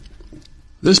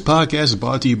This podcast is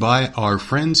brought to you by our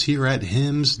friends here at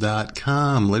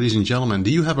hims.com. Ladies and gentlemen, do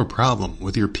you have a problem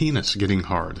with your penis getting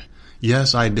hard?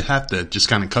 Yes, I'd have to just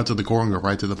kind of cut to the core and go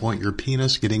right to the point. Your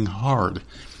penis getting hard.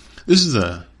 This is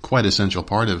a quite essential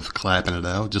part of clapping it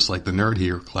out, just like the nerd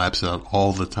here claps it out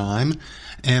all the time.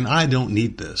 And I don't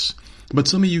need this. But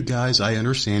some of you guys, I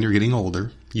understand you're getting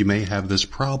older. You may have this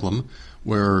problem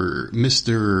where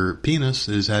Mr. Penis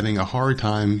is having a hard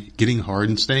time getting hard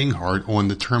and staying hard on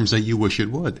the terms that you wish it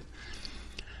would.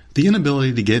 The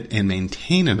inability to get and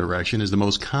maintain an erection is the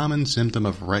most common symptom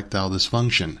of erectile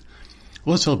dysfunction.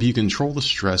 Let's help you control the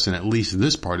stress in at least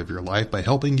this part of your life by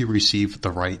helping you receive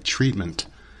the right treatment.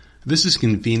 This is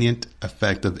convenient,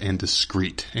 effective, and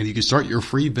discreet, and you can start your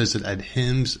free visit at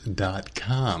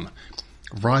hims.com.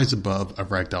 Rise above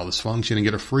erectile dysfunction and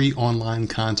get a free online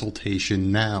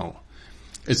consultation now.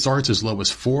 It starts as low as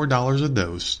 $4 a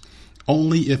dose,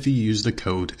 only if you use the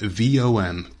code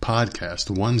VOM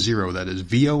podcast 10. That is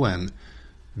VOM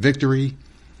Victory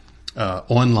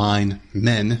Online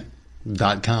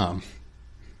Men.com.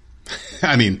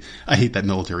 I mean, I hate that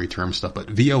military term stuff,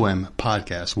 but VOM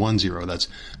podcast 10. That's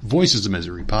Voices of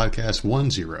Misery podcast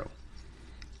 10.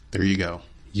 There you go.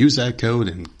 Use that code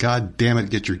and god damn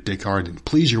it, get your dick hard and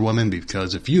please your woman,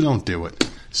 because if you don't do it,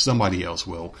 somebody else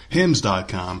will.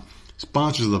 Hims.com.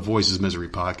 Sponsors of the Voices of Misery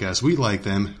podcast. We like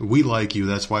them. We like you.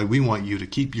 That's why we want you to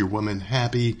keep your woman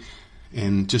happy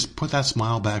and just put that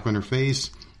smile back on her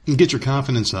face and get your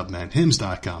confidence up, man.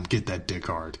 Hims.com. Get that dick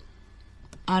hard.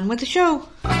 On with the show.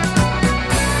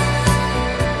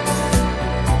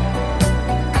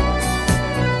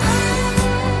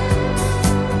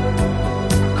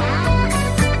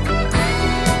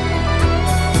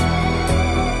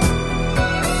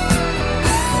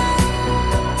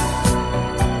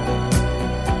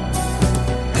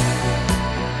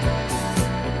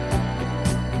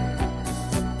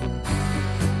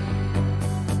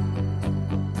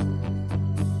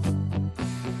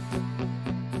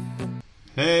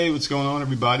 Hey, what's going on,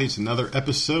 everybody? It's another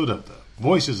episode of the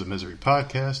Voices of Misery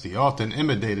podcast, the often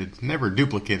imitated, never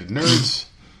duplicated nerds.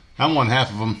 I'm one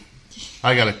half of them.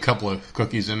 I got a couple of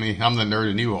cookies in me. I'm the nerd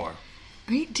and you are.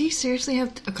 Do you seriously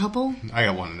have a couple? I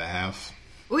got 1.5.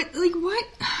 Wait, like what?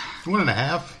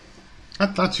 1.5?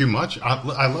 That's not too much.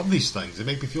 I love these things. They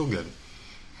make me feel good.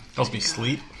 Helps me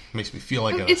sleep. Makes me feel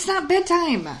like It's not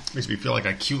bedtime. Makes me feel like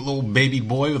a cute little baby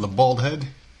boy with a bald head.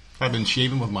 I've been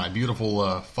shaving with my beautiful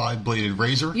 5-bladed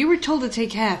razor. You were told to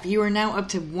take half. You are now up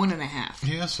to 1.5.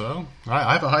 Yeah, so.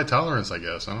 I have a high tolerance, I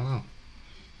guess. I don't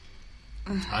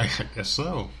know. I guess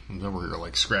so. I'm over here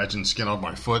like scratching skin off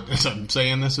my foot as I'm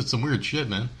saying this. It's some weird shit,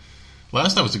 man.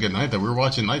 Last night was a good night, though. We were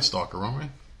watching Night Stalker, weren't we?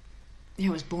 Yeah,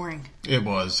 it was boring. It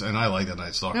was, and I like the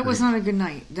Night Stalker. That was not a good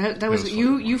night. That was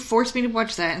you forced me to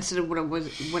watch that instead of what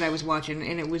I was watching,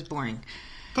 and it was boring.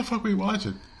 What the fuck were you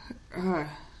watching?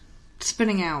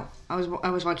 Spinning Out. I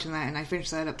was watching that, and I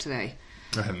finished that up today.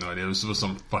 I have no idea. It was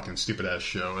some fucking stupid ass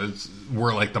show. It's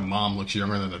where like the mom looks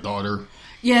younger than the daughter.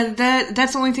 Yeah,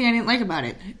 that's the only thing I didn't like about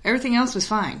it. Everything else was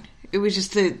fine. It was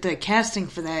just the casting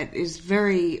for that is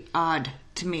very odd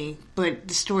to me. But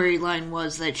the storyline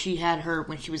was that she had her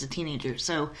when she was a teenager.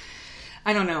 So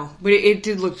I don't know, but it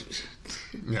did look.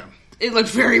 Yeah. It looked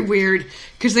very weird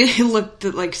because they looked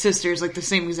like sisters, like the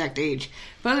same exact age.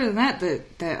 But other than that,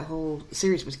 that whole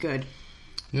series was good.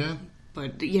 Yeah.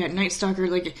 But yeah, Night Stalker,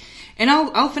 like, and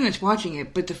I'll finish watching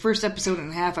it. But the first episode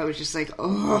and a half, I was just like,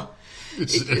 oh.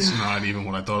 It's not even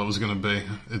what I thought it was going to be.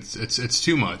 It's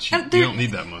too much. You don't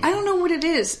need that much. I don't know what it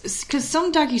is, because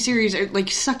some docuseries are like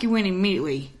suck you in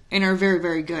immediately and are very,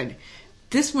 very good.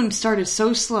 This one started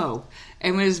so slow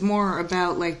and was more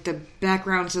about like the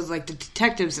backgrounds of like the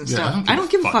detectives and stuff. I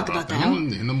don't give a fuck about them. I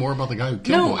want to know more about the guy who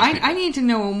killed I need to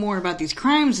know more about these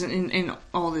crimes and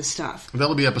all this stuff.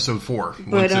 That'll be episode 4,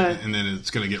 and then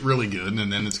it's going to get really good,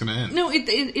 and then it's going to end. No,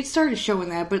 it started showing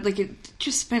that, but like it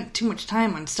just spent too much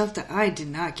time on stuff that I did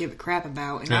not give a crap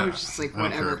about, and I was just like,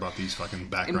 whatever. I don't care about these fucking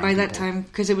background. And by that time,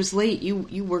 because it was late,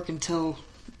 you work until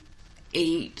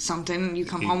 8 something. You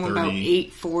come home about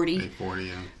 8:40. 8:40,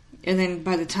 yeah. And then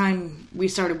by the time we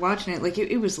started watching it, like,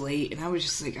 it was late, and I was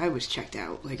just, like, I was checked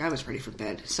out. Like, I was ready for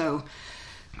bed. So,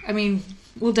 I mean,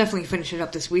 we'll definitely finish it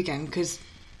up this weekend, because,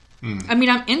 I mean,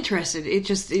 I'm interested. It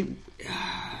just,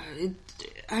 I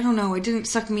don't know, it didn't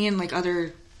suck me in like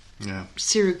other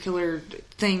serial killer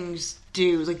things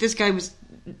do. Like, this guy was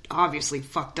obviously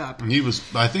fucked up.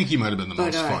 I think he might have been the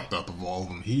most fucked up of all of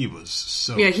them. He was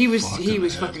so he was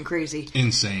fucking crazy.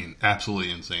 Insane.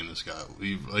 Absolutely insane, this guy.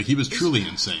 He was truly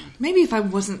insane. Maybe if I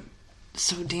wasn't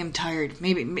so damn tired.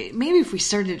 Maybe if we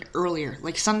started earlier,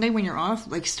 like Sunday when you're off,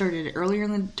 like started earlier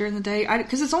during the day,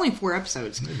 because it's only 4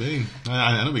 episodes. Maybe.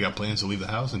 I know we got plans to leave the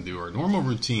house and do our normal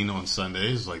routine on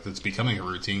Sundays. Like that's becoming a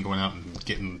routine, going out and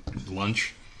getting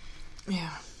lunch.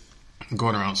 Yeah.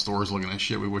 Going around stores looking at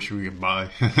shit we wish we could buy.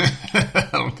 I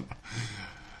don't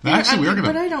know. Actually, we are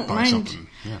going to buy something.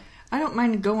 Yeah. I don't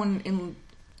mind going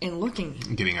and looking.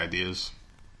 Getting ideas.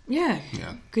 Yeah.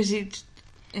 Yeah. Because it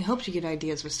helps you get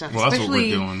ideas with stuff. Well, that's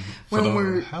especially what we're doing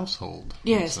for the household.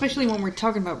 Yeah, especially when we're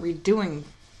talking about redoing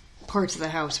parts of the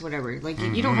house or whatever. Like,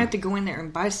 you don't have to go in there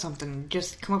and buy something.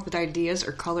 Just come up with ideas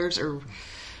or colors or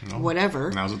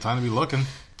whatever. Now's the time to be looking.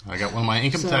 I got one of my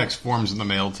income tax forms in the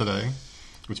mail today,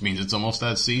 which means it's almost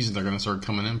that season. They're going to start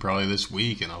coming in probably this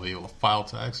week, and I'll be able to file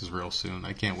taxes real soon.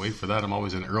 I can't wait for that. I'm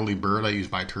always an early bird. I use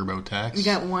my TurboTax. You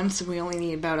got one, so we only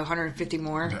need about 150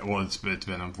 more. Well, it's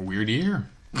been a weird year.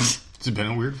 It's been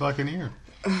a weird fucking year.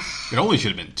 It only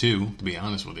should have been 2, to be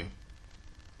honest with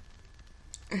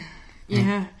you.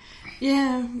 Yeah.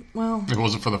 Yeah, well... If it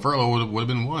wasn't for the furlough, it would have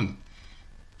been 1.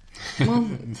 Well,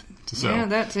 yeah,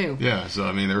 that too. Yeah, so,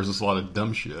 I mean, there was just a lot of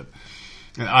dumb shit.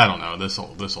 And I don't know, this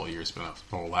whole year's been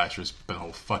last year's been a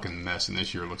whole fucking mess, and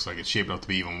this year looks like it's shaping up to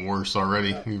be even worse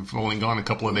already. We've only gone a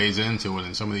couple of days into it,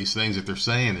 and some of these things that they're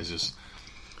saying is just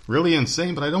really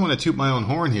insane, but I don't want to toot my own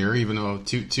horn here, even though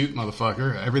toot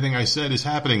motherfucker, everything I said is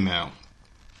happening now.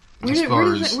 Where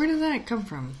did that come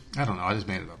from? I don't know. I just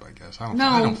made it up, I guess. I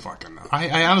don't fucking know.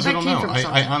 I honestly don't know.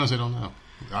 I honestly don't know.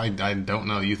 I don't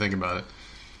know. You think about it.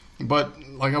 But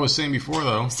like I was saying before,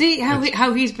 though, see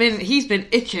how he's been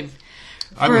itching.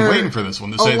 I've been waiting for this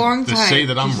one to say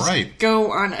that I'm right.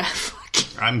 Go on a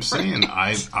I'm saying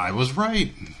I was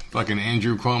right. Fucking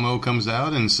Andrew Cuomo comes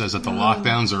out and says that the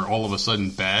lockdowns are all of a sudden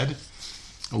bad.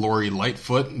 Lori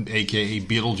Lightfoot, a.k.a.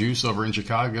 Beetlejuice over in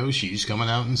Chicago, she's coming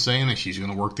out and saying that she's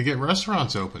going to work to get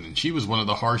restaurants open. And she was one of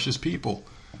the harshest people.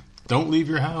 Don't leave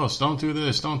your house. Don't do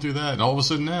this. Don't do that. And all of a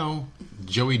sudden now,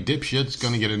 Joey Dipshit's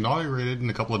going to get inaugurated in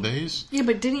a couple of days. Yeah,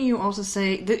 but didn't you also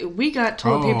say that we got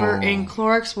toilet paper and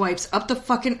Clorox wipes up the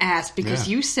fucking ass because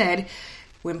you said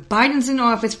when Biden's in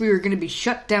office, we were going to be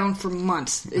shut down for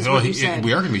months, is what you said.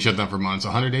 We are going to be shut down for months.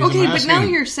 100 days Okay, of but now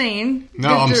you're saying... No,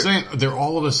 I'm saying they're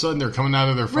all of a sudden they're coming out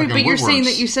of their fucking woodworks. Right, but you're saying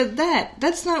that you said that.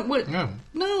 That's not what... Yeah.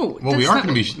 No. Well, we are going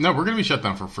to be... No, we're going to be shut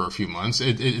down for a few months.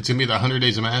 It's going to be the 100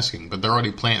 days of masking, but they're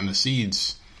already planting the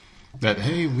seeds that,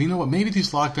 hey, you know what, maybe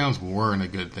these lockdowns weren't a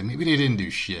good thing. Maybe they didn't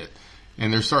do shit.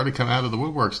 And they're starting to come out of the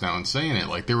woodworks now and saying it.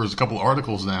 Like, there was a couple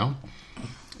articles now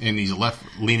in these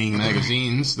left-leaning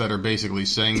magazines that are basically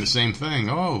saying the same thing.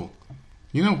 Oh,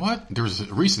 you know what? There was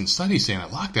a recent study saying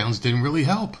that lockdowns didn't really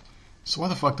help. So why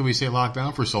the fuck did we say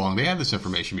lockdown for so long? They had this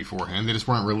information beforehand. They just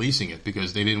weren't releasing it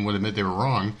because they didn't want to admit they were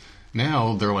wrong.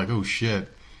 Now they're like, oh shit,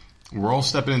 we're all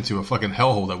stepping into a fucking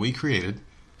hellhole that we created.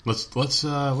 Let's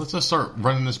start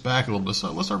running this back a little bit.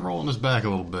 Let's start rolling this back a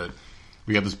little bit.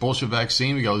 We got this bullshit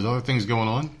vaccine. We got these other things going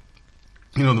on.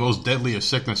 You know, the most deadliest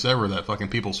sickness ever that fucking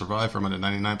people survive from at a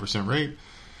 99% rate.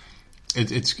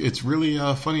 It's really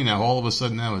funny now. All of a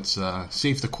sudden now it's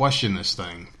safe to question this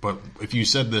thing. But if you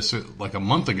said this like a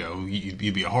month ago,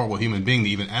 you'd be a horrible human being to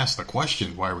even ask the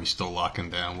question, why are we still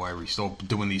locking down? Why are we still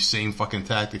doing these same fucking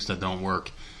tactics that don't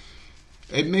work?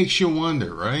 It makes you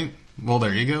wonder, right? Well,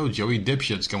 there you go. Joey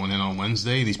Dipshit's going in on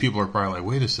Wednesday. These people are probably like,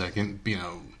 wait a second, you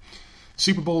know,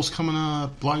 Super Bowl's coming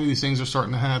up. A lot of these things are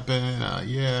starting to happen.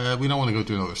 Yeah, we don't want to go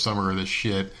through another summer of this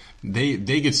shit. They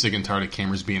get sick and tired of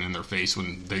cameras being in their face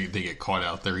when they get caught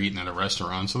out there eating at a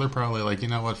restaurant. So they're probably like, you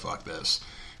know what, fuck this.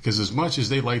 Because as much as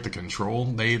they like the control,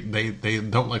 they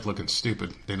don't like looking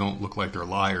stupid. They don't look like they're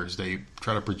liars. They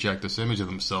try to project this image of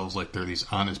themselves like they're these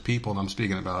honest people. And I'm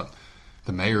speaking about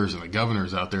the mayors and the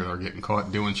governors out there that are getting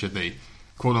caught doing shit they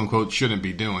quote-unquote shouldn't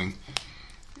be doing.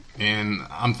 And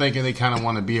I'm thinking they kind of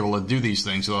want to be able to do these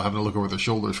things so they'll have to look over their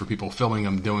shoulders for people filming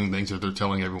them doing things that they're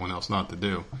telling everyone else not to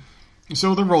do.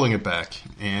 So they're rolling it back,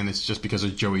 and it's just because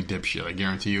of Joey Dipshit. I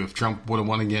guarantee you if Trump would have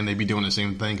won again, they'd be doing the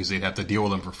same thing because they'd have to deal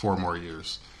with him for 4 more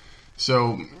years.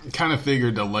 So kind of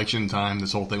figured election time,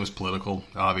 this whole thing was political,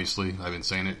 obviously. I've been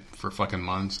saying it for fucking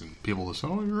months, and people just,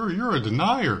 oh, you're a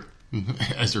denier.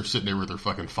 As they're sitting there with their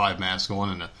fucking 5 masks on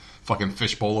and a fucking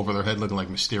fishbowl over their head looking like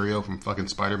Mysterio from fucking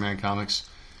Spider-Man comics.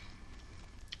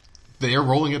 They are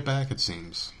rolling it back, it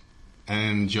seems.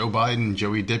 And Joe Biden,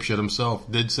 Joey Dipshit himself,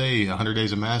 did say 100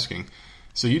 days of masking.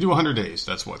 So you do 100 days.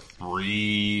 That's what,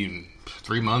 3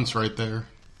 months right there,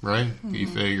 right? Mm-hmm. You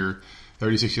figure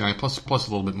 30, 69, plus a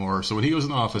little bit more. So when he goes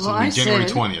in office, it'll be January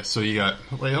 20th. So you got,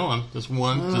 wait, hold on, just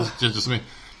one, just me.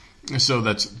 So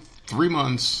that's 3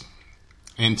 months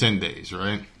and 10 days,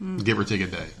 right? Mm. Give or take a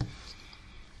day.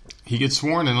 he gets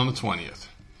sworn in on the 20th.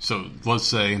 So let's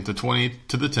say the 20th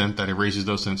to the 10th that erases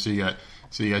those things. So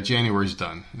you got January's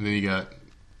done, and then you got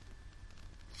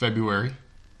February,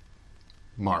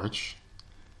 March,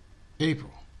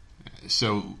 April.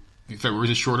 So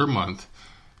February's a shorter month.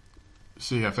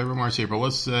 So you got February, March, April.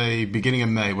 Let's say beginning of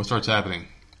May. What starts happening?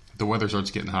 The weather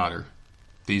starts getting hotter.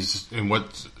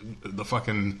 What's the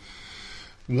fucking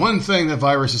one thing that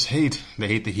viruses hate? They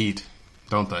hate the heat,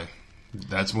 don't they?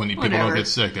 That's when people don't get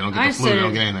sick. They don't get the flu. They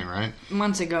don't get anything, right?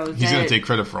 Months ago. He's going to take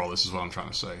credit for all this is what I'm trying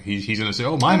to say. He's going to say,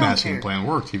 my masking plan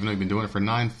worked, even though he's been doing it for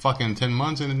 10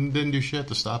 months and didn't do shit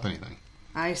to stop anything.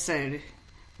 I said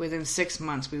within 6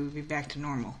 months we would be back to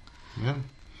normal. Yeah.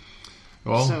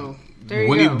 Well, so, there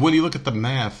you go. When you look at the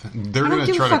math, they're going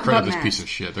to try to credit this piece of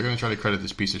shit. They're going to try to credit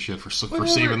this piece of shit for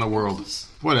saving the world.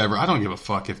 Whatever. I don't give a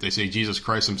fuck if they say Jesus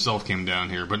Christ himself came down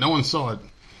here, but no one saw it.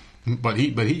 But he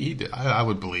did. I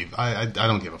would believe. I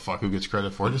don't give a fuck who gets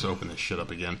credit for it. Just open this shit up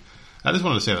again. I just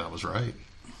wanted to say that I was right.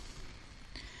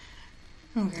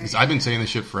 Okay. I've been saying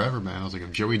this shit forever, man. I was like,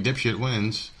 if Joey Dipshit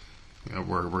wins, we're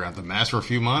going to have to mask for a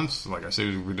few months. Like I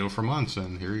said, we do it for months,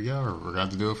 and here you go. Or we're going to have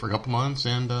to do it for a couple months,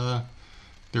 and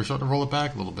they're starting to roll it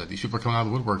back a little bit. These people are coming out of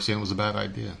the woodwork saying it was a bad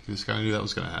idea. They just kind of knew that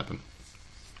was going to happen.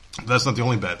 But that's not the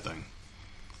only bad thing.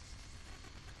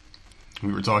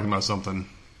 We were talking about something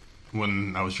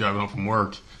when I was driving home from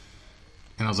work,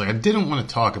 and I was like, I didn't want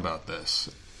to talk about this.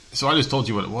 So I just told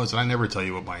you what it was, and I never tell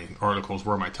you what my articles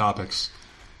were, my topics,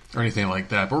 or anything like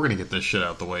that. But we're going to get this shit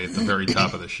out the way at the very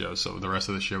top of the show, so the rest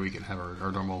of the show we can have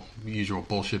our normal, usual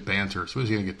bullshit banter. So we're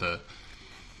just going to get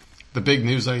the big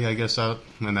news, I guess, out,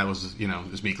 and that was,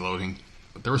 just me gloating.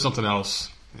 But there was something else,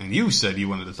 and you said you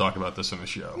wanted to talk about this on the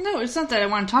show. No, it's not that I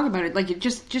want to talk about it. Like,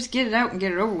 just get it out and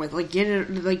get it over with.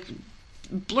 Like,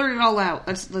 blurt it all out.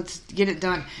 Let's get it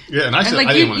done. Yeah, and I said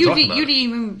I didn't want to talk about it. You didn't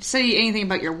even say anything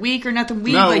about your week or nothing.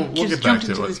 We we'll just jumped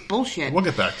into this bullshit. We'll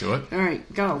get back to it. All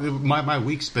right, go. My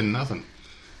week's been nothing.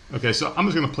 Okay, so I'm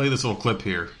just going to play this little clip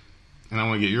here, and I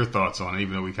want to get your thoughts on it,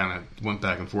 even though we kind of went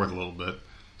back and forth a little bit.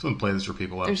 So I'm going to play this for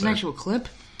people out there. There's an actual clip?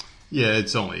 Yeah,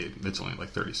 it's only like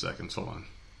 30 seconds. Hold on.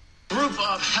 A group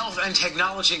of health and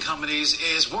technology companies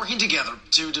is working together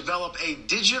to develop a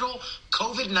digital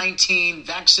COVID-19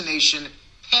 vaccination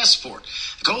passport.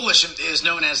 The coalition is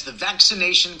known as the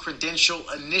Vaccination Credential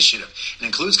Initiative and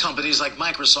includes companies like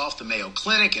Microsoft, the Mayo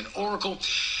Clinic, and Oracle.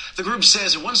 The group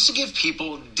says it wants to give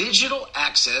people digital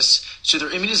access to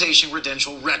their immunization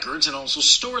credential records and also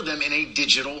store them in a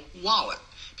digital wallet.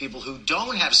 People who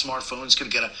don't have smartphones could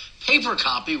get a paper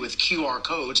copy with QR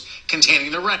codes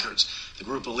containing their records. The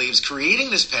group believes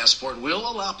creating this passport will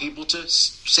allow people to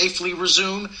safely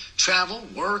resume travel,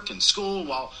 work, and school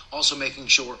while also making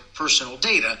sure personal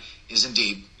data is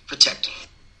indeed protected.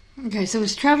 Okay, so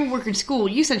it's travel, work, and school.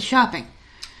 You said shopping.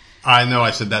 I know. I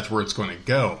said that's where it's going to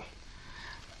go.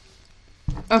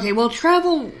 Okay, well,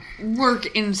 travel, work,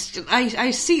 and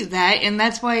I see that, and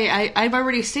that's why I've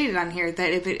already stated on here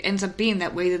that if it ends up being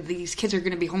that way, that these kids are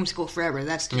going to be homeschooled forever.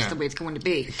 That's just the way it's going to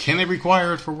be. Can they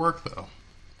require it for work, though?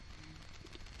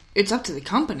 It's up to the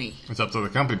company. It's up to the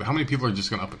company, but how many people are just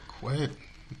going to up and quit?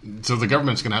 So the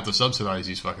government's going to have to subsidize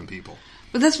these fucking people.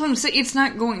 But that's what I'm saying. It's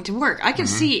not going to work. I can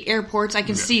see airports. I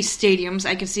can see stadiums.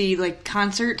 I can see,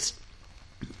 concerts.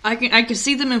 I can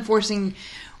see them enforcing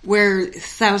where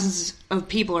thousands of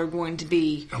people are going to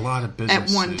be a lot of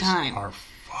businesses at one time. Are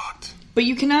fucked. But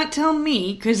you cannot tell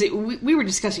me, because we were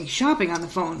discussing shopping on the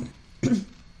phone.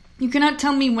 You cannot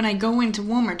tell me when I go into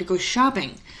Walmart to go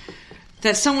shopping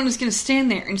that someone is going to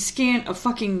stand there and scan a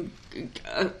fucking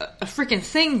a freaking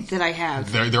thing that I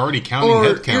have. They're already counting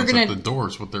head counts at the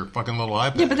doors with their fucking little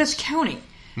iPads. Yeah, but that's counting.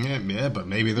 Yeah, but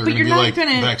maybe they're going to be like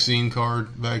vaccine card.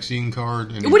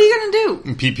 And what are you going to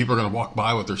do? People are going to walk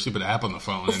by with their stupid app on the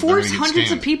phone. Force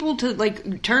hundreds of people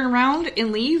to turn around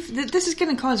and leave. This is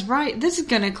going to cause This is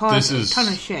going to cause a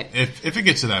ton of shit. If it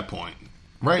gets to that point,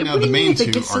 right now the main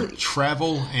two are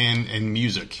travel and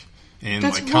music and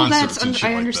concerts and shit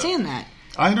I understand that.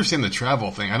 I understand the travel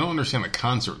thing. I don't understand the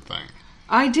concert thing.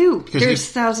 I do. There's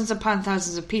thousands upon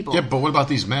thousands of people. Yeah, but what about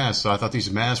these masks? I thought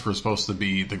these masks were supposed to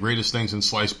be the greatest things in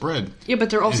sliced bread. Yeah, but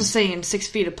they're also saying 6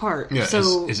 feet apart. Yeah,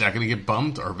 so is that going to get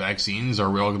bumped? Are vaccines? Are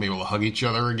we all going to be able to hug each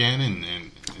other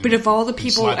again? But if all the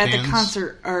people at the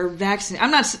concert are vaccinated,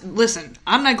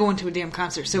 I'm not going to a damn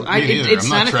concert, so it's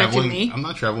not affecting me. I'm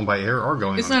not traveling by air or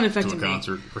going to a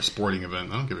concert or sporting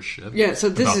event. I don't give a shit. Yeah, so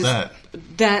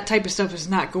that type of stuff is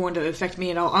not going to affect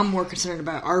me at all. I'm more concerned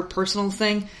about our personal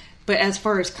thing. But as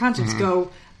far as concerts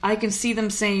go, I can see them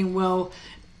saying, well,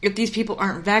 if these people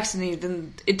aren't vaccinated,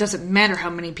 then it doesn't matter how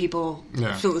many people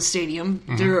fill the stadium.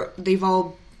 They've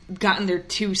all gotten their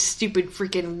 2 stupid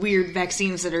freaking weird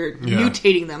vaccines that are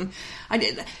mutating them.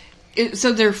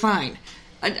 So they're fine.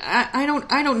 I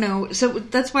don't know. So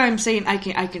that's why I'm saying I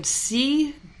can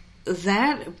see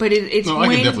that, but it's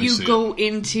when you go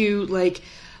into like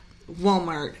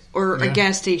Walmart or a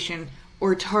gas station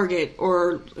or Target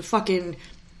or fucking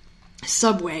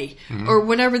Subway or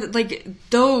whatever, like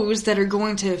those that are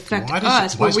going to affect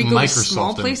us. Why we go Microsoft to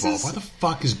small places. Involved? Why the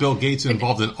fuck is Bill Gates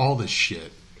involved in all this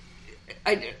shit?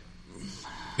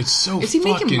 It's so is he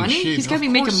fucking making money? shit. He's got to be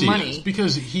making money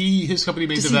because his company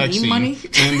made Does the he vaccine. Need money?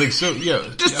 And like so, yeah.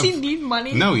 Does he need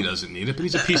money? No, he doesn't need it. But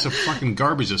he's a piece of fucking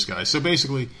garbage. This guy. So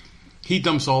basically, he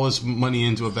dumps all his money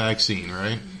into a vaccine,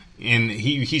 right? And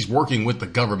he's working with the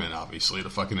government, obviously, to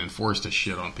fucking enforce this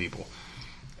shit on people.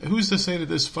 Who's to say that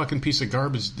this fucking piece of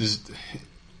garbage is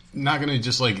not going to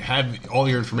just like have all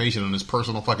your information on his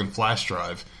personal fucking flash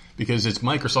drive because it's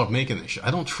Microsoft making this shit?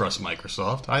 I don't trust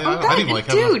Microsoft. I didn't like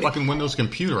having a fucking Windows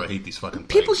computer. I hate these fucking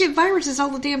things. People get viruses all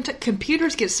the damn time.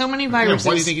 Computers get so many viruses.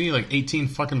 Why do you think you need like 18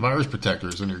 fucking virus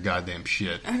protectors on your goddamn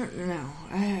shit? I don't know.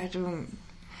 I don't.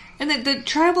 And the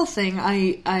travel thing,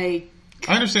 I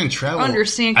understand travel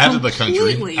understand out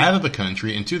completely. of the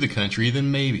country and to the country,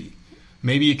 then maybe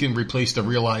you can replace the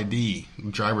real ID,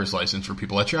 driver's license for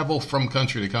people. I travel from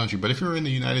country to country, but if you're in the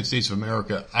United States of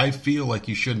America, I feel like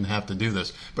you shouldn't have to do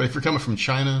this. But if you're coming from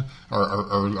China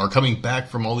or coming back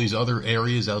from all these other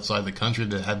areas outside the country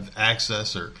that have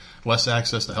access or less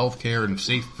access to healthcare and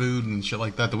safe food and shit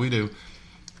like that we do,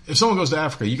 if someone goes to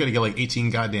Africa, you got to get like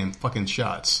 18 goddamn fucking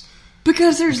shots.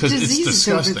 Because there's diseases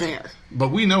over there. But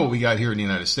we know what we got here in the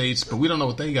United States, but we don't know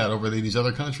what they got over these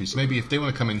other countries. Maybe if they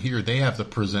want to come in here, they have to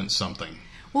present something.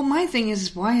 Well, my thing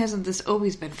is, why hasn't this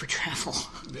always been for travel?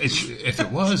 If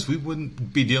it was, we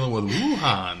wouldn't be dealing with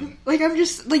Wuhan. Like, I'm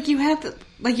just, like, you have to,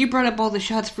 like, you brought up all the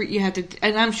shots for, you had to,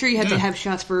 and I'm sure you had to have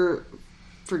shots for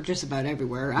just about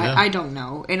everywhere. I don't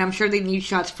know. And I'm sure they need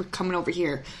shots for coming over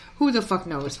here. Who the fuck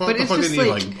knows? But it's just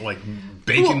they need, like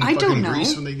bacon fucking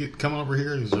grease when they come over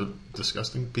here? These are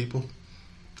disgusting people.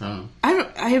 I don't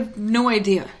know. I have no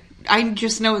idea. I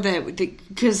just know that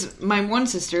because my one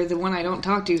sister, the one I don't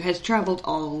talk to, has traveled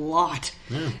a lot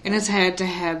and has had to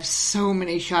have so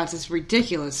many shots. It's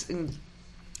ridiculous. And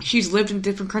she's lived in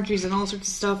different countries and all sorts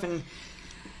of stuff. And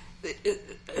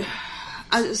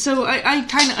so I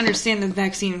kind of understand the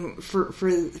vaccine for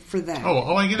that.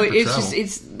 Oh, I get it. But it's travel.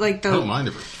 It's like I don't mind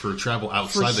it for travel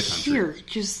outside the country. Here,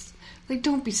 just. Like,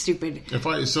 don't be stupid. If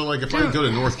I go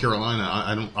to North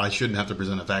Carolina, I shouldn't have to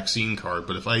present a vaccine card.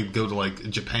 But if I go to like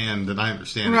Japan, then I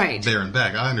understand it there and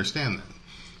back. I understand that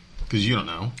because you don't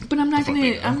know. But I'm not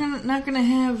gonna. I'm not gonna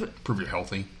have. Prove you're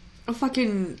healthy. A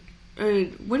fucking.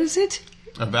 What is it?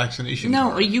 A vaccination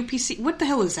card. A UPC. What the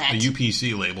hell is that? A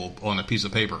UPC label on a piece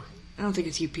of paper. I don't think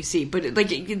it's UPC, but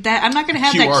like that, I'm not going to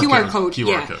have that QR code.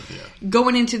 QR code,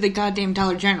 going into the goddamn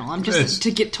Dollar General. I'm just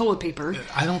to get toilet paper.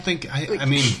 I don't think. I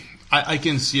mean. I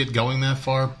can see it going that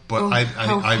far, but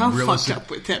how fucked up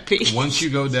would that be? Once you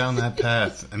go down that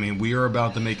path, I mean, we are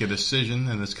about to make a decision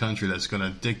in this country that's going to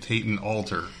dictate and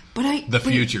alter the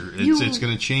future. It's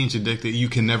going to change and dictate. You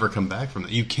can never come back from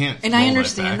that. You can't. And I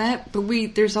understand that, but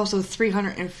there's also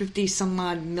 350 some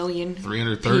odd million.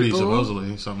 330 people.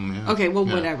 Supposedly, something. Yeah. Okay, well,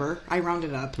 whatever. I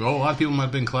rounded up. Well, a lot of people might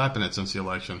have been clapping it since the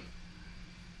election.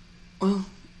 Well,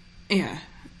 yeah.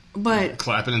 But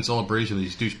clapping in celebration of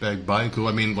these douchebag Biden.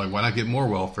 I mean, like, why not get more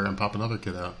welfare and pop another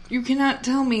kid out? You cannot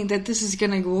tell me that this is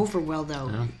going to go over well, though.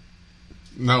 Yeah.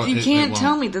 No, you can't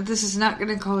tell me that this is not going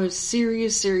to cause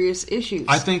serious issues.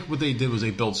 I think what they did was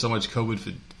they built so much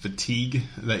COVID fatigue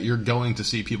that you're going to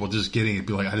see people just getting it,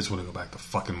 be like, I just want to go back to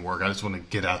fucking work. I just want to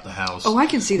get out the house. Oh, I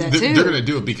can see that too. They're going to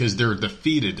do it because they're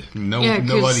defeated.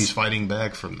 Nobody's fighting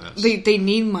back from this. They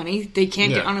need money. They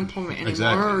can't get unemployment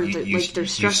anymore. Exactly. Or they're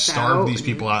stressed out. You starve these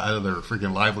people out of their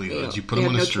freaking livelihoods. You put them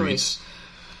on the streets. Choice.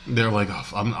 They're like,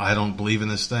 I don't believe in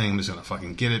this thing. I'm just going to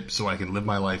fucking get it so I can live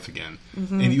my life again.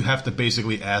 Mm-hmm. And you have to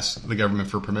basically ask the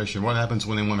government for permission. What happens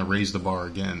when they want to raise the bar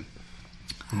again?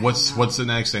 What's the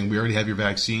next thing? We already have your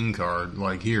vaccine card.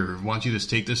 Like, here, why don't you just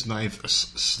take this knife,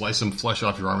 slice some flesh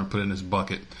off your arm and put it in this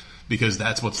bucket? Because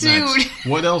that's what's next.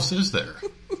 What else is there?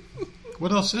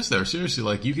 What else is there? Seriously,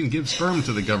 like, you can give sperm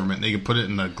to the government. They can put it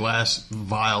in a glass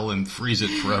vial and freeze it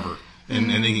forever. And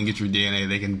they can get your DNA.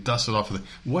 They can dust it off.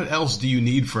 What else do you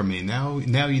need from me? Now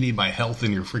you need my health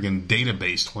in your freaking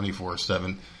database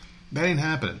 24/7. That ain't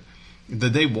happening. The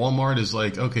day Walmart is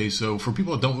like, okay, so for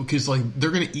people that don't, because like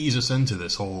they're going to ease us into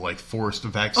this whole like forced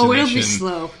vaccination. Oh, it'll be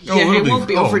slow. It won't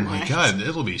be overnight. Oh my god,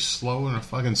 it'll be slow in a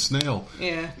fucking snail.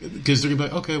 Yeah. Because they're going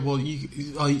to be like, okay, well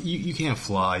you can't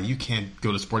fly, you can't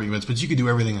go to sporting events, but you can do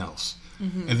everything else.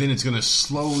 And then it's going to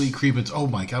slowly creep into, oh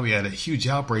my God, we had a huge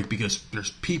outbreak because there's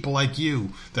people like you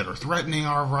that are threatening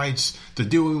our rights to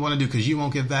do what we want to do because you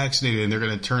won't get vaccinated. And they're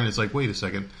going to turn, it's like, wait a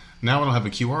second, now I don't have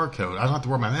a QR code. I don't have to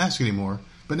wear my mask anymore,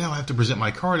 but now I have to present my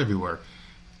card everywhere.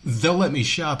 They'll let me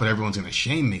shop, but everyone's going to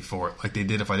shame me for it like they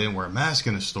did if I didn't wear a mask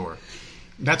in the store.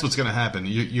 That's what's going to happen.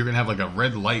 You're going to have like a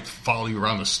red light follow you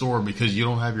around the store because you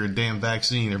don't have your damn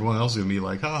vaccine. Everyone else is going to be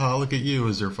like, haha, look at you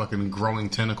as they're fucking growing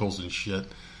tentacles and shit.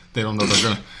 They don't know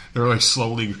they're like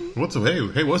slowly,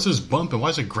 hey, what's this bump and why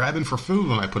is it grabbing for food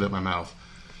when I put it in my mouth?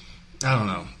 I don't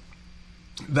know.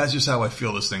 That's just how I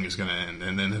feel this thing is going to end.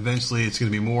 And then eventually it's going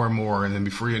to be more and more. And then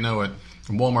before you know it,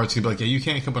 Walmart's going to be like, yeah, you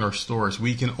can't come in our stores.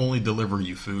 We can only deliver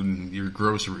you food and your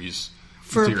groceries.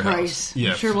 For to a your price. House.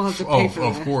 Yeah, I'm sure we'll have to pay for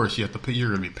that. Of course, you have to pay.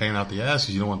 You're going to be paying out the ass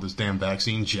because you don't want this damn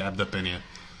vaccine jabbed up in you.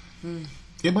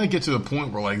 It might get to the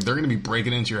point where like they're going to be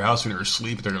breaking into your house when you're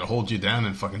asleep. They're going to hold you down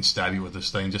and fucking stab you with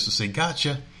this thing just to say,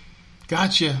 gotcha,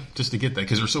 just to get that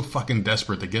because they're so fucking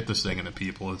desperate to get this thing into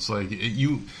people. It's like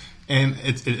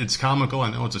it's comical.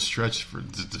 I know it's a stretch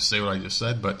to say what I just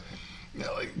said, but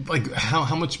like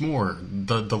how much more?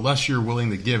 The less you're willing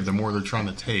to give, the more they're trying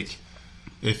to take.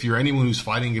 If you're anyone who's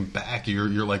fighting it back, you're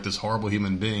like this horrible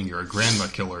human being. You're a grandma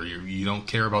killer. You don't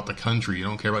care about the country. You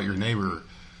don't care about your neighbor.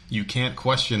 You can't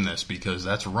question this because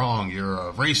that's wrong. You're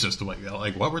a racist. Like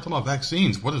what? We're talking about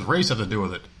vaccines. What does race have to do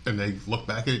with it? And they look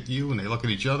back at you and they look at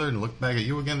each other and look back at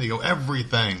you again. They go,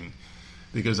 everything.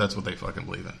 Because that's what they fucking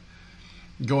believe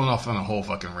in. Going off on a whole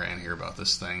fucking rant here about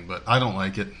this thing, but I don't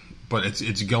like it. But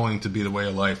it's going to be the way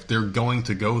of life. They're going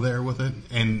to go there with it.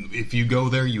 And if you go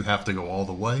there, you have to go all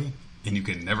the way. And you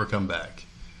can never come back.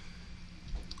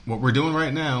 What we're doing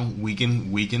right now, we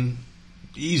can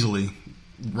easily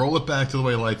roll it back to the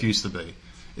way life used to be.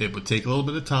 It would take a little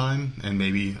bit of time and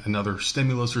maybe another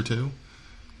stimulus or two.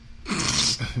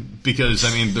 Because,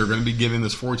 I mean, they're going to be giving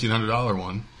this $1,400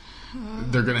 one.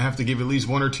 They're going to have to give at least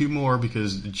one or two more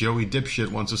because Joey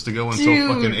Dipshit wants us to go until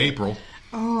fucking April.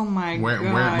 Oh my God.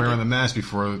 Wearing the mask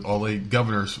before all the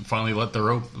governors finally let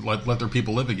their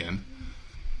people live again.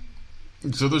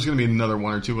 So there's going to be another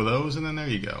one or two of those, and then there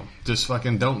you go. Just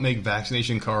fucking don't make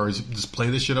vaccination cards. Just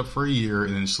play this shit up for a year,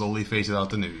 and then slowly phase it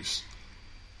out the news.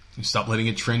 And stop letting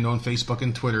it trend on Facebook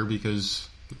and Twitter because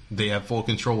they have full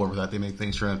control over that. They make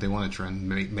things trend if they want to trend.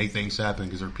 Make things happen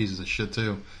because they're pieces of shit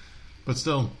too. But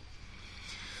still,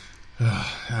 I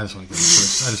just want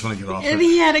to get off. And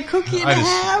he had a cookie and a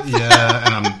half.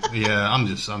 Yeah, I'm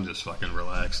just fucking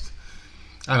relaxed.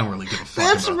 I don't really give a fuck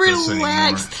That's about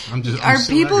relaxed. this anymore. Are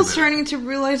people starting to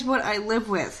realize what I live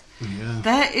with? Yeah.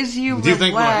 That is you Do you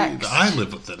relaxed. think I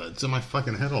live with it? It's in my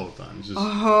fucking head all the time. It's just,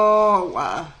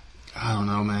 I don't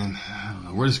know, man. I don't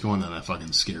know. We're just going down that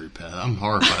fucking scary path. I'm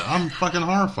horrified. I'm fucking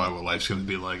horrified what life's going to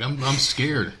be like. I'm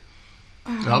scared.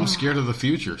 I'm scared of the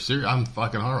future. Seriously, I'm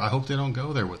fucking horrified. I hope they don't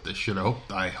go there with this shit.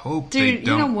 I hope they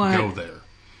don't go there.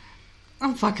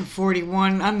 I'm fucking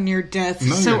 41. I'm near death,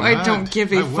 no, so I don't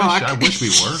give a fuck. I wish we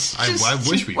were. I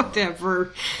wish we were.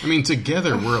 Whatever. I mean,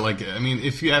 together, we're like, I mean,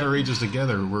 if you add our ages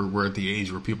together, we're at the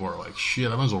age where people are like,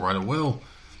 shit, I might as well write a will.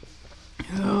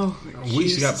 Oh, we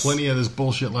still got plenty of this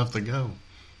bullshit left to go.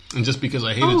 And just because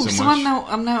I hate it so much.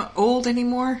 I'm not old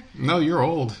anymore? No, you're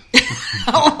old.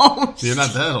 Oh, you're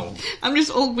not that old. I'm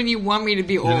just old when you want me to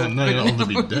be old. You're not old to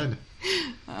be dead.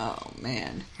 Oh,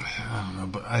 man. I don't know,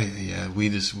 but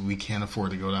we can't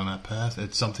afford to go down that path.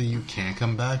 It's something you can't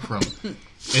come back from.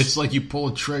 It's like you pull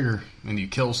a trigger and you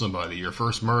kill somebody. Your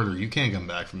first murder, you can't come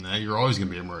back from that. You're always going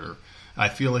to be a murderer. I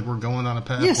feel like we're going on a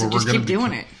path where just we're going to keep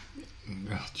doing it.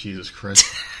 Oh, Jesus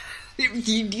Christ.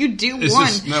 You do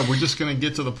we're just going to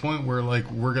get to the point where like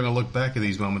we're going to look back at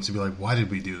these moments and be like, why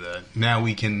did we do that? Now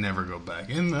we can never go back.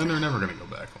 And they're never going to go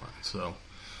back on it. So,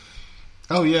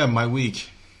 oh yeah, my week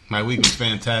was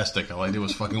fantastic. All I did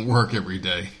was fucking work every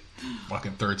day.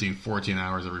 Fucking 13, 14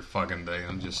 hours every fucking day.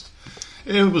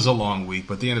 It was a long week,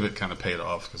 but the end of it kind of paid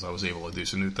off because I was able to do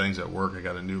some new things at work. I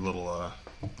got a new little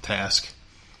task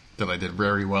that I did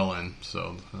very well in.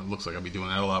 So it looks like I'll be doing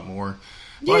that a lot more.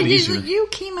 Yeah, you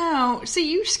came out.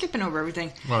 See, you're skipping over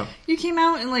everything. What? You came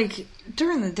out and like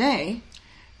during the day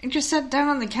and just sat down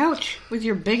on the couch with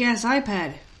your big ass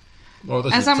iPad.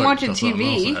 Well, as I'm watching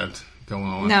TV. Going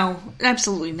on. No,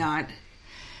 absolutely not.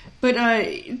 But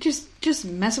just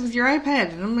messing with your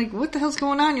iPad, and I'm like, what the hell's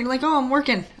going on? You're like, oh, I'm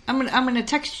working. I'm in a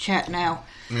text chat now.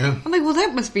 Yeah. I'm like, well,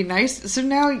 that must be nice. So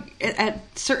now at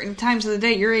certain times of the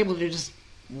day, you're able to just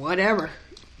whatever.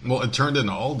 Well, it turned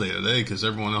into all day today because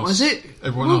everyone else... Was it?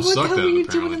 Everyone else sucked at it, What the hell were you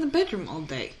apparently. doing in the bedroom all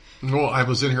day? Well, I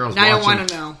was in here, I don't want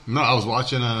to know. No, I was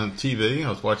watching TV. I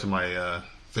was watching my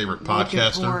favorite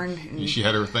podcaster. She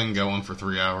had her thing going for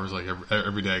 3 hours. Like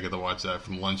every day I get to watch that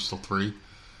from lunch till 3.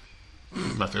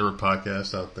 My favorite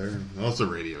podcast out there. Well, it's a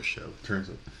radio show, turns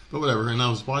out. But whatever. And I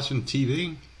was watching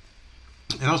TV,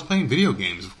 and I was playing video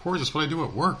games. Of course, that's what I do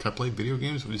at work. I play video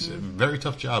games. It's a very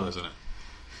tough job, isn't it?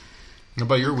 How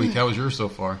about your week? How was yours so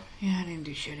far? Yeah, I didn't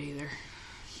do shit either.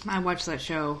 I watched that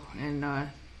show, and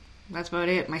that's about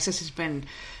it. My sister's been...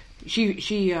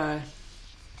 She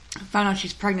found out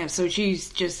she's pregnant, so she's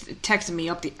just texting me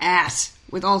up the ass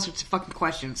with all sorts of fucking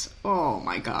questions. Oh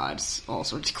my god, all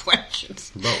sorts of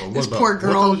questions. This poor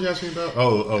girl. What was you asking about?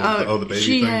 The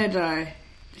baby thing?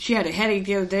 She had a headache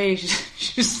the other day.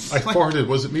 She's I farted.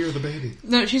 Was it me or the baby?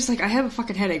 No, she's like, I have a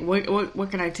fucking headache.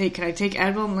 What can I take? Can I take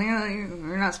Advil? I'm like,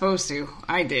 you're not supposed to.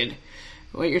 I did.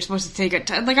 Well, you're supposed to take it.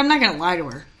 Like, I'm not gonna lie to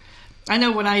her. I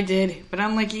know what I did, but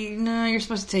I'm like, no, you're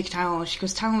supposed to take Tylenol. She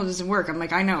goes, Tylenol doesn't work. I'm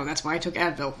like, I know. That's why I took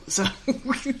Advil. So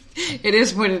it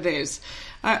is what it is.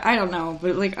 I don't know,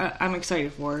 but like I'm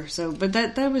excited for her. So, but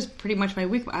that was pretty much my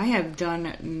week. I have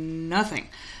done nothing.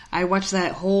 I watched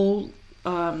that whole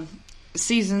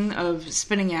season of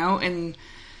Spinning Out, and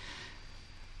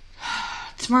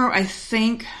tomorrow I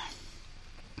think,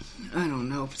 I don't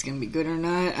know if it's going to be good or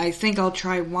not. I think I'll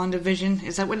try WandaVision.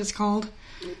 Is that what it's called?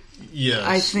 Yes.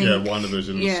 I think,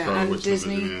 WandaVision. Yeah, Star Wars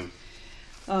Disney.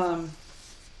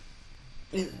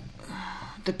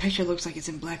 The picture looks like it's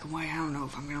in black and white. I don't know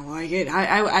if I'm going to like it.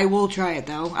 I will try it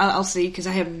though. I'll see, because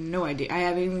I have no idea. I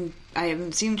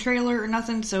haven't seen the trailer or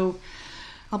nothing, so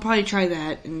I'll probably try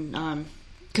that. And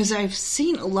because I've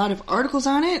seen a lot of articles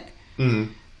on it,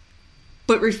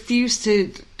 but refused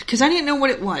to, because I didn't know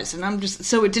what it was, and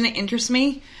so it didn't interest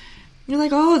me. You're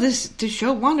like, oh, this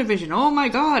show WandaVision. Oh my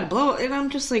god, blow! And I'm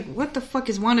just like, what the fuck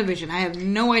is WandaVision? I have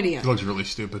no idea. It looks really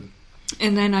stupid.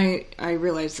 And then I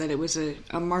realized that it was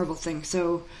a Marvel thing,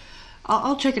 so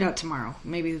I'll check it out tomorrow.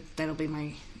 Maybe that'll be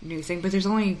my new thing. But there's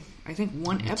only, I think,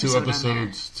 one episode. 2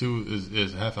 episodes. 2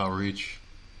 is a half hour each.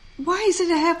 Why is it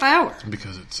a half hour?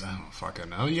 Because it's, I don't fucking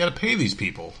know. You got to pay these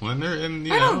people, I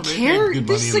don't care.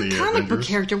 This is a comic book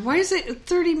character. Why is it a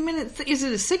 30 minute? Is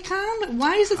it a sitcom?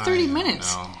 Why is it 30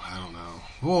 minutes? I don't know.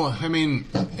 Well, I mean,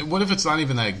 what if it's not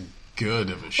even that good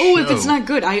of a show? Oh, if it's not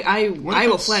good, I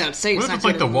will flat out say it's not good. What if it's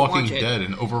like The Walking Dead,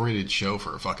 an overrated show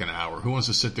for a fucking hour? Who wants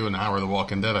to sit through an hour of The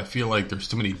Walking Dead? I feel like there's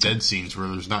too many dead scenes where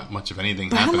there's not much of anything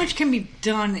happening. How much can be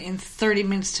done in 30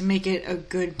 minutes to make it a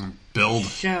good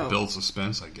show? Build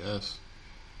suspense, I guess.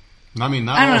 I mean,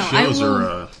 not all shows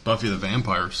are Buffy the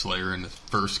Vampire Slayer in the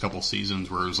first couple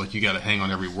seasons, where it was like you got to hang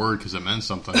on every word because it meant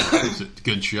something. It's a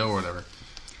good show or whatever.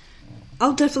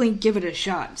 I'll definitely give it a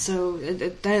shot. So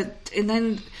and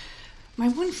then my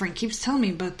one friend keeps telling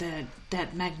me about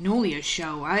that Magnolia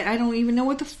show. I don't even know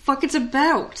what the fuck it's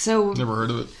about. So never heard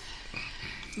of it.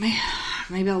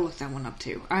 Maybe I'll look that one up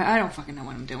too. I don't fucking know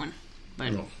what I'm doing,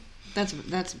 but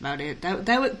that's about it.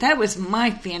 That was my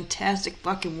fantastic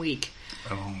fucking week.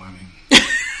 Oh, I mean,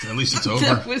 at least it's over.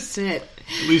 That was it.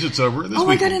 At least it's over.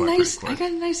 I got a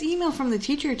nice email from the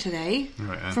teacher today,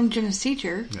 from Jenna's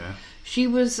teacher. Yeah. She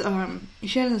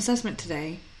had an assessment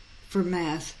today for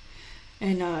math,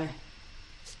 and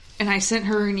I sent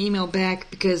her an email back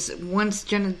because once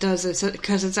Jenna does it,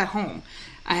 because it's at home,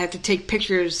 I have to take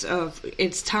pictures of,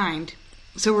 it's timed,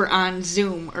 so we're on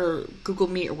Zoom or Google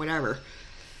Meet or whatever,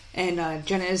 and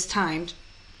Jenna is timed,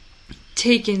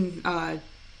 taking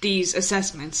these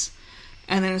assessments,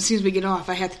 and then as soon as we get off,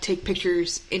 I have to take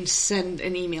pictures and send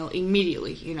an email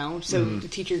immediately, so the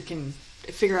teacher can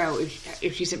figure out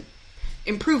if she's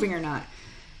improving or not.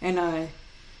 And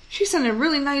she sent a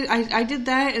really nice, I did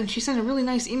that, and she sent a really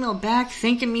nice email back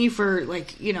thanking me for,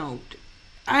 like,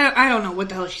 I don't know what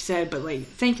the hell she said, but, like,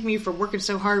 thanking me for working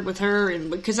so hard with her, and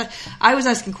because I was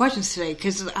asking questions today,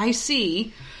 because I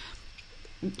see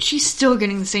she's still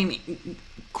getting the same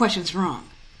questions wrong,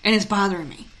 and it's bothering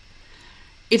me.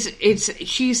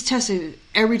 She's tested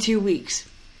every 2 weeks,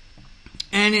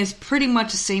 and it's pretty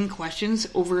much the same questions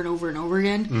over and over and over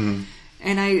again. Mm-hmm.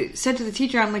 And I said to the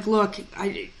teacher, I'm like, look,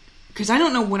 because I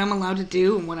don't know what I'm allowed to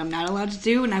do and what I'm not allowed to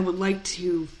do, and I would like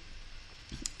to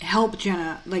help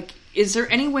Jenna. Like, is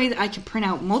there any way that I can print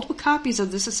out multiple copies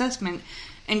of this assessment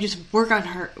and just work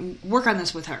on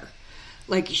this with her?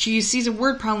 Like, she sees a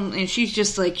word problem and she's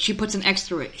just like, she puts an X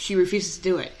through it. She refuses to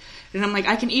do it. And I'm like,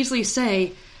 I can easily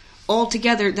say,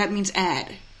 altogether, that means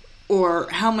add. Or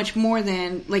how much more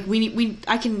than, like,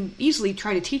 I can easily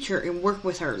try to teach her and work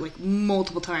with her, like,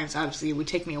 multiple times. Obviously, it would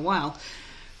take me a while.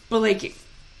 But, like,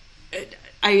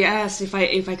 I asked if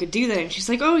I could do that, and she's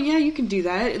like, oh, yeah, you can do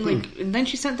that. And, like, and then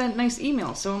she sent that nice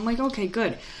email. So I'm like, okay,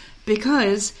 good.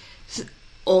 Because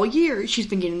all year she's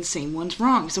been getting the same ones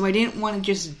wrong. So I didn't want to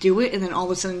just do it and then all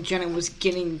of a sudden Jenna was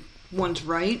getting ones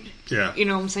right. Yeah. You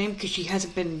know what I'm saying? Because she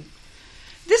hasn't been...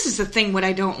 This is the thing what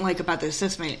I don't like about the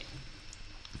assessment.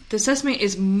 The assessment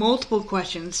is multiple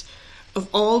questions of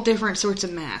all different sorts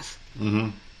of math. Mm-hmm.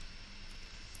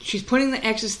 She's putting the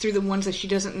X's through the ones that she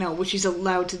doesn't know, which she's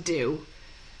allowed to do.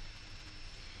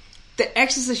 The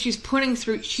X's that she's putting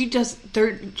through,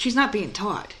 she's not being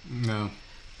taught. No.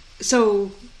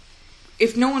 So,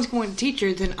 if no one's going to teach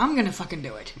her, then I'm going to fucking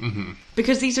do it. Mm-hmm.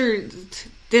 Because these are...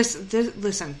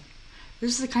 Listen,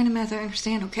 this is the kind of math I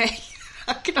understand, okay?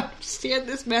 I can understand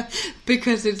this math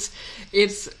because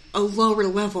it's a lower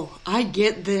level. I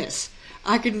get this.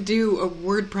 I can do a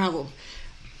word problem.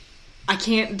 I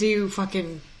can't do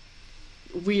fucking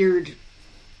weird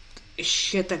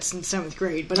shit that's in 7th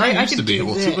grade, but I used can to be do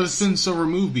able this. to, but it's been so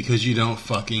removed because you don't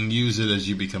fucking use it as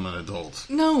you become an adult.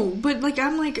 No, but like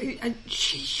I'm like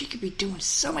she could be doing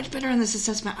so much better on this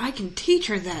assessment. I can teach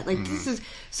her that. Like this is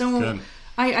so. Good.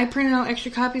 I printed out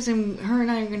extra copies, and her and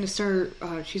I are going to start.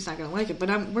 She's not going to like it, but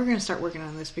we're going to start working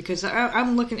on this because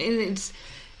I'm looking.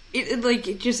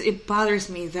 It bothers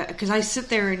me that because I sit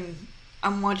there and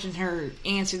I'm watching her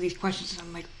answer these questions, and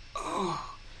I'm like, oh.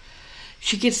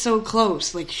 She gets so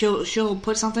close. Like she'll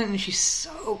put something, and she's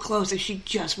so close. If she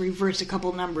just reversed a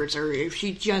couple numbers, or if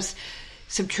she just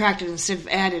subtracted instead of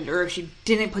added, or if she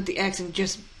didn't put the X and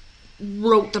just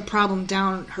wrote the problem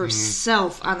down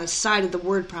herself on the side of the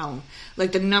word problem,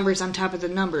 like the numbers on top of the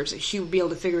numbers, she would be able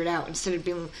to figure it out instead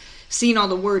of seeing all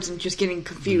the words and just getting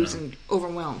confused and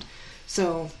overwhelmed.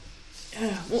 So,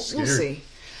 we'll see.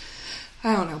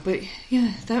 I don't know, but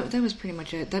yeah, that was pretty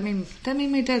much it. That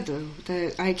made my day though.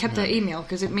 That I kept that email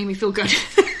because it made me feel good.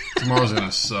 Tomorrow's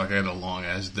gonna suck. I had a long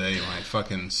ass day. My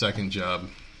fucking second job,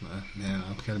 man,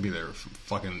 I'm gonna be there for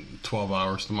fucking 12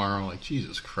 hours tomorrow. Like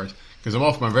Jesus Christ, because I'm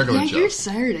off my regular job. Your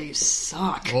Saturdays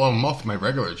suck. Well, I'm off my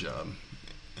regular job.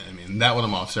 I mean, that one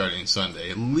I'm off Saturday and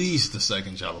Sunday. At least the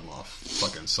second job I'm off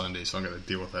fucking Sunday, so I'm gonna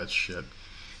deal with that shit.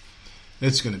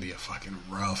 It's gonna be a fucking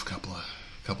rough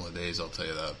couple of days. I'll tell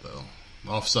you that though.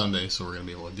 Off Sunday, so we're going to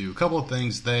be able to do a couple of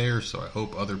things there, so I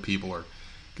hope other people are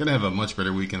going to have a much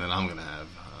better weekend than I'm going to have.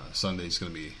 Sunday's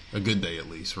going to be a good day at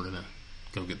least. We're going to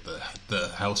go get the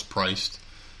house priced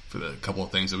for the couple of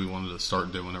things that we wanted to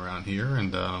start doing around here,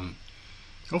 and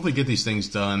hopefully get these things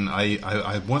done.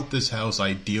 I want this house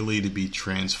ideally to be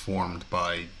transformed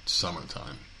by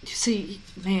summertime. See,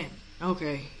 man,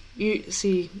 okay. You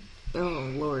see,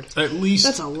 oh, Lord. At least...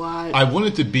 That's a lot. I want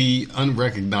it to be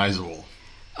unrecognizable.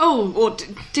 Oh, well,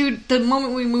 dude, the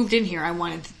moment we moved in here, I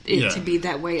wanted it to be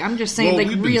that way. I'm just saying, well, like,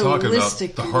 we've been talking about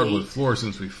realistically... the hardwood floor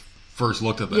since we first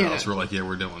looked at the house. We're like, yeah,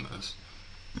 we're doing this.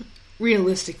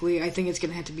 Realistically, I think it's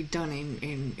going to have to be done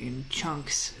in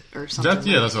chunks or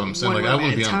something. That's what I'm saying. Like, I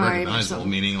want to be unrecognizable,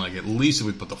 meaning, like, at least if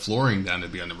we put the flooring down,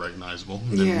 it'd be unrecognizable.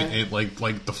 Yeah.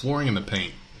 Like the flooring and the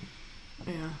paint.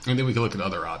 Yeah. And then we can look at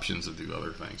other options to do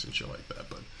other things and shit like that,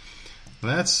 but...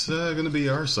 That's going to be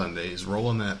our Sundays,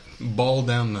 rolling that ball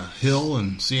down the hill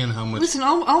and seeing how much. Listen,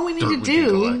 all we need to do,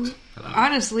 collect.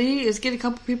 honestly, is get a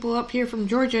couple people up here from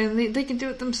Georgia, and they can do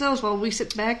it themselves while we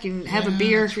sit back and have a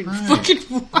beer and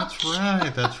fucking watch.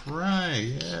 That's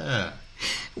right, yeah.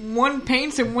 One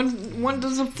paints and one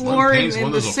does the floor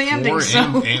and the sanding.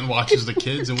 And watches the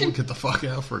kids, and we'll get the fuck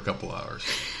out for a couple hours.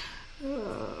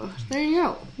 There you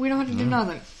go. We don't have to do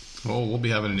nothing. Well, we'll be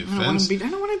having a new fence. I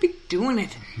don't want to be doing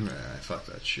it. Yeah, fuck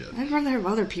that shit. I'd rather have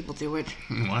other people do it.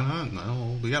 Why not?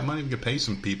 No, we got money. We could pay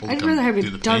some people. I'd rather have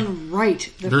it done right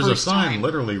There's a sign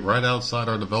literally right outside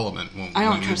our development. I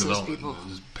don't trust those people.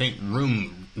 Paint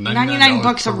room,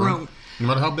 $99 a room. No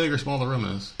matter how big or small the room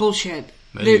is. Bullshit.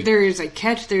 There is a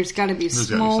catch. There's got to be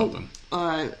small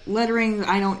lettering.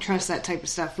 I don't trust that type of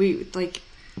stuff. I wouldn't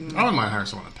mind hire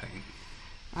someone to paint.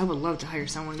 I would love to hire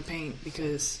someone to paint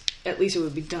because at least it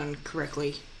would be done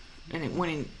correctly and it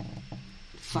wouldn't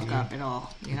fuck up at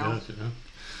all, you know? Yes, yeah.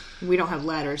 We don't have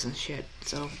ladders and shit,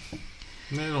 so...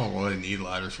 They don't really need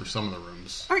ladders for some of the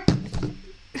rooms. All right.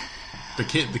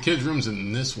 The kids' room's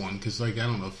in this one, because, like, I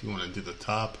don't know if you want to do the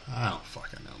top. I don't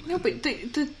fucking know, man. No, but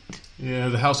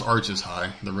the house arches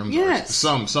high. The rooms yes.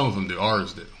 Some of them do.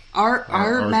 Ours do.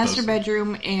 Our master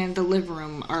bedroom and the living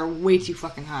room are way too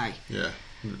fucking high. Yeah.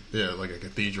 Yeah, like a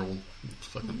cathedral. It's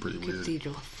fucking pretty weird.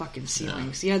 Cathedral fucking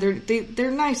ceilings. Yeah, they're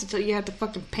nice until you have to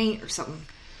fucking paint or something.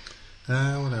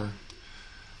 Whatever.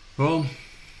 Well,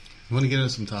 I want to get into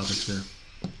some topics here.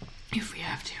 If we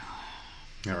have to.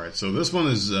 All right, so this one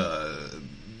is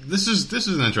this is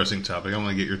an interesting topic. I want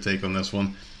to get your take on this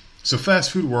one. So,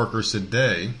 fast food workers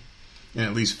today, in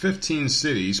at least 15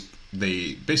 cities,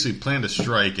 they basically planned a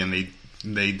strike, and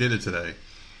they did it today.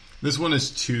 This one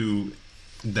is to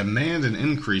demand an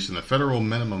increase in the federal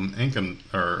minimum income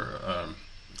or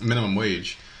minimum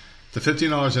wage to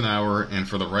 $15 an hour, and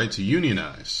for the right to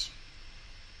unionize.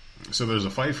 So there's a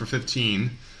Fight for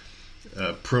 15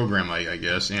 program, I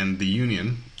guess, and the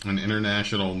union, an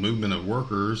international movement of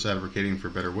workers advocating for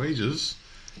better wages.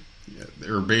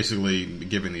 They're basically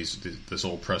giving this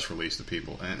old press release to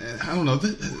people, and I don't know.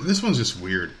 This one's just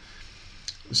weird.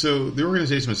 So the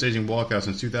organization has been staging walkouts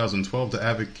since 2012 to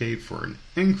advocate for an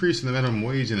increase in the minimum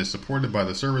wage, and is supported by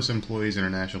the Service Employees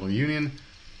International Union.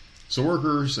 So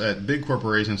workers at big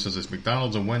corporations such as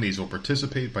McDonald's and Wendy's will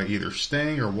participate by either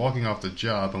staying or walking off the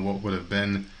job on what would have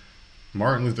been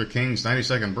Martin Luther King's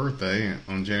 92nd birthday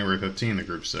on January 15, the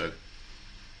group said.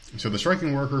 So the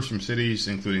striking workers from cities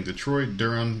including Detroit,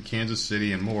 Durham, Kansas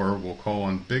City, and more will call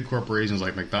on big corporations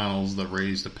like McDonald's to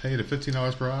raise the pay to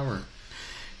 $15 per hour.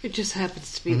 It just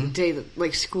happens to be the day that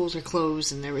like schools are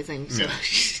closed and everything. So. Yeah.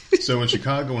 So in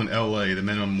Chicago and LA, the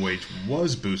minimum wage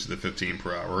was boosted to $15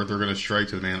 per hour. They're going to strike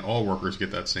to demand all workers get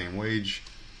that same wage.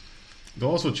 They'll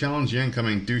also challenge the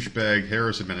incoming douchebag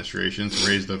Harris administration to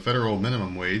raise the federal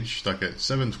minimum wage, stuck at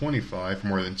 $7.25 for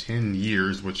more than 10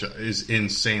 years, which is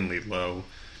insanely low.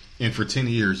 And for 10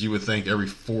 years, you would think every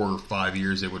 4 or 5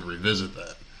 years they would revisit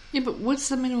that. Yeah, but what's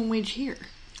the minimum wage here?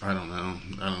 I don't know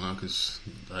because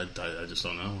I just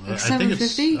don't know. Like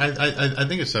 $7.50? I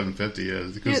think it's $7.50. Yeah,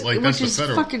 because like that's which the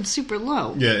federal. Which is fucking super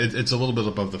low. Yeah, it's a little bit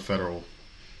above the federal.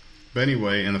 But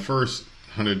anyway, in the first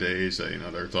 100 days,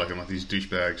 they're talking about these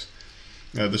douchebags.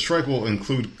 The strike will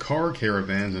include car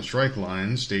caravans and strike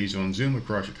lines staged on Zoom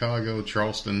across Chicago,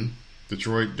 Charleston,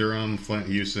 Detroit, Durham, Flint,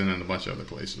 Houston, and a bunch of other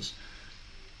places.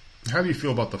 How do you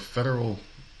feel about the federal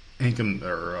income,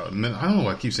 or I don't know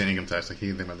why I keep saying income tax. I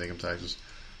can't think about income taxes.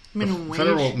 Minimum wage?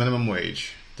 Federal minimum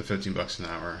wage to $15 an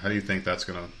hour. How do you think that's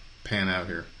going to pan out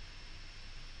here?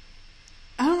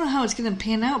 I don't know how it's going to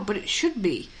pan out, but it should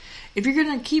be. If you're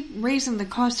going to keep raising the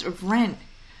cost of rent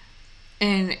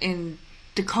and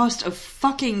the cost of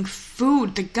fucking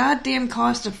food, the goddamn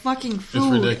cost of fucking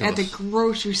food at the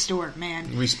grocery store,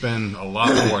 man. We spend a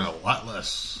lot more and a lot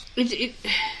less.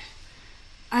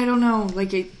 I don't know,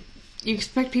 you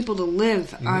expect people to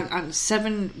live on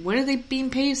what are they being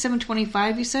paid?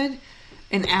 $7.25, you said?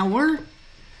 An hour?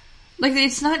 Like,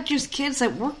 it's not just kids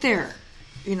that work there.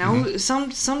 You know,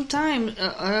 sometimes, some people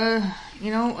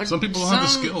don't have the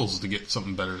skills to get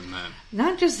something better than that.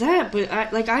 Not just that, but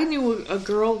I knew a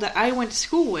girl that I went to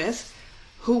school with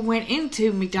who went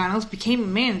into McDonald's, became a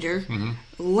manager,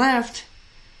 left,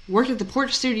 worked at the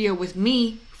Porch Studio with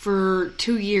me for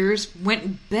 2 years,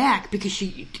 went back because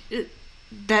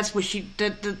that's where she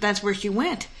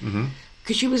went.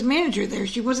 Because she was manager there.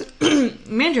 She wasn't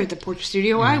manager at the Porch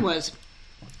Studio. I was.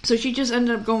 So she just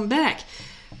ended up going back.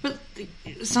 But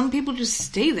some people just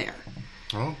stay there.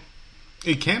 Oh,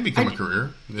 it can become a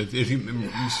career. If you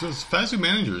fast food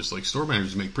managers, like store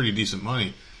managers, make pretty decent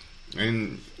money,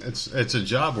 and it's a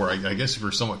job where I guess if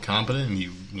you're somewhat competent and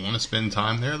you want to spend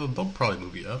time there, they'll probably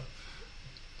move you up.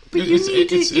 But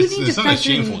it's not a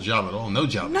shameful job at all. No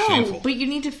job is shameful. But you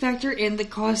need to factor in the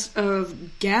cost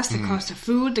of gas, the cost of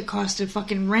food, the cost of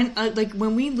fucking rent. Like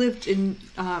when we lived in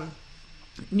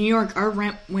New York, our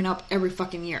rent went up every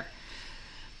fucking year.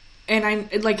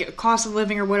 And cost of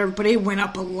living or whatever, but it went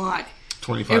up a lot.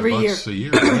 $25 every year. A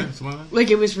year, right?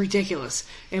 Like, it was ridiculous.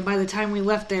 And by the time we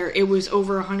left there, it was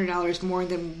over $100 more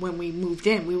than when we moved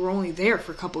in. We were only there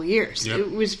for a couple of years. Yep.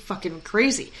 It was fucking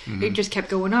crazy. It just kept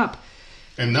going up.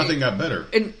 And nothing got better.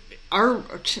 And our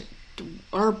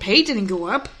pay didn't go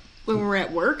up when we were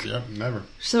at work. Yep, never.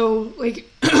 So,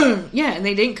 yeah, and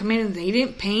they didn't come in and they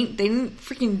didn't paint. They didn't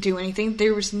freaking do anything.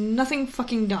 There was nothing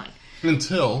fucking done.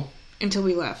 Until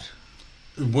we left.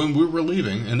 When we were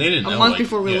leaving, and they didn't know. A month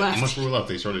before we left. A month before we left,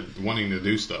 they started wanting to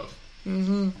do stuff.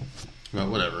 Well,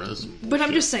 whatever. But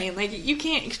I'm just saying, you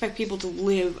can't expect people to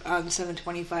live on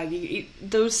 $7.25.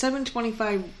 Those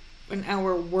 $7.25 an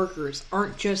hour workers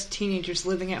aren't just teenagers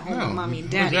living at home with mommy and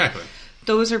daddy. Exactly.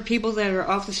 Those are people that are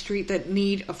off the street that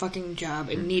need a fucking job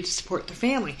and need to support their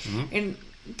family. And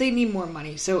they need more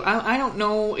money. So I don't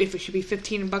know if it should be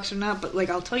 $15 or not, but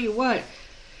I'll tell you what,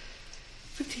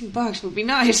 $15 would be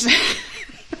nice.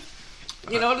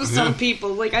 To some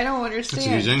people. I don't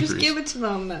understand. Just give it to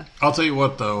them. I'll tell you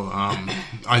what, though.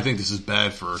 I think this is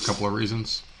bad for a couple of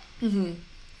reasons.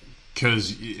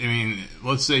 Because,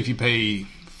 let's say if you pay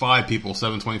 5 people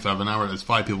 $7.25 an hour, that's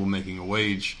 5 people making a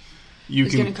wage. You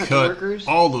can cut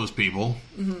all those people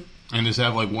and just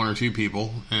have 1 or 2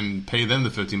 people and pay them the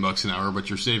 $15 an hour, but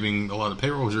you're saving a lot of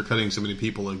payrolls. You're cutting so many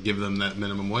people and give them that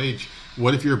minimum wage.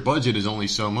 What if your budget is only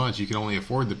so much? You can only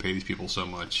afford to pay these people so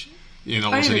much.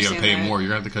 all of a sudden you got to pay more. You're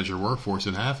going to have to cut your workforce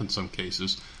in half in some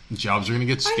cases. Jobs are going to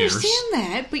get scarce. I understand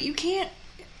that, but you can't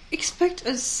expect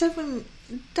a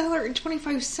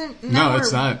 $7.25 an hour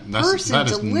person that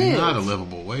is to live. Not a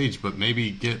livable wage, but maybe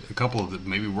get a couple of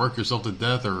maybe work yourself to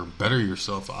death or better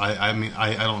yourself. I mean,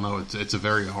 I don't know. It's a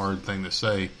very hard thing to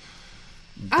say.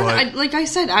 But like I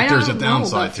said, I don't know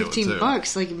about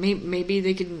 $15. Like maybe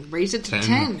they could raise it to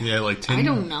 10. Yeah, like 10. I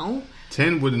don't know.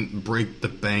 10 wouldn't break the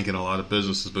bank in a lot of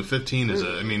businesses, but 15 is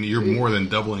you're more than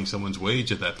doubling someone's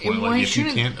wage at that point. Like if you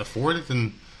can't afford it,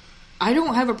 then I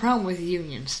don't have a problem with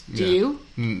unions. Do you?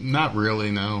 Not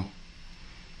really, no.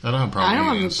 I don't have a problem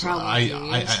with unions.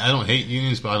 I don't hate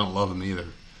unions, but I don't love them either.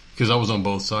 Because I was on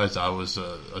both sides. I was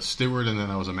a steward and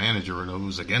then I was a manager and I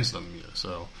was against them.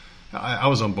 So I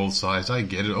was on both sides. I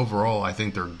get it. Overall, I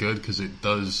think they're good because it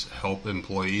does help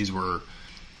employees where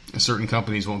certain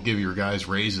companies won't give your guys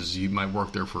raises. You might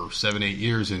work there for 7-8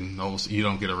 years and you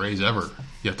don't get a raise ever.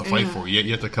 You have to fight for it.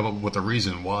 You have to come up with a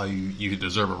reason why you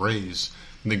deserve a raise.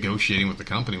 Negotiating with the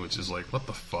company, which is like, what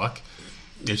the fuck?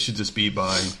 It should just be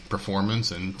by performance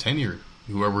and tenure.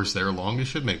 Whoever's there longest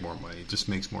should make more money. It just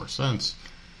makes more sense.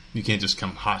 You can't just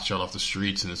come hotshot off the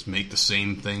streets and just make the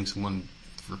same thing someone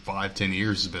for 5-10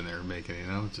 years has been there making,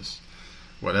 just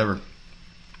whatever.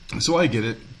 So I get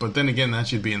it, but then again, that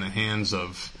should be in the hands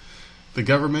of the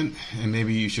government, and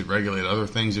maybe you should regulate other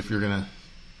things if you're going to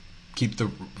keep the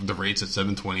rates at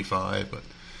 $7.25, but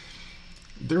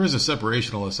there is a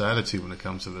separationalist attitude when it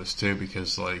comes to this too,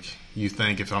 because like you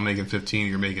think if I'm making 15,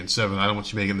 you're making 7. I don't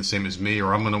want you making the same as me,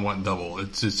 or I'm going to want double.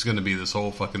 It's going to be this whole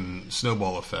fucking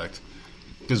snowball effect.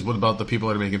 Because what about the people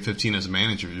that are making 15 as a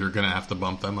manager? You're going to have to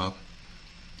bump them up.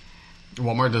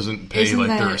 Walmart doesn't pay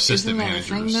their assistant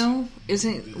managers. Isn't that a thing though?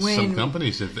 Isn't when some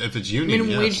companies, if it's union,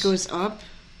 minimum wage goes up,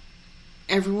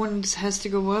 everyone has to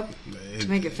go up to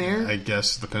make it fair? I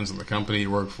guess it depends on the company you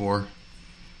work for.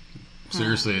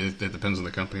 Seriously, it depends on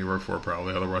the company you work for,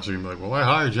 probably. Otherwise, you're going to be like, well, I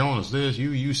hired John as this.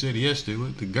 You said yes to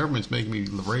it. The government's making me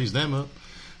raise them up.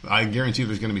 I guarantee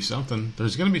there's going to be something.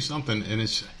 There's going to be something,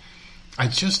 and I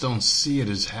just don't see it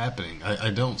as happening. I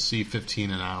don't see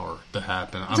 15 an hour to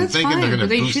happen. I'm thinking they're going to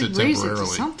boost it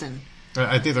temporarily.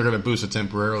 I think they're going to boost it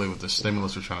temporarily with the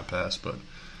stimulus they're trying to pass, but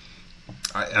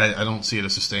I don't see it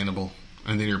as sustainable.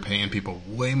 And then you're paying people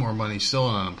way more money still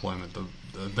in unemployment. The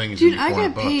thing is going to be $400. I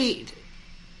got paid.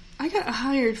 I got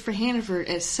hired for Hannaford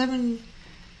at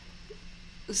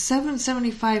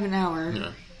 $7.75 an hour.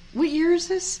 Yeah. What year is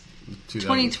this?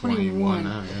 2021.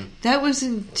 Now, yeah. That was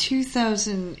in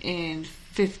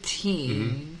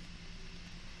 2015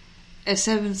 at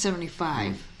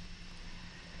 $7.75.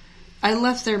 I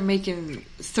left there making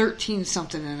 13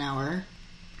 something an hour.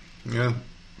 Yeah.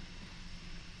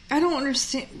 I don't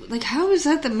understand. Like, how is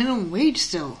that the minimum wage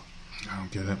still? I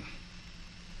don't get it.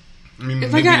 I mean,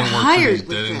 if maybe I got you don't work hired for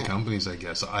these dead-end companies, I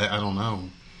guess. I don't know.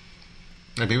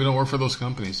 Maybe we don't work for those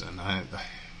companies then.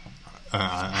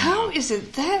 How is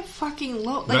it that fucking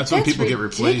low? Like, that's when people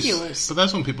ridiculous. Get replaced. But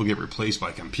that's when people get replaced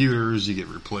by computers. You get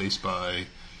replaced by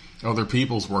other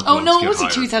people's work. Oh no, it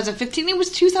wasn't 2015. It was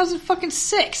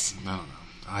 2006. I don't know.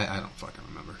 I don't fucking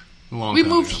remember. We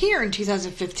moved here in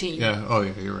 2015. Yeah. Oh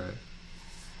yeah, you're right.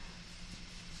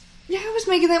 Yeah, I was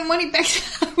making that money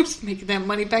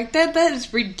back. That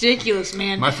is ridiculous,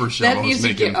 man. My first job, that needs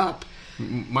to get up.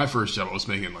 My first job, I was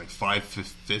making like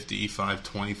 $5.50,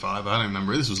 $5.25. I don't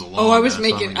remember. This was a long. Oh, I was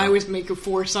making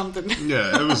 $4 something.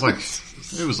 Yeah, it was like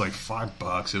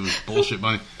 $5. It was bullshit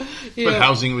money. Yeah. But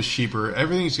housing was cheaper.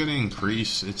 Everything's going to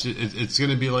increase. It's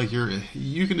going to be like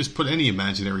you can just put any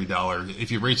imaginary dollar.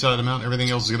 If you raise that amount, everything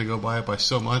else is going to go by it by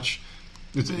so much.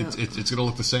 It's going to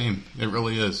look the same. It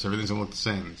really is. Everything's going to look the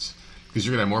same. Because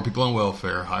you're going to have more people on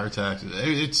welfare, higher taxes.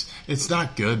 It's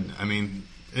not good. I mean,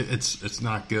 it's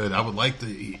not good. I would like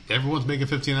everyone's making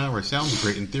 15 an hour. It sounds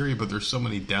great in theory, but there's so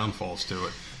many downfalls to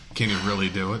it. Can you really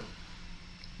do it?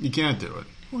 You can't do it.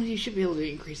 Well, you should be able to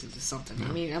increase it to something. Yeah.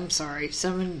 I mean, I'm sorry,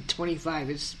 $7.25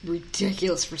 is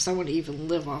ridiculous for someone to even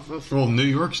live off of. Well, New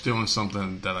York's doing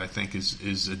something that I think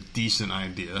is a decent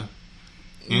idea.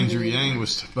 Andrew Yang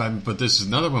was, but this is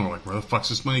another one. We're like, where the fuck's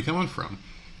this money coming from?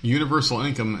 Universal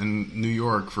income in New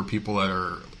York for people that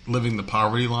are living the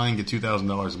poverty line get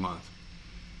 $2,000 a month.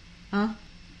 Huh?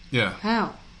 Yeah.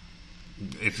 How?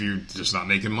 If you're just not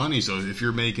making money. So if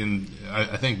you're making,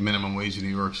 I think minimum wage in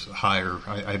New York's higher,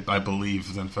 I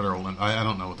believe, than federal. I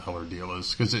don't know what the hell their deal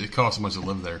is because it costs so much to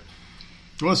live there.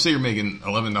 Well, let's say you're making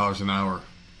 $11 an hour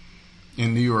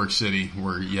in New York City,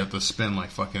 where you have to spend like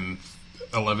fucking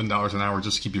 $11 an hour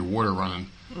just to keep your water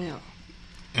running. Yeah.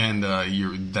 And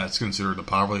that's considered the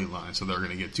poverty line, so they're going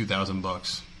to get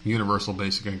 $2,000 universal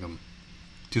basic income,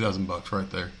 $2,000 right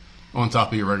there. on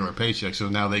top of your regular paycheck, so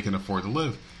now they can afford to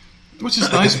live. Which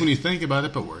is nice when you think about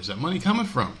it, but where's that money coming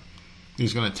from?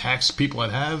 He's going to tax people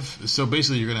that have. So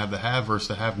basically you're going to have the have versus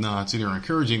the have-nots, and you're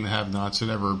encouraging the have-nots to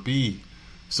never be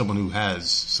someone who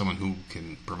has, someone who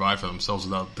can provide for themselves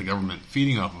without the government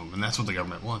feeding off of them. And that's what the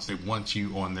government wants. They want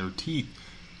you on their teeth.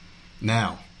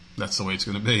 Now, that's the way it's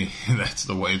going to be. That's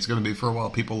the way it's going to be for a while.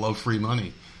 People love free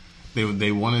money.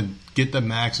 They want to get the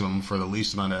maximum for the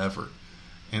least amount of effort.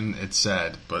 And it's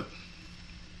sad, but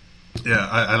yeah,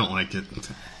 I don't like it.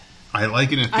 I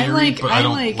like it in theory, but I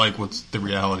don't like what the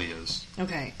reality is.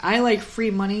 Okay, I like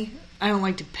free money. I don't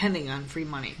like depending on free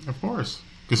money. Of course.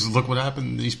 Because look what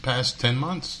happened these past 10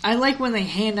 months. I like when they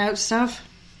hand out stuff.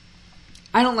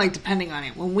 I don't like depending on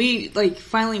it. When we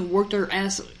finally worked our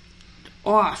ass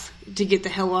off to get the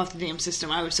hell off the damn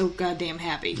system, I was so goddamn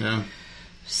happy. Yeah.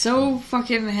 So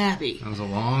fucking happy. That was a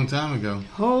long time ago.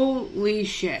 Holy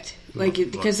shit.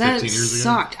 Because that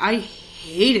sucked. I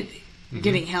hated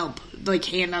getting help,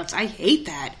 handouts. I hate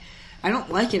that. I don't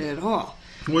like it at all.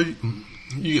 Well,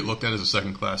 you get looked at as a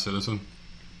second-class citizen.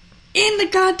 In the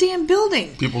goddamn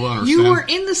building. People don't understand. You are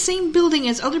in the same building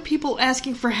as other people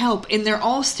asking for help, and they're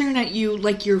all staring at you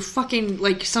like you're fucking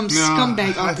some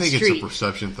scumbag off the street. I think it's a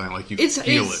perception thing. Like, you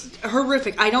feel it. It's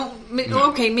horrific. I don't... No.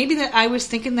 Okay, maybe that I was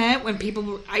thinking that when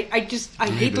people... I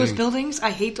hate those buildings.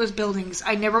 I hate those buildings.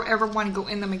 I never, ever want to go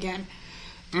in them again.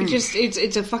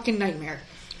 It's a fucking nightmare.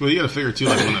 Well, you got to figure, too,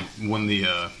 when the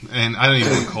and I don't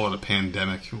even want to call it a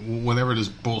pandemic. Whenever this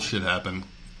bullshit happened...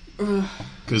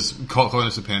 Because calling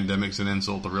this a pandemic is an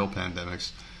insult to real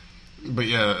pandemics. But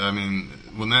yeah, I mean,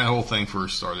 when that whole thing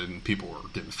first started and people were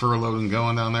getting furloughed and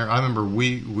going down there, I remember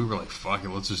we were like, fuck it,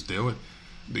 let's just do it.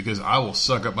 Because I will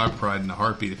suck up my pride in a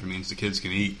heartbeat if it means the kids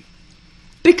can eat.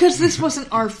 Because this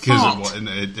wasn't our fault.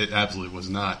 Because it absolutely was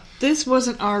not. This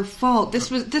wasn't our fault. This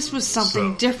was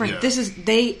something different. Yeah.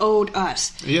 They owed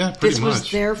us. Yeah, pretty much. This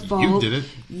was their fault. You did it.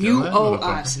 You owe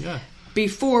us. Yeah.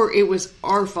 Before it was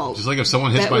our fault. Just like if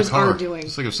someone hits my car. Our doing.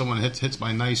 Just like if someone hits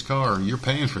my nice car, you're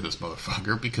paying for this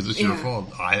motherfucker because it's your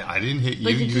fault. I didn't hit you,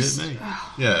 you hit me.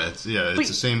 Yeah, it's the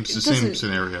same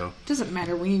scenario. It doesn't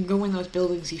matter when you go in those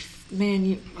buildings. You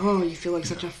feel like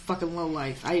such a fucking low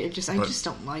life. I just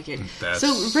don't like it.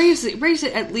 So raise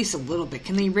it at least a little bit.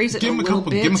 Can they raise it a little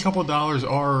bit? Give them a couple of dollars,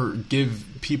 or give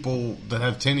people that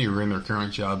have tenure in their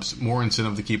current jobs more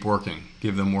incentive to keep working.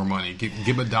 Give them more money. Give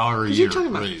 $1 a year. You're talking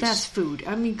about fast food.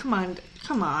 I mean, come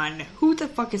on. Who the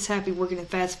fuck is happy working in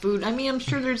fast food? I mean, I'm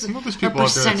sure there's there's people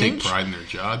out there that take pride in their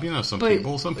job. You know, some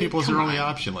people is their only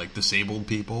option, like disabled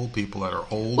people that are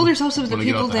old. Well, there's also the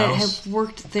people that have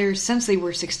worked there since they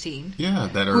were 16. Yeah,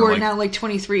 who are now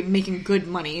 23, making good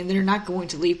money, and they're not going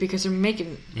to leave because they're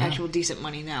making actual decent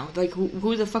money now. Like,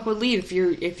 who the fuck would leave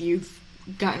if you've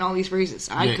gotten all these raises?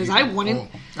 Because I wouldn't. Well,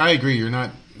 I agree. You're not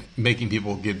making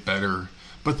people get better.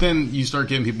 But then you start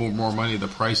giving people more money, the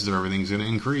prices of everything's going to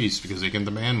increase because they can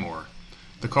demand more.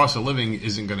 The cost of living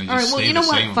isn't going to just stay the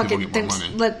same when people get more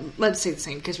money. Let's say the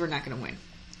same because we're not going to win.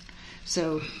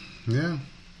 So, yeah,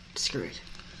 screw it.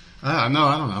 No, I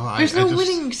don't know. There's no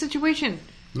winning situation.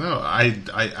 No,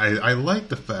 I like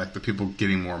the fact that people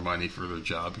getting more money for their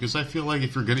job because I feel like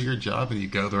if you're good at your job and you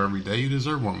go there every day, you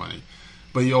deserve more money.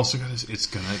 But you also it's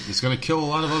gonna kill a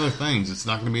lot of other things. It's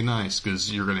not gonna be nice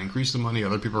because you're gonna increase the money.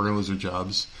 Other people are gonna lose their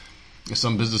jobs.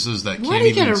 Some businesses that can't even stay afloat. Why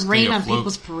do you gotta rain on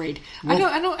people's parade? Well,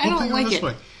 I don't like it.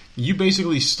 Way. You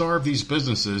basically starve these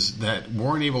businesses that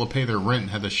weren't able to pay their rent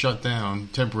and had to shut down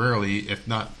temporarily, if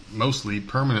not mostly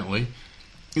permanently.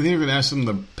 And then you're gonna ask them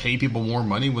to pay people more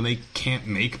money when they can't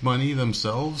make money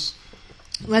themselves.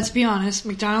 Let's be honest.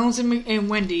 McDonald's and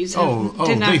Wendy's did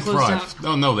not close down.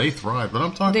 Oh no, they thrive. But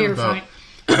I'm talking about. Fine.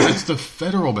 It's the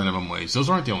federal minimum wage. Those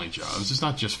aren't the only jobs. It's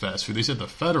not just fast food. They said the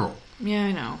federal. Yeah,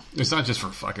 I know. It's not just for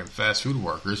fucking fast food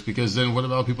workers, because then what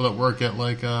about people that work at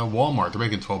Walmart? They're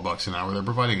making $12 an hour. They're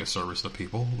providing a service to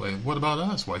people. Like, what about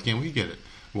us? Why can't we get it?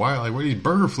 Why? Like, what are these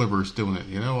burger flippers doing it?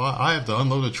 You know, I have to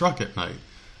unload a truck at night.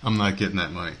 I'm not getting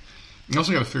that money. You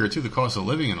also got to figure too the cost of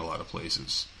living in a lot of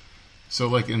places. So,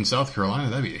 like in South Carolina,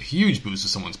 that'd be a huge boost to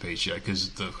someone's paycheck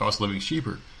because the cost of living is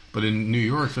cheaper. But in New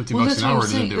York, $50 an hour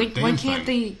doesn't do a damn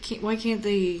thing. Why can't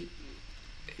they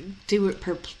do it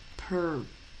per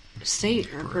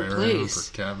state or per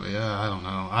place? Per capita. Yeah, I don't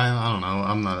know. I don't know.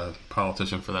 I'm not a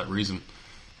politician for that reason.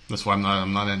 That's why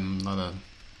I'm not a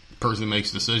person who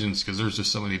makes decisions because there's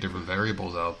just so many different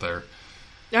variables out there.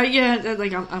 Yeah,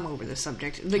 like I'm over this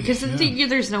subject because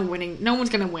there's no winning. No one's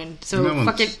gonna win. So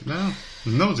fuck it. No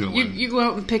one's gonna win. You go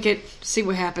out and pick it. See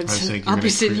what happens. I'll be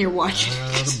sitting here watching.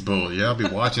 I'll be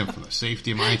watching from the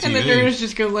safety of my TV. And the nurse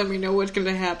just gonna let me know what's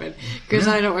gonna happen because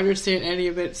I don't understand any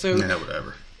of it. So yeah,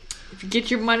 whatever. If you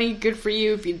get your money, good for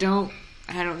you. If you don't,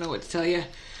 I don't know what to tell you.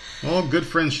 Well, good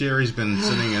friend Sherry's been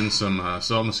sitting in some,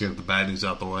 so I'm just going to get the bad news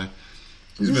out the way.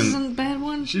 This is a bad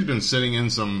one? She's been sitting in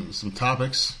some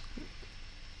topics.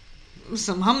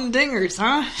 Some humdingers,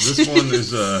 huh? This one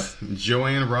is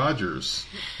Joanne Rogers,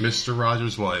 Mr.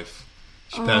 Rogers' wife.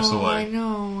 She passed away. I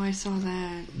know. I saw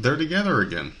that. They're together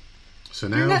again. So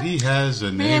now he has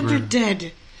a neighbor. Man, they're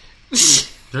dead.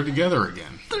 They're together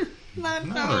again. They're not.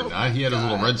 No, they're not. He had his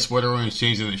little red sweater on. He's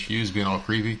changing his shoes, being all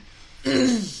creepy.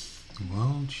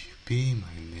 Won't you be my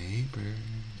neighbor?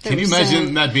 Can you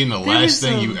imagine that being the last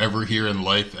thing you ever hear in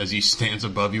life as he stands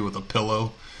above you with a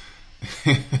pillow?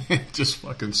 Just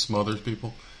fucking smothers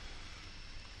people.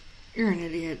 You're an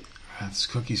idiot. This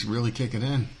cookie's really kicking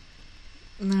in.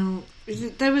 No,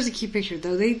 that was a cute picture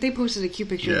though. They posted a cute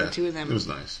picture of the two of them. It was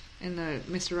nice in the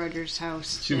Mr. Rogers'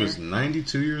 house. She was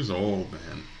 92 years old,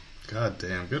 man. God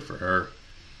damn, good for her.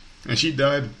 And she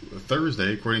died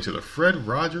Thursday, according to the Fred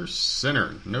Rogers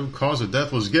Center. No cause of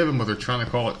death was given, but they're trying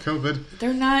to call it COVID.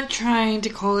 They're not trying to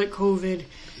call it COVID.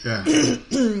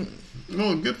 Yeah.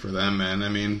 Well, good for them, man. I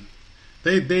mean,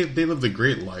 they lived a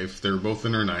great life. They were both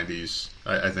in their 90s.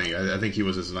 I think he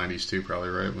was in his 90s too, probably,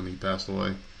 right, when he passed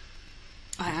away.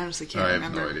 I honestly can't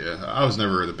remember. I have no idea. I was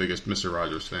never the biggest Mr.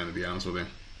 Rogers fan, to be honest with you.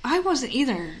 I wasn't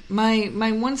either.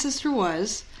 My one sister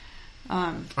was.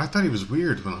 I thought he was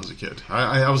weird when I was a kid.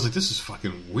 I was like, this is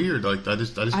fucking weird. Like, I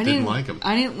just didn't like him.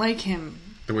 I didn't like him.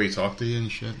 The way he talked to you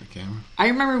and shit, the camera. I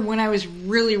remember when I was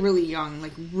really, really young,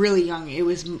 it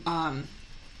was the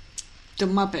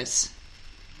Muppets.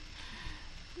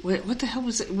 What the hell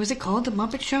was it? Was it called The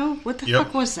Muppet Show? What the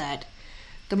fuck was that?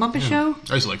 The Muppet Show?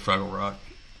 I used to like Fraggle Rock.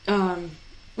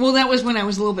 Well, that was when I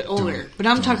was a little bit older. But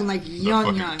I'm talking like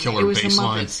young. Killer it was bass the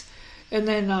line. Muppets. And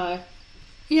then,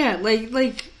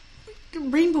 like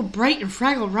Rainbow Bright and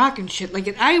Fraggle Rock and shit.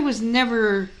 Like, I was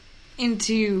never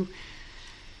into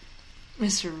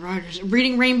Mr. Rogers.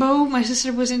 Reading Rainbow, my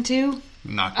sister was into.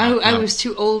 I was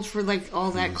too old for, like,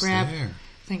 all that crap. There.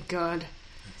 Thank God.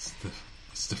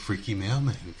 It's the freaky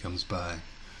mailman who comes by.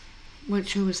 What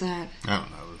show was that? I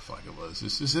don't know what the fuck it was.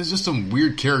 It's just some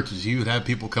weird characters. You would have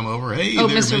people come over. Hey,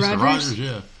 Mr. Rogers,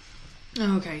 yeah.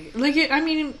 Okay. Like,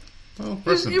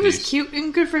 it was cute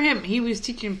and good for him. He was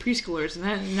teaching preschoolers,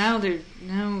 and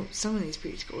now some of these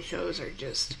preschool shows are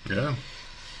just... Yeah.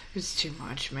 It's too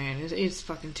much, man. It's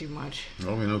fucking too much.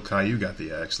 Well, we know Caillou got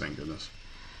the axe, thank goodness.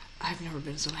 I've never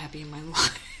been so happy in my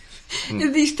life.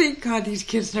 Thank God these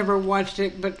kids never watched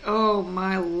it, but oh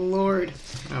my Lord.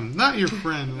 I'm not your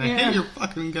friend. I hate your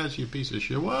fucking guts, you piece of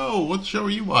shit. Whoa, what show are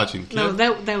you watching, kid? No,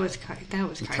 that was Caillou. That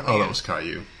was Caillou. Oh, that was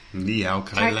Caillou. Meow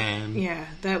Kailan. Yeah,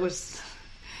 that was...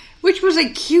 Which was a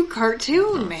cute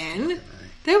cartoon, man.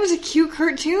 That was a cute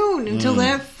cartoon until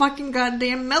that fucking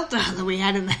goddamn meltdown that we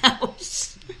had in the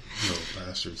house. Little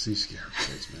bastards. These scare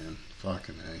kids, man.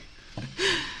 Fucking A.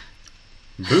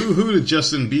 Boo-hoo to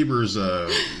Justin Bieber's,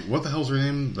 what the hell's her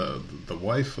name? The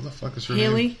wife? What the fuck is her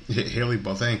name? Haley,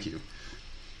 well, thank you.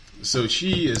 So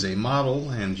she is a model,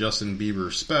 and Justin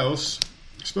Bieber's spouse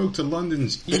spoke to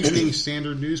London's Evening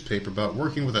Standard newspaper about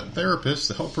working with a therapist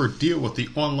to help her deal with the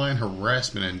online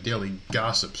harassment and daily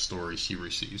gossip stories she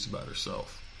receives about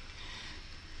herself.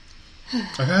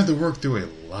 I've had to work through a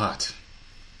lot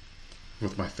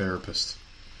with my therapist.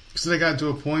 Because they got to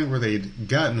a point where they'd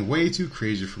gotten way too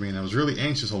crazy for me, and I was really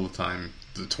anxious all the time.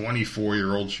 The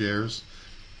 24-year-old shares.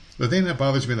 The thing that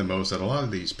bothers me the most is that a lot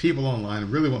of these people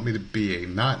online really want me to be a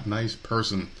not nice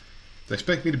person. They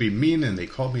expect me to be mean, and they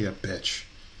call me a bitch.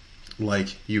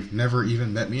 Like, you've never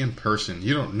even met me in person.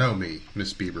 You don't know me,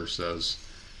 Miss Bieber says.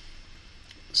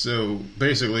 So,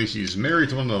 basically, she's married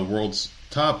to one of the world's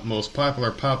top, most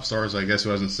popular pop stars, I guess, who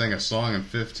hasn't sang a song in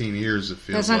 15 years, it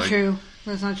feels like. That's not true.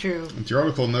 That's not true. The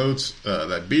article notes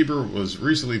that Bieber was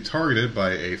recently targeted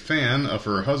by a fan of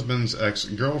her husband's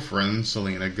ex-girlfriend,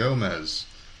 Selena Gomez,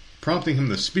 prompting him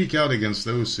to speak out against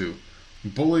those who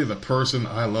bully the person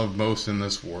I love most in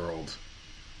this world.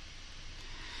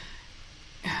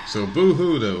 So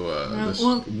boo-hoo to this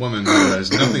woman who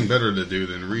has nothing better to do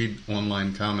than read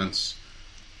online comments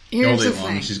all day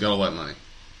long. She's got all that money.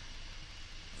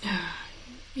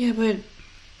 Yeah, but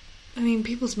I mean,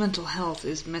 people's mental health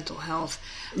is mental health.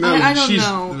 No, I don't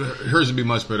know. Hers would be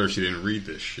much better if she didn't read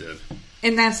this shit.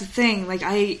 And that's the thing. Like,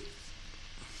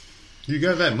 you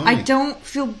got that money. I don't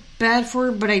feel bad for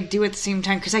her, but I do at the same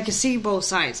time because I can see both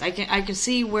sides. I can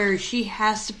see where she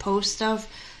has to post stuff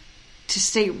to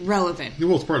stay relevant.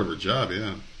 Well, it's part of her job,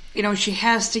 yeah. You know, she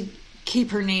has to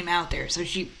keep her name out there, so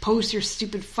she posts her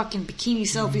stupid fucking bikini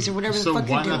selfies or whatever the fuck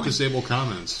you're doing. So why not disable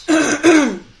comments?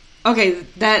 Okay,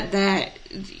 that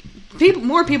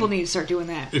More people need to start doing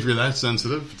that. If you're that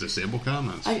sensitive, disable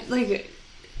comments.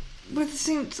 But at the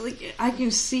same, I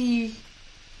can see,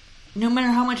 no matter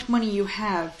how much money you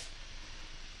have,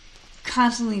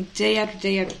 constantly day after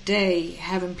day after day,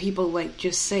 having people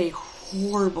just say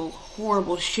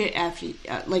horrible shit after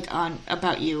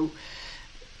about you,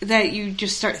 that you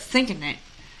just start thinking it.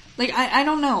 I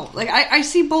don't know. I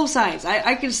see both sides.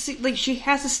 I can see, she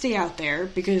has to stay out there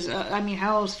because,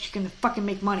 how else is she going to fucking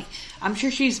make money? I'm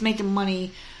sure she's making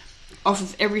money off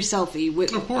of every selfie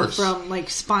of course. From,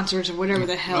 sponsors or whatever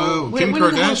the hell. Oh, Kim Kardashian.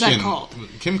 What the hell is that called?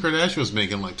 Kim Kardashian was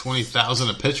making, $20,000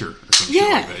 a picture or some shit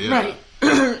like that. Yeah,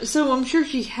 right. So I'm sure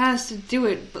she has to do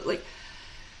it, but,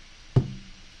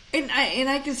 and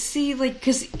I can see,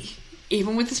 because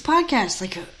even with this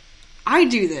podcast, I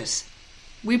do this.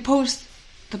 We post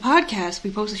the podcast,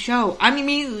 we post a show. I'm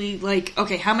immediately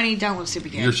okay, how many downloads did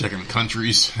we get? You're checking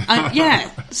countries. Yeah.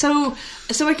 So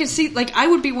I can see, I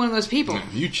would be one of those people. Yeah,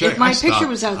 you check. If my picture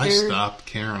was out there, I stopped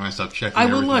caring. I stopped checking. I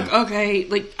would look. Okay,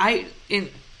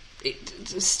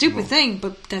 it's a stupid thing,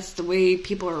 but that's the way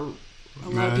people are. A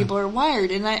lot of people are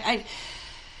wired, and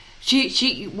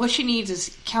she what she needs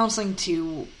is counseling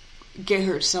to get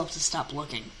herself to stop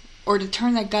looking. Or to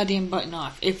turn that goddamn button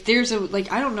off. If there's I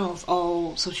don't know if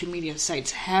all social media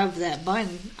sites have that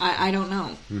button. I don't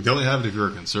know. You only have it if you're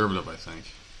a conservative, I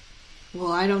think.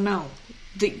 Well, I don't know.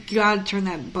 You gotta turn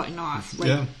that button off.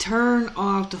 Turn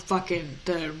off the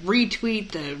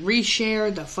retweet, the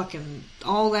reshare, the fucking,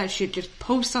 all that shit. Just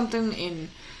post something and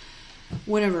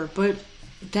whatever. But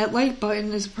that like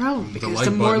button is a problem. Because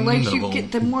the more likes you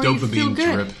get, the more you feel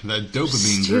good. Drip. That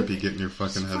dopamine drip you get in your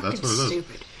fucking head. That's what it is.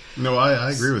 Stupid. No, I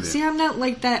agree with you. See, I'm not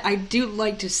like that. I do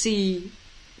like to see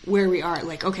where we are.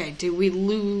 Okay, did we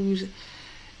lose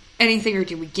anything or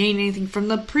did we gain anything from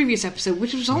the previous episode,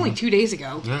 which was only 2 days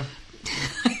ago? Yeah.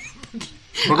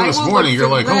 Look at this morning, you're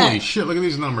like, holy shit, look at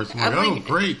these numbers. I'm like, oh,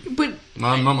 great. But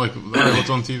I'm like, all right, what's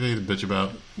on TV to bitch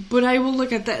about? But I will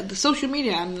look at the social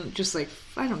media, I'm just like,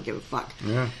 I don't give a fuck.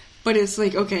 Yeah. But it's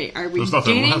okay, are we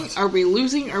gaining? Are we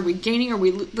losing? Are we gaining? Are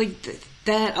we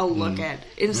that I'll look at.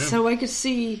 And so I could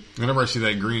see... Whenever I see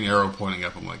that green arrow pointing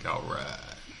up, I'm like, all right.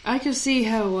 I could see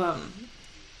how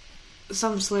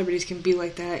some celebrities can be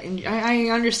like that. And I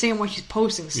understand why she's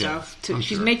posting stuff. Yeah,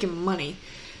 she's making money.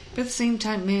 But at the same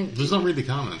time, man... Just don't read the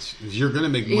comments. If you're going to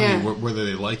make money, whether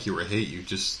they like you or hate you,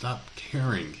 just stop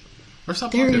caring. Or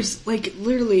stop talking. There's,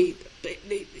 literally...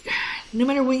 no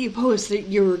matter what you post,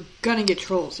 you're gonna get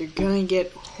trolls. You're gonna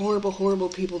get horrible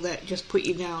people that just put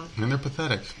you down. And they're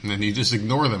pathetic. And then you just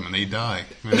ignore them and they die.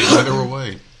 And they die their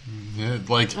way. Yeah,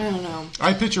 I don't know.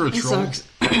 I picture a troll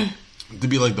to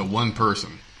be the one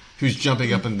person who's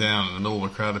jumping up and down in the middle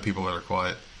of a crowd of people that are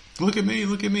quiet. Look at me,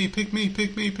 pick me.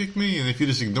 And if you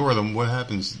just ignore them, what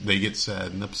happens? They get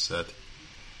sad and upset.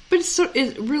 But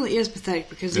it really is pathetic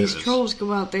because these trolls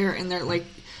go out there and they're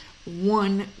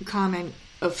one comment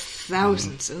of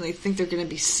thousands, and they think they're going to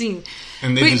be seen.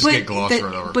 And they just get glossed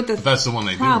right over. But that's the one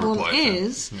they do reply to. The problem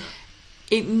is,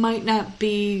 it might not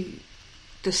be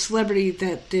the celebrity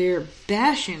that they're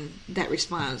bashing that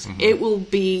responds. Mm-hmm. It will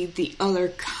be the other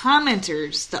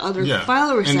commenters, the other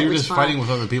followers that respond. And you're just fighting with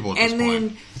other people at this point. And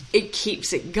then it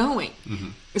keeps it going. Mm-hmm.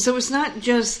 So it's not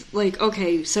just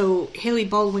okay, so Haley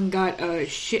Baldwin got a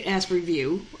shit-ass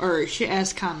review, or a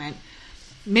shit-ass comment.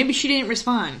 Maybe she didn't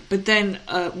respond, but then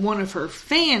one of her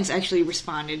fans actually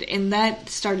responded, and that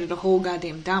started a whole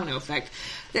goddamn domino effect.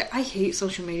 I hate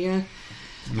social media.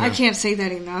 Yeah. I can't say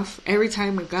that enough. Every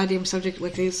time a goddamn subject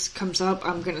like this comes up,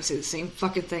 I'm going to say the same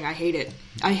fucking thing. I hate it.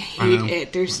 I hate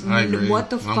it. There's what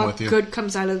the fuck good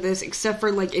comes out of this, except for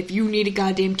if you need a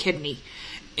goddamn kidney,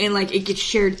 and it gets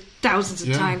shared thousands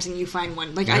of times, and you find one.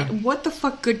 What the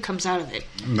fuck good comes out of it?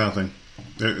 Nothing.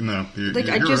 No, you're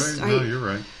right. No, you're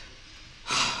right.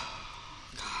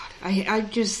 God, I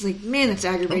just man, it's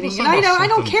aggravating, and I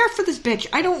don't care for this bitch.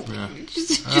 I don't. Yeah.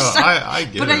 I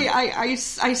get but it.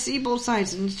 I see both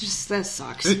sides, and that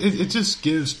sucks. It just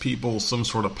gives people some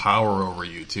sort of power over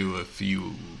you too. If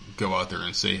you go out there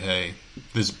and say, "Hey,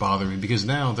 this bothered me," because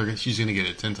now she's going to get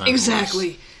it 10 times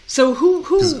exactly. Worse. So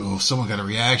who? Someone got a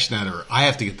reaction at her. I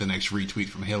have to get the next retweet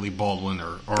from Haley Baldwin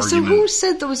or argument. So who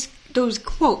said those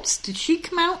quotes? Did she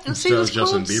come out and say those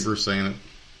quotes? Justin Bieber saying it.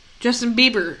 Justin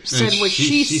Bieber said what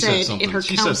she said in her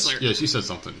counselor. She said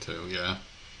something too, yeah.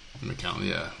 In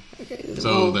the Okay,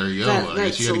 so there you go. I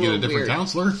guess you got to get a different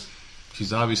counselor.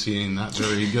 She's obviously not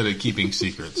very good at keeping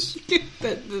secrets.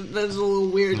 That's a little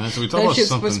weird. Yeah, so that's just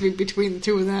supposed to be between the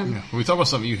two of them. Yeah, when we talk about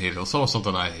something you hate, let's talk about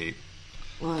something I hate.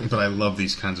 What? But I love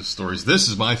these kinds of stories. This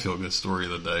is my feel-good story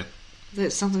of the day.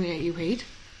 That's something that you hate?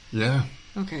 Yeah.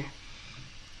 Okay.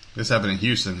 This happened in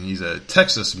Houston. He's a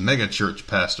Texas megachurch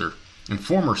pastor and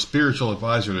former spiritual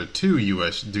advisor to 2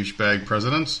 U.S. douchebag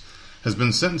presidents. Has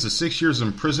been sentenced to 6 years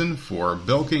in prison for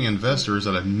bilking investors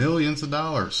out of millions of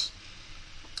dollars.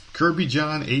 Kirby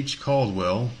John H.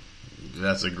 Caldwell,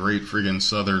 that's a great friggin'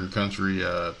 Southern country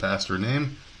pastor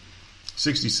name,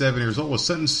 67 years old, was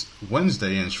sentenced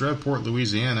Wednesday in Shreveport,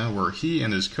 Louisiana, where he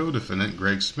and his co-defendant,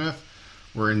 Greg Smith,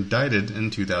 were indicted in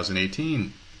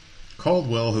 2018.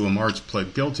 Caldwell, who in March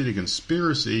pled guilty to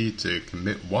conspiracy to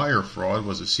commit wire fraud,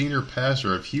 was a senior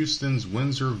pastor of Houston's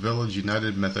Windsor Village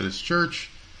United Methodist Church,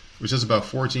 which has about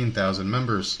 14,000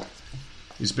 members.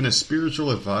 He's been a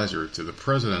spiritual advisor to the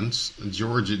presidents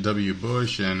George W.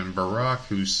 Bush and Barack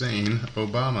Hussein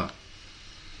Obama.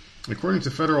 According to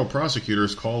federal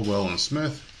prosecutors Caldwell and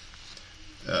Smith,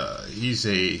 he's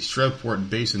a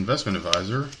Shreveport-based investment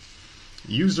advisor,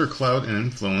 used their clout and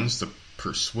influence to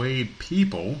persuade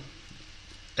people,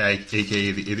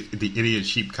 aka the idiot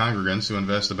sheep congregants, to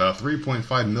invest about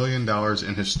 $3.5 million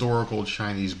in historical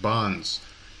Chinese bonds.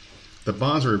 The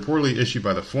bonds were reportedly issued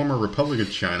by the former Republic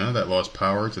of China that lost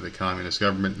power to the communist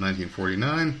government in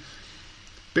 1949.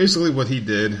 Basically what he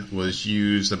did was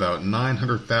use about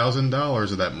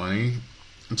 $900,000 of that money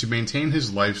to maintain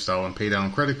his lifestyle and pay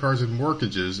down credit cards and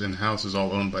mortgages in houses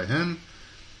all owned by him.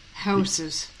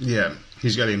 Houses. Yeah.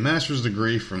 He's got a master's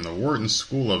degree from the Wharton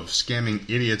School of Scamming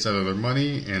Idiots Out of Their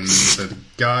Money in the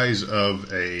guise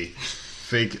of a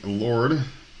fake lord,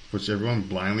 which everyone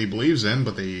blindly believes in,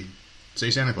 but they say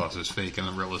Santa Claus is fake and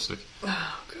unrealistic.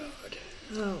 Oh, God.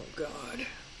 Oh, God.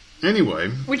 Anyway.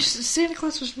 Which Santa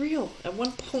Claus was real at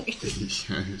one point.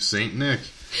 Saint Nick.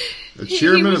 The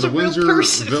chairman of the Windsor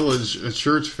person. Village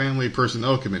Church Family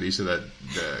Personnel Committee said that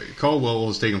Caldwell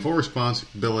has taken full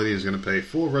responsibility and is going to pay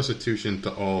full restitution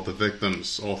to all the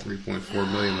victims, all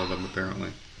 3.4 million of them, apparently.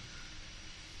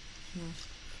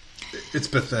 It's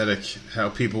pathetic how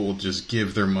people will just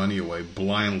give their money away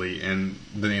blindly in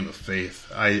the name of faith.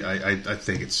 I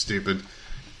think it's stupid.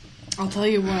 I'll tell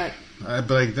you what. But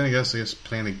then I guess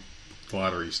playing the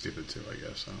lottery is stupid too, I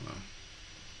guess. I don't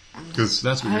know. Because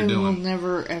that's what you're doing. I will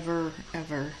never, ever,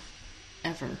 ever,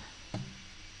 ever,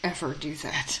 ever do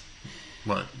that.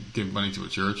 What? Give money to a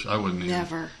church? I wouldn't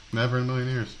Never. Either. Never in a million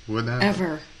years. Wouldn't happen.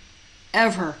 Ever.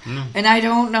 Ever. No. And I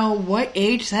don't know what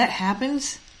age that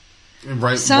happens. And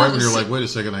right when you're like, wait a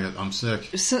second, I'm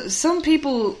sick. So, some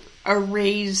people are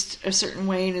raised a certain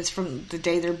way, and it's from the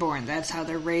day they're born. That's how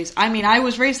they're raised. I mean, I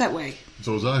was raised that way.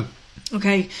 So was I.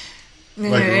 Okay.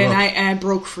 And I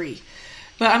broke free.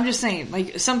 But I'm just saying,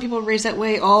 like, some people are raised that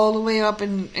way all the way up,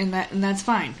 and that's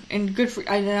fine. And good for...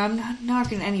 I'm not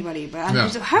knocking anybody, but I'm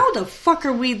just... How the fuck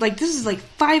are we... Like, this is like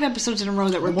 5 episodes in a row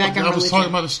that we're back on religion. I was talking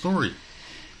about a story.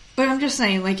 But I'm just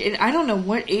saying, like, I don't know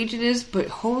what age it is, but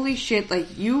holy shit,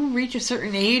 like, you reach a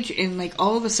certain age, and, like,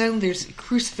 all of a sudden there's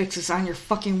crucifixes on your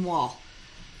fucking wall.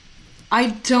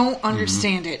 I don't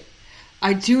understand it.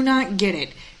 I do not get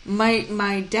it.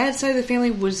 My dad's side of the family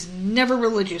was never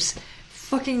religious.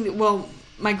 Well,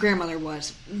 my grandmother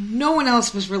was. No one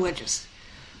else was religious.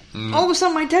 All of a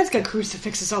sudden, my dad's got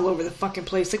crucifixes all over the fucking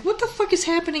place. Like, what the fuck is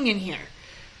happening in here?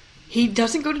 He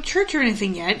doesn't go to church or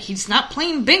anything yet. He's not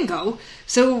playing bingo.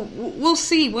 So we'll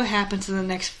see what happens in the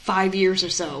next 5 years or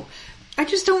so. I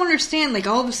just don't understand. Like,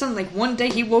 all of a sudden, like, one day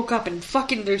he woke up and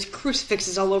fucking there's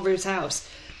crucifixes all over his house.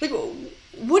 Like,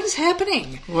 what is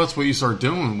happening? Well, that's what you start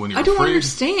doing when you're afraid. I don't afraid.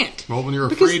 Understand. Well, when you're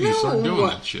afraid, you start doing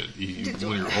that shit.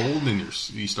 When you're old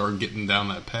and you start getting down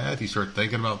that path, you start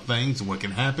thinking about things and what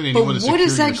can happen, and you want to secure your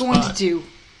spot. What is that going to do?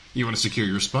 You want to secure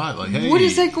your spot, like, hey... What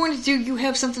is that going to do? You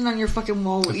have something on your fucking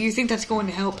wall. You think that's going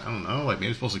to help? I don't know. Like, maybe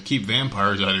it's supposed to keep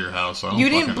vampires out of your house. You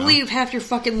didn't believe half your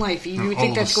fucking life. You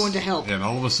think that's going to help. And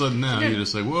all of a sudden now, you're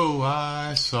just like, whoa,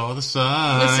 I saw the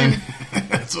sign. Listen.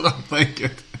 That's what I'm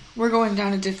thinking. We're going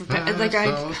down a different path. Like,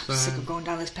 I'm sick of going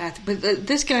down this path. But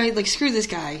this guy, like, screw this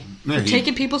guy. Yeah, for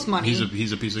taking people's money. He's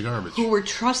a piece of garbage. Who were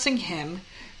trusting him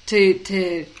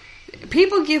to...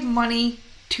 People give money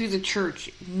to the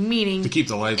church, meaning... To keep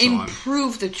the lights on.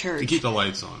 Improve the church. To keep the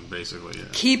lights on, basically, yeah.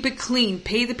 Keep it clean.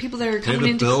 Pay the people that are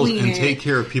coming in to clean it. And take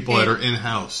care of people that are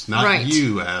in-house. Not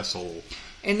you, asshole.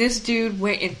 And this dude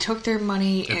went and took their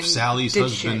money and Sally's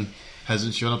husband...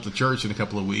 hasn't shown up to church in a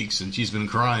couple of weeks, and she's been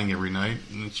crying every night,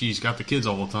 and she's got the kids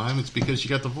all the time. It's because she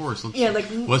got divorced.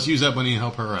 Let's use that money and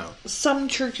help her out. Some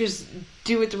churches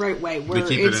do it the right way, where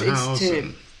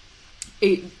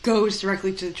it goes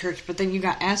directly to the church, but then you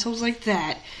got assholes like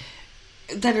that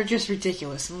are just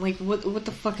ridiculous. And like, what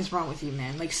the fuck is wrong with you,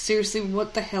 man? Like, seriously,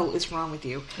 what the hell is wrong with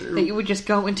you? That you would just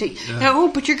go and take...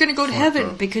 but you're going to go to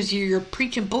heaven because you're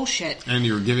preaching bullshit. And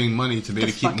you're giving money to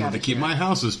me to keep my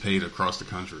houses paid across the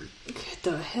country. Get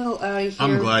the hell out of here.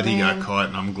 I'm glad he got caught,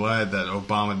 and I'm glad that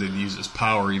Obama didn't use his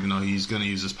power, even though he's going to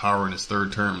use his power in his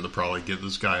third term to probably get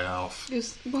this guy off.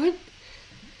 What?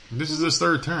 This is his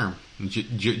third term.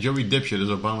 Joey Dipshit is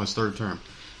Obama's third term.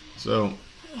 So,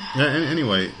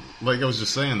 anyway, like I was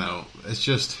just saying, though, it's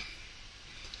just...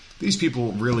 These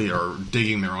people really are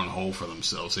digging their own hole for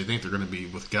themselves. They think they're going to be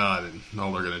with God, and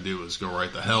all they're going to do is go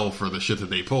right to hell for the shit that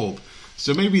they pulled.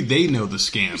 So maybe they know the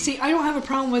scam. See, I don't have a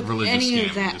problem with any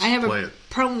of that. I have a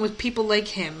problem with people like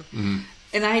him. Mm-hmm.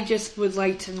 And I just would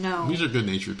like to know... These are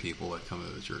good-natured people that come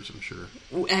to the church, I'm sure.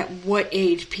 At what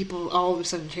age people all of a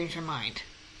sudden change their mind?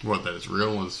 What, that it's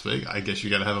real and it's fake? I guess you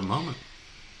got to have a moment.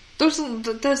 That's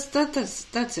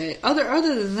it.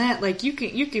 Other than that, like you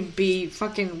can be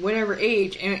fucking whatever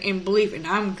age and believe, and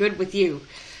I'm good with you.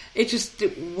 It's just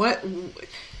what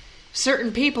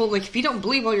certain people, like, if you don't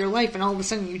believe all your life and all of a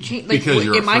sudden you change, like,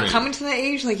 am I coming to that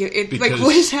age? Like, like,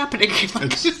 what is happening?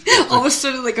 Like, all of a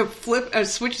sudden, like, a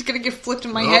switch is gonna get flipped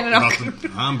in my head, and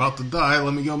I'm about to die.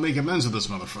 Let me go make amends with this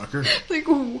motherfucker. Like,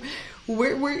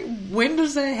 when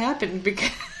does that happen?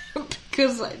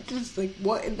 Because I just, like,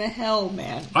 what in the hell,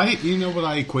 man? You know what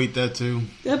I equate that to?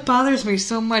 That bothers me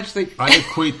so much. Like, I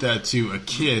equate that to a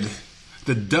kid,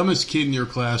 the dumbest kid in your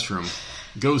classroom,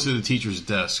 goes to the teacher's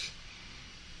desk,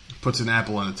 puts an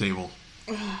apple on the table.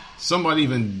 Somebody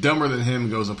even dumber than him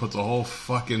goes and puts a whole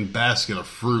fucking basket of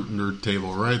fruit on their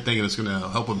table, right? Thinking it's going to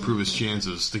help improve his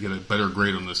chances to get a better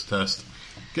grade on this test.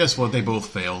 Guess what? They both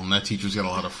fail, and that teacher's got a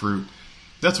lot of fruit.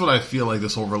 That's what I feel like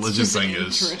this whole religion thing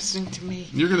is. Interesting to me.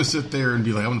 You're going to sit there and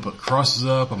be like, I'm going to put crosses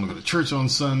up, I'm going to go to church on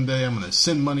Sunday, I'm going to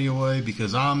send money away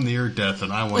because I'm near death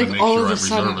and I want to make sure I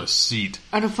reserve a seat.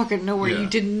 Out of fucking nowhere, you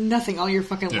did nothing all your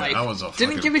fucking life. I was a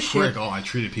Didn't give a prick. shit. Oh, I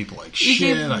treated people like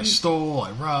shit, I stole, I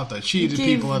robbed, I cheated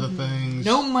people out of things.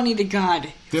 No money to God.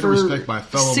 Didn't respect my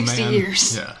fellow 60 man.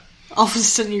 years. Yeah. All of a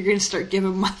sudden, you're going to start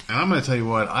giving money. And I'm going to tell you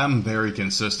what, I'm very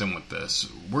consistent with this.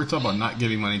 We're talking about not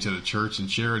giving money to the church and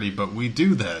charity, but we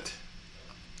do that.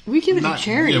 We give it to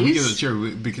charities. Yeah, we give it to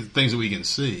charity because things that we can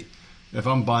see. If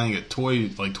I'm buying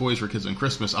toys for kids on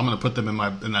Christmas, I'm going to put them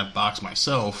in that box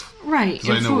myself, right?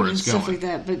 Because I know where it's going. Stuff like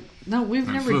that. But no, we've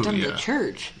never done the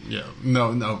church. Yeah,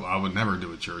 no, I would never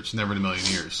do a church, never in a million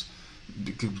years,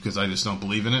 because I just don't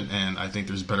believe in it, and I think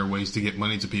there's better ways to get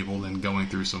money to people than going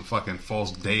through some fucking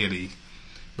false deity.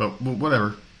 But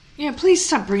whatever. Yeah, please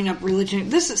stop bringing up religion.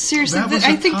 This is seriously.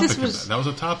 I think this was that was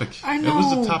a topic. I know. It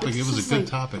was a topic. It was a good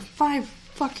topic. 5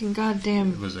 fucking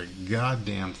goddamn. It was a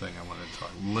goddamn thing I wanted to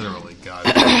talk. Literally,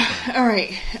 goddamn thing. All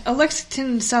right, a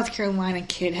Lexington, South Carolina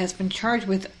kid has been charged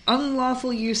with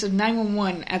unlawful use of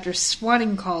 911 after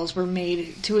swatting calls were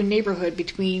made to a neighborhood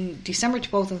between December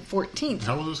 12th and 14th.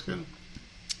 How old was this kid?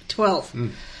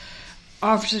 12.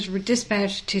 Officers were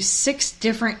dispatched to 6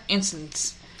 different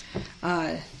incidents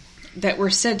that were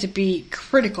said to be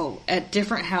critical at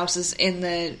different houses in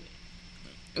the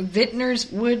Vintners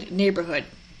Wood neighborhood.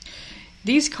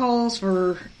 These calls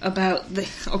were about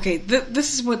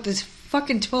this is what this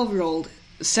fucking 12-year-old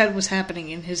said was happening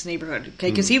in his neighborhood,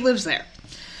 okay, because he lives there.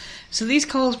 So these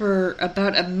calls were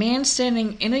about a man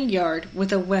standing in a yard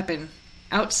with a weapon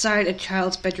outside a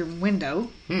child's bedroom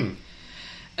window,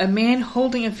 a man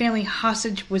holding a family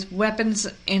hostage with weapons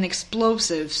and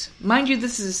explosives. Mind you,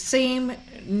 this is the same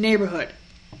neighborhood,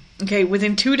 okay,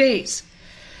 within 2 days.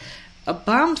 A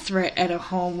bomb threat at a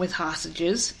home with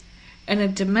hostages, and a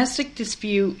domestic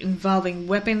dispute involving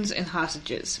weapons and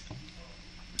hostages.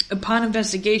 Upon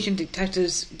investigation,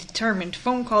 detectives determined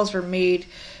phone calls were made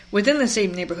within the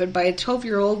same neighborhood by a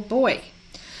 12-year-old boy.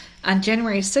 On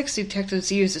January 6th,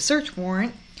 detectives used a search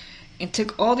warrant and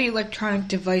took all the electronic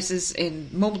devices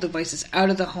and mobile devices out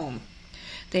of the home.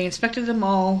 They inspected them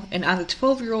all, and on the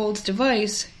 12-year-old's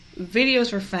device,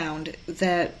 videos were found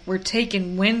that were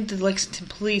taken when the Lexington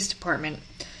Police Department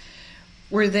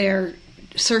were there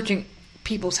searching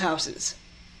people's houses.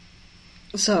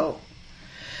 So,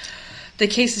 the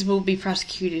cases will be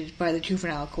prosecuted by the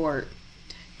juvenile court.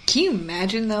 Can you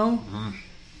imagine, though?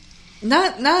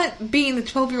 Not being the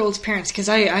 12-year-old's parents, because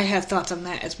I have thoughts on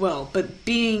that as well, but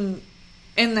being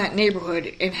in that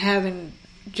neighborhood and having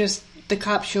just the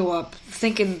cops show up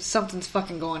thinking something's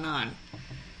fucking going on.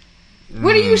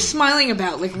 What are you smiling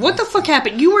about? Like, what the fuck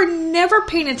happened? You were never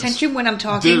paying attention when I'm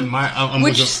talking,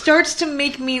 which starts to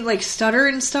make me, like, stutter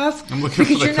and stuff, because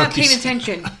you're not paying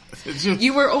attention.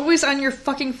 You were always on your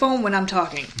fucking phone when I'm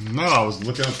talking. No, I was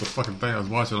looking up the fucking thing. I was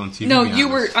watching on TV. No, you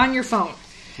were on your phone.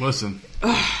 Listen,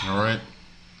 alright?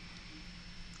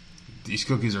 These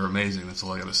cookies are amazing, that's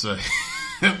all I gotta say.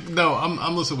 No,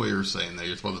 I'm listening to what you were saying there.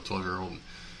 You're about the 12-year-old.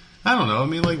 I don't know. I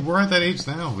mean, like, we're at that age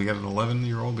now. We got an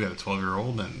 11-year-old, we got a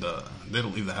 12-year-old, and they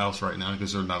don't leave the house right now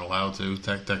because they're not allowed to,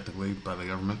 technically, by the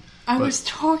government. I was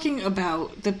talking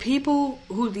about the people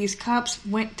who these cops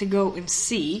went to go and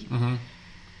see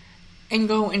and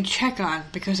go and check on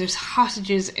because there's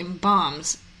hostages and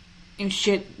bombs and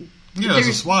shit. Yeah, there's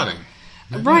a swatting.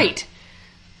 Right.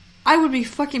 I would be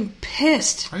fucking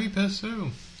pissed. I'd be pissed, too.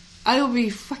 I would be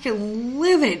fucking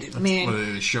livid, man. What,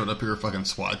 they showed up here, a fucking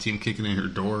SWAT team kicking in your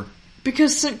door?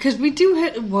 Because we do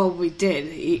have... Well, we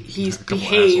did. He's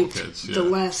behaved kids, the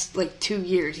last, 2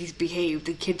 years. He's behaved,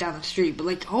 the kid down the street.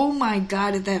 But, oh my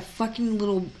god, if that fucking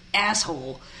little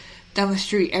asshole down the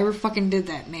street ever fucking did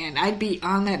that, man, I'd be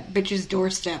on that bitch's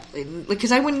doorstep.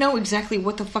 Because I wouldn't know exactly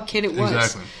what the fuck kid it was.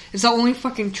 Exactly. It's the only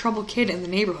fucking trouble kid in the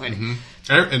neighborhood. Mm-hmm.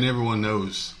 And everyone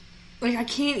knows. I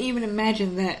can't even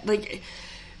imagine that.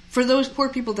 For those poor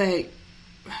people that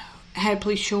had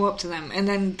police show up to them, and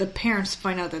then the parents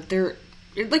find out that they're...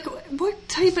 what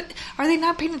type of... Are they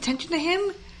not paying attention to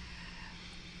him?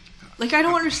 I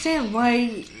don't understand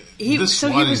why... This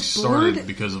swatting started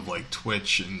because of,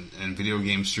 Twitch and video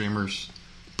game streamers.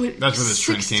 But that's where this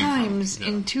trend came from. 6 times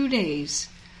in 2 days.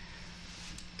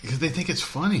 Because they think it's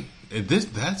funny.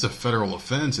 That's a federal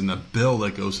offense, and the bill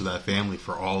that goes to that family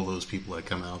for all those people that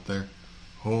come out there.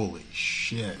 Holy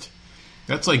shit.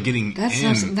 That's like getting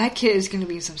in. That kid is going to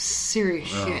be in some serious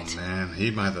shit. Oh, man.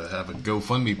 He might have a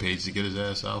GoFundMe page to get his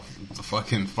ass out. The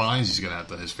fucking fines his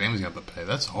family's going to have to pay.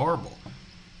 That's horrible.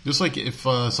 Just like if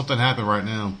something happened right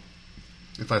now,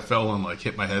 if I fell and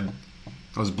hit my head,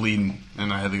 I was bleeding,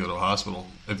 and I had to go to a hospital.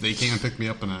 If they came and picked me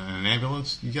up in an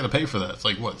ambulance, you got to pay for that. It's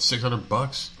 $600?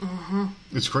 Mm-hmm.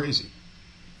 It's crazy.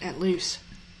 At least.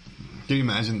 Can you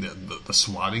imagine the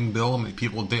swatting bill? I mean,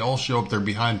 people, they all show up, they're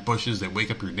behind bushes, they wake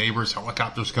up your neighbors,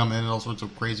 helicopters come in, and all sorts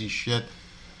of crazy shit.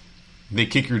 They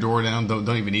kick your door down, don't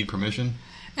even need permission.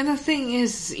 And the thing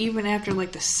is, even after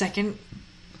the second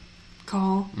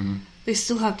call, they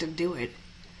still have to do it.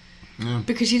 Yeah.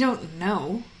 Because you don't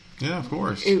know. Yeah, of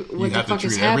course. What the fuck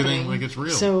is happening. Everything like it's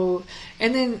real. So,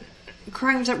 and then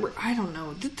crimes that were... I don't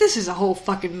know. This is a whole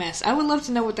fucking mess. I would love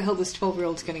to know what the hell this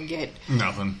 12-year-old's going to get.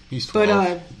 Nothing. He's 12.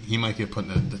 But, he might get put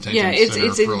in a detention center. Yeah,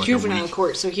 it's in juvenile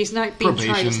court, so he's not being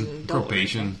tried as an adult.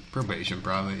 Probation,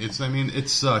 probably. It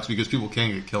sucks because people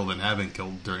can get killed and have been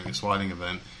killed during a swatting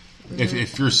event. Mm-hmm.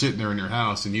 If you're sitting there in your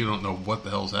house and you don't know what the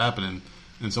hell's happening,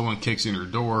 and someone kicks in your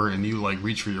door and you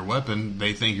reach for your weapon,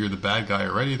 they think you're the bad guy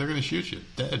already, they're going to shoot you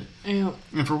dead. Yeah.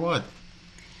 And for what?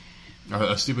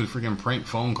 A stupid freaking prank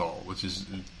phone call, which is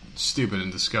stupid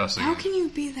and disgusting. How can you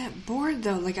be that bored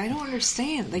though? I don't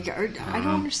understand. I don't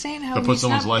understand how to put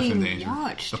someone's life in danger.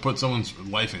 To put someone's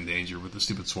life in danger with the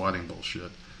stupid swatting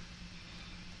bullshit.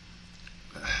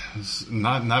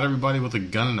 Not everybody with a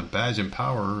gun and a badge and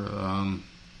power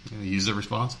use it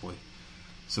responsibly.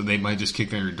 So they might just kick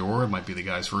down your door. It might be the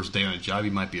guy's first day on a job. He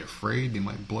might be afraid. He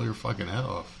might blow your fucking head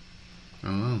off. I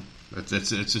don't know. It's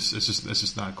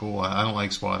just not cool. I don't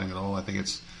like swatting at all. I think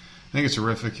it's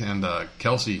horrific. And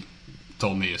Kelsey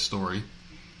told me a story.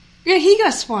 Yeah, he got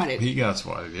swatted.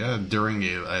 Yeah, during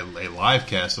a live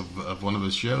cast of one of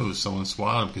his shows. Someone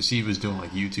swatted him because he was doing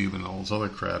YouTube and all this other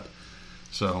crap.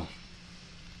 So.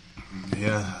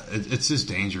 Yeah, it's just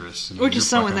dangerous. Which is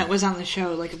someone that was on the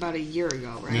show about a year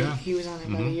ago, right? Yeah. He was on it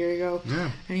about a year ago.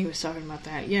 Yeah. And he was talking about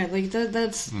that. Yeah,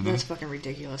 that's fucking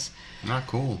ridiculous. Not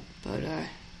cool. But,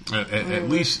 at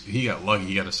least he got lucky.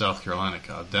 He got a South Carolina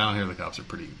cop. Down here, the cops are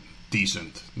pretty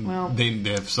decent. Well, they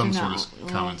have some sort of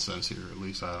common sense here, at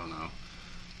least. I don't know.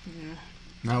 Yeah.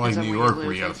 Not like New York,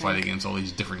 where you got to fight against all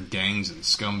these different gangs and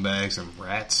scumbags and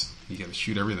rats. You got to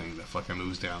shoot everything that fucking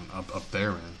moves down up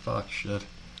there, man. Fuck, shit.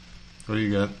 What do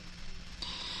you got?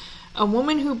 A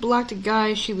woman who blocked a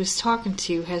guy she was talking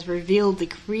to has revealed the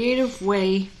creative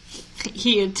way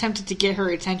he attempted to get her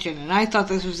attention, and I thought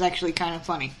this was actually kind of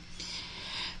funny.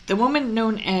 The woman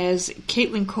known as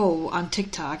Caitlin Cole on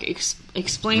TikTok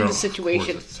explained the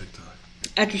situation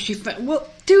after she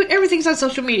everything's on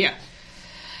social media.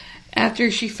 After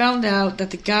she found out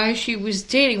that the guy she was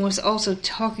dating was also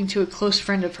talking to a close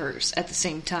friend of hers at the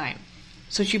same time,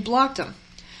 so she blocked him.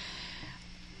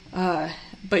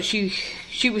 But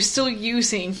she was still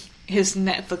using his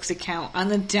Netflix account on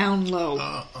the down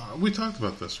low. We talked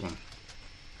about this one.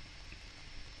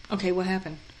 Okay, what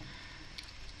happened?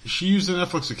 She used a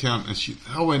Netflix account,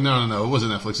 and no, it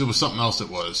wasn't Netflix. It was something else. It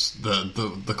was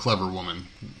the clever woman.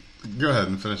 Go ahead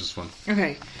and finish this one.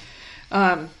 Okay.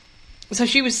 So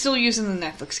she was still using the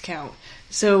Netflix account.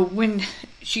 So when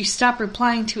she stopped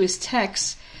replying to his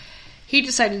texts, he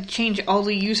decided to change all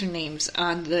the usernames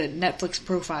on the Netflix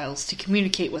profiles to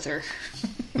communicate with her.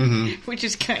 which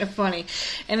is kind of funny.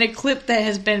 And a clip that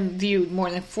has been viewed more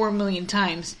than 4 million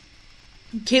times.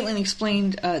 Caitlin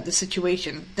explained the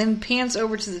situation, then pans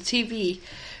over to the TV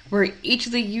where each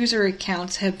of the user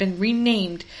accounts have been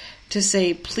renamed to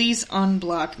say, "Please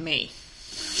unblock me."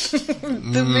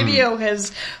 The video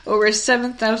has over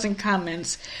 7,000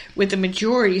 comments, with the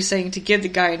majority saying to give the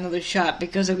guy another shot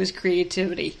because of his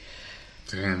creativity.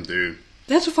 Damn, dude.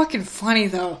 That's fucking funny,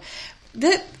 though.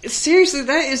 Seriously,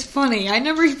 that is funny. I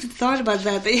never even thought about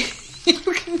that.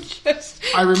 You can just...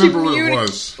 I remember what it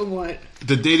was. What?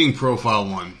 The dating profile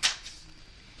one.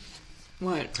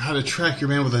 What? How to track your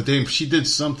man with a dating... She did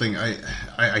something.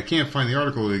 I can't find the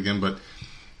article again, but...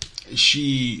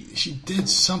 She did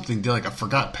something, did like a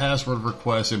forgot password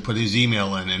request and put his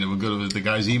email in, and it would go to the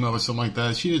guy's email or something like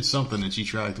that. She did something and she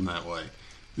tracked him that way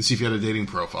to see if he had a dating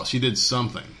profile. She did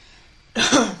something.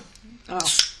 Oh.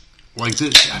 Like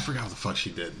this. I forgot what the fuck she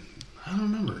did. I don't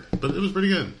remember, but it was pretty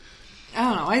good. I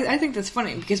don't know. I think that's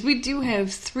funny because we do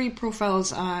have 3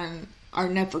 profiles on our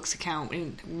Netflix account,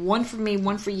 and one for me,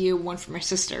 one for you, one for my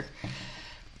sister.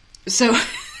 So...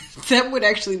 That would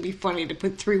actually be funny to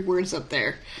put 3 words up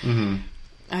there. Mm-hmm.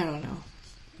 I don't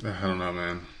know,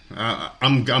 man.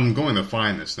 I'm going to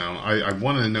find this now. I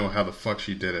wanted to know how the fuck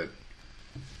she did it.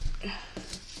 Are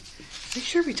you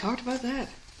sure we talked about that?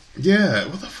 Yeah,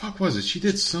 what the fuck was it? She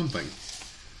did something.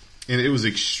 And it was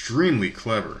extremely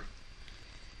clever.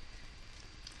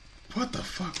 What the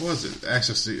fuck was it?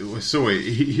 So wait,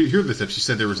 here the tip. She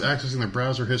said there was accessing their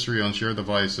browser history on shared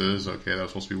devices. Okay, that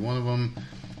was supposed to be one of them.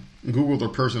 Google their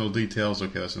personal details.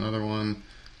 Okay, that's another one.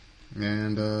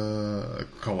 And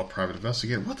call a private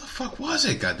investigator. What the fuck was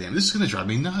it? Goddamn, this is gonna drive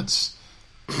me nuts.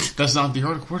 That's not the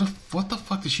article. What the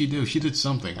fuck did she do? She did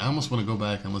something. I almost want to go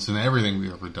back and listen to everything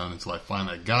we've ever done until I find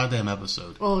that goddamn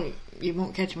episode. Well, you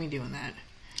won't catch me doing that.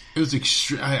 It was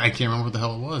I can't remember what the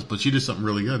hell it was, but she did something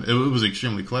really good. It was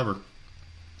extremely clever.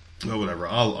 Well, whatever.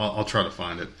 I'll try to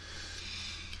find it.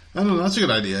 I don't know. That's a good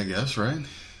idea, I guess, right?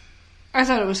 I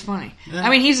thought it was funny. Yeah. I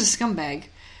mean, he's a scumbag.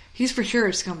 He's for sure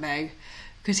a scumbag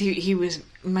because he was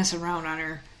messing around on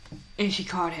her, and she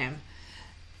caught him.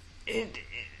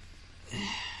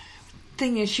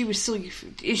 Thing is, she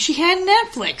had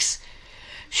Netflix.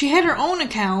 She had her own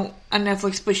account on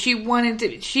Netflix, but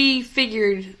she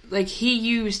figured like he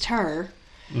used her.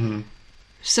 Mm-hmm.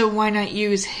 So why not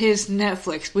use his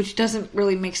Netflix, which doesn't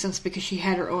really make sense because she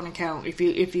had her own account. If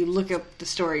you look up the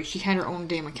story, she had her own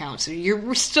damn account. So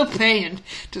we're still paying.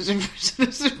 Does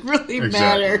it really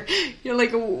matter? You're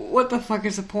like, what the fuck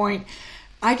is the point?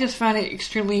 I just found it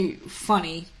extremely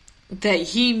funny that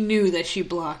he knew that she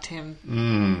blocked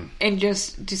him and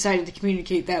just decided to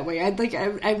communicate that way.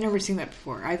 I've never seen that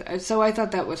before. So I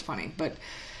thought that was funny, but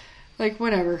like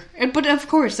whatever. But of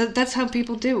course, that's how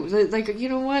people do. Like, you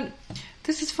know what?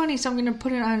 This is funny, so I'm going to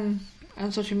put it on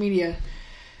social media.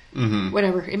 Mm-hmm.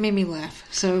 Whatever. It made me laugh.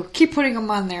 So keep putting them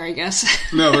on there, I guess.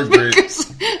 No, they're great. I guess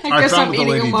found I'm what the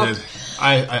lady eating them did.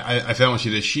 I found what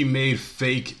she did. She made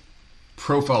fake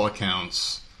profile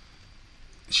accounts.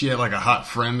 She had like a hot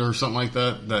friend or something like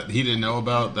that he didn't know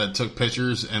about that took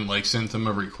pictures and like sent him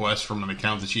a request from an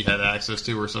account that she had access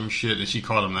to or some shit, and she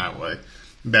caught him that way.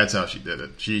 That's how she did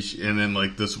it. And then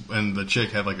like this, and the chick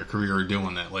had like a career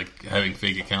doing that, like having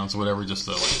fake accounts or whatever, just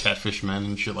to like catfish men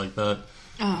and shit like that.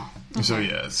 Oh, okay. So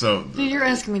yeah, so you're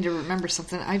asking me to remember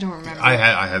something I don't remember.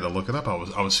 I had to look it up.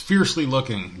 I was fiercely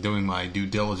looking, doing my due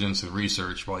diligence and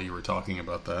research while you were talking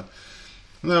about that.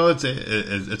 No, it's a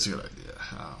good idea.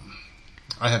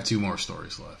 I have 2 more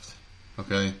stories left.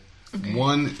 Okay,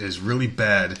 one is really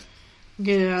bad.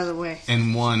 Get it out of the way.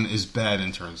 And one is bad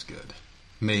and turns good,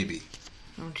 maybe.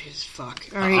 Oh, Jesus, fuck.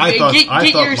 All right,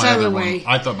 get yours out of the way.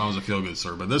 I thought mine was a feel-good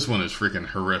story, but this one is freaking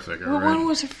horrific. Well, one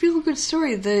was a feel-good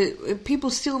story. The people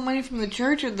stealing money from the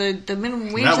church or the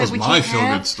minimum wage that was we my can't feel-good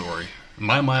have. story.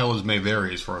 My mileage may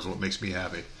vary as far as what makes me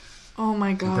happy. Oh,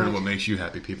 my God. Compared to what makes you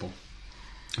happy, people.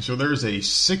 So there's a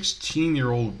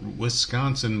 16-year-old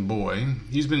Wisconsin boy.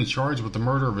 He's been charged with the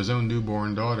murder of his own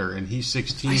newborn daughter, and he's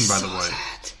 16, by the way.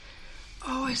 That.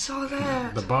 Oh, I saw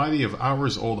that. The body of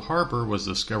hours-old Harper was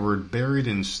discovered buried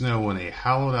in snow in a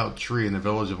hollowed-out tree in the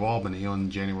village of Albany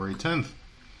on January 10th.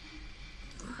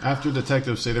 After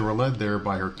detectives say they were led there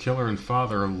by her killer and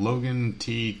father, Logan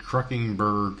T.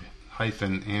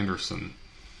 Kruckenberg-Anderson.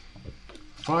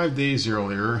 5 days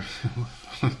earlier,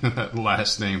 that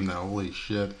last name though, holy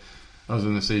shit. I was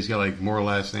going to say he's got like more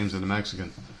last names than a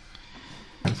Mexican.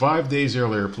 5 days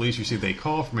earlier, police received a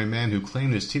call from a man who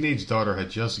claimed his teenage daughter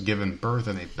had just given birth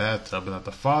in a bathtub and that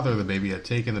the father of the baby had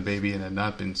taken the baby and had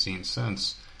not been seen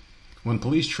since. When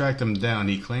police tracked him down,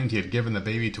 he claimed he had given the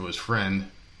baby to his friend,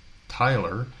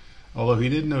 Tyler, although he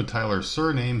didn't know Tyler's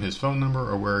surname, his phone number,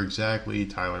 or where exactly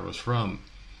Tyler was from.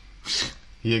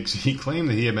 He claimed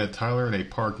that he had met Tyler in a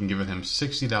park and given him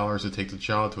 $60 to take the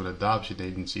child to an adoption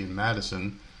agency in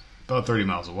Madison, about 30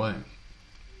 miles away.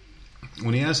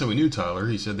 When he asked how he knew Tyler,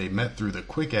 he said they met through the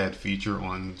quick ad feature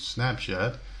on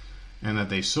Snapchat and that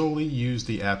they solely used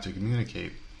the app to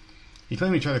communicate. He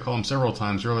claimed he tried to call him several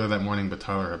times earlier that morning, but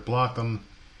Tyler had blocked him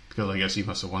because I guess he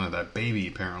must have wanted that baby,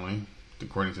 apparently,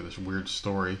 according to this weird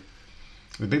story.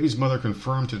 The baby's mother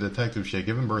confirmed to detectives she had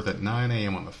given birth at 9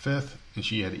 a.m. on the 5th, and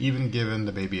she had even given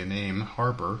the baby a name,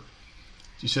 Harper.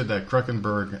 She said that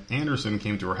Kruckenberg Anderson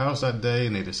came to her house that day,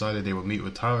 and they decided they would meet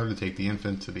with Tyler to take the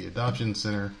infant to the adoption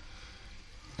center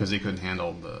because they couldn't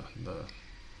handle the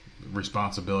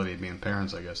responsibility of being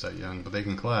parents, I guess, that young, but they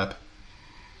can clap.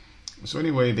 So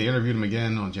anyway, they interviewed him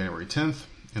again on January 10th,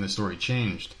 and the story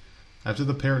changed. After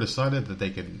the pair decided that they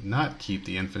could not keep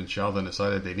the infant child and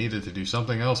decided they needed to do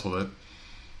something else with it,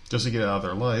 just to get it out of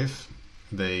their life,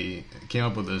 they came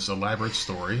up with this elaborate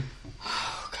story.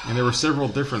 And there were several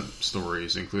different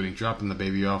stories, including dropping the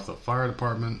baby off the fire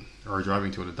department or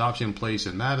driving to an adoption place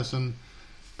in Madison.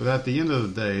 But at the end of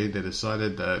the day, they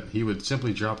decided that he would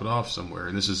simply drop it off somewhere.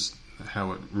 And this is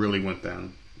how it really went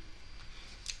down.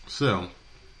 So,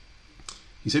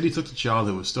 he said he took the child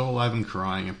who was still alive and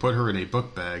crying and put her in a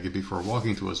book bag before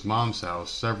walking to his mom's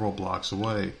house several blocks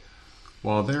away.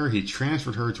 While there, he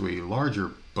transferred her to a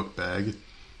larger book bag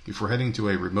before heading to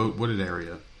a remote wooded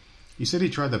area. He said he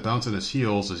tried to bounce on his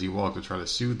heels as he walked to try to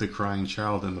soothe the crying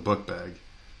child in the book bag.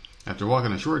 After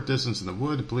walking a short distance in the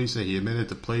wood, police say he admitted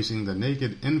to placing the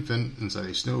naked infant inside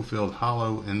a snow-filled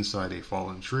hollow inside a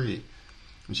fallen tree.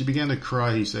 When she began to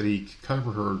cry, he said he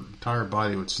covered her entire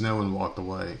body with snow and walked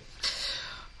away.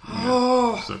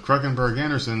 Oh. So Kruckenberg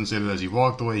Anderson said that as he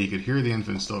walked away, he could hear the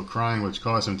infant still crying, which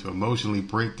caused him to emotionally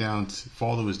break down,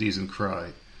 fall to his knees, and cry.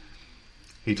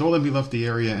 He told them he left the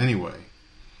area anyway.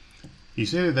 He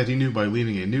stated that he knew by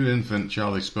leaving a nude infant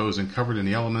child exposed and covered in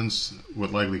the elements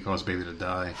would likely cause baby to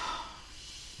die.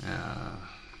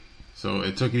 So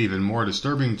it took an even more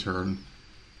disturbing turn.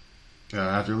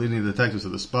 After leading the detectives to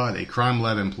the spot, a crime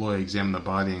lab employee examined the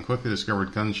body and quickly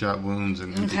discovered gunshot wounds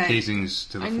and empty casings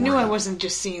to the forehead. I knew I wasn't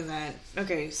just seeing that.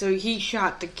 Okay, so he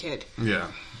shot the kid. Yeah.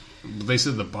 They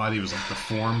said the body was like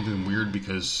deformed and weird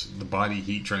because the body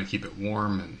heat trying to keep it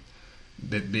warm and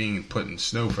it being put in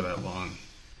snow for that long.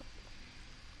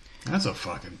 That's a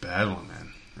fucking bad one,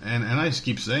 man. And I just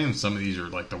keep saying some of these are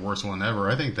like the worst one ever.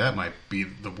 I think that might be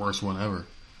the worst one ever.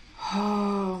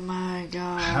 Oh my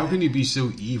god. How can you be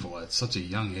so evil at such a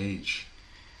young age?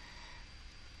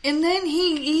 And then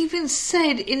he even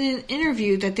said in an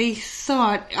interview that they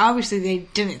thought, obviously they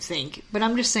didn't think, but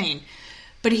I'm just saying,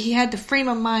 but he had the frame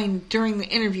of mind during the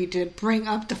interview to bring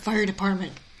up the fire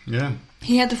department. Yeah.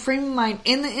 He had the frame of mind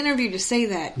in the interview to say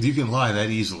that. You can lie that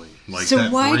easily. Like so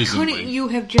that why reasonably. couldn't you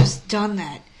have just done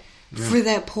that for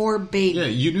that poor baby? Yeah,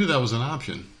 you knew that was an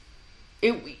option.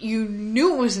 You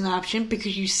knew it was an option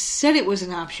because you said it was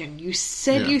an option. You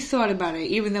said you thought about it,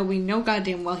 even though we know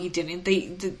goddamn well he didn't.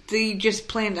 They just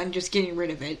planned on just getting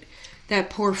rid of it. That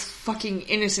poor fucking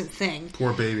innocent thing.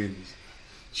 Poor baby.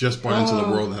 Just born into the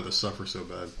world and had to suffer so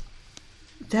bad.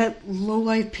 That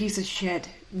low-life piece of shit,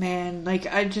 man. Like,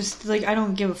 I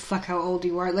don't give a fuck how old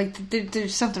you are. Like,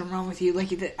 there's something wrong with you.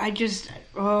 Like,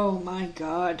 oh my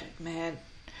god, man.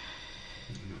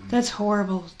 That's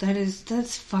horrible.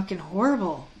 That's fucking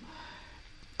horrible.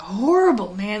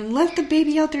 Horrible, man. Left the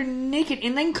baby out there naked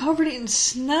and then covered it in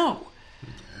snow.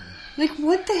 Like,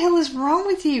 what the hell is wrong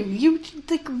with you?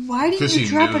 Why didn't you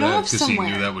drop it off somewhere?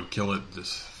 Because he knew that would kill it.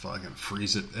 Just fucking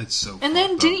freeze it. It's so And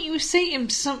then didn't you say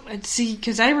see,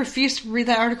 because I refuse to read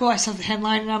that article. I saw the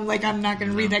headline and I'm like, I'm not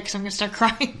going to read that because I'm going to start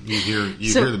crying. You hear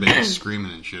the baby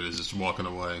screaming and shit as it's walking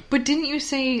away. But didn't you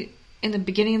say in the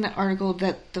beginning of the article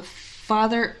that the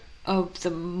father of the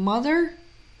mother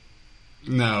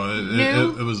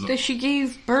knew it was that she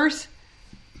gave birth?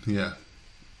 Yeah.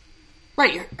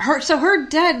 Right. Her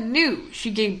dad knew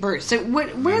she gave birth. So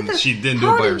she didn't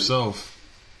do it by herself.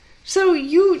 So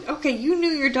you knew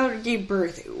your daughter gave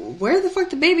birth. Where the fuck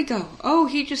did the baby go? Oh,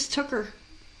 he just took her.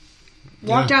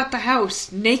 Walked out the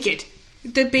house naked.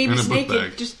 The baby's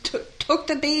naked. Bag. Just took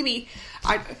the baby.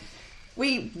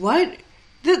 Wait, what?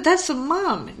 That's the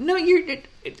mom. No,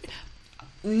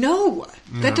 no,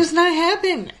 that does not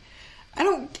happen. I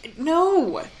don't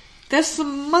know. That's the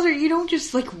mother. You don't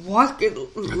just let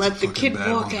the kid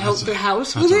walk out the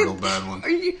house with it. That's a real bad one.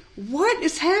 What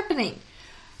is happening?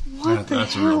 What the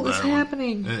hell is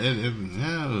happening? It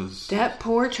was that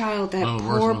poor child, that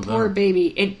poor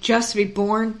baby. And just to be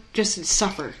born, just to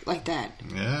suffer like that.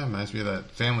 Yeah, reminds me of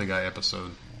that Family Guy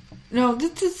episode. No,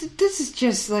 this is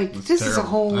just like It's this terrible. is a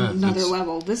whole nother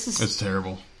level. It's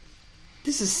terrible.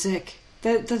 This is sick.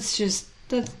 That's just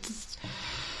I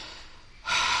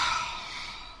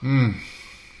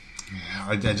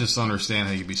just don't understand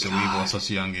how you can be so evil at such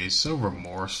a young age, so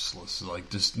remorseless, like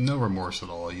just no remorse at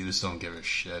all. You just don't give a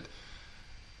shit.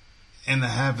 And to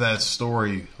have that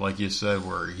story, like you said,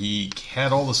 where he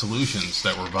had all the solutions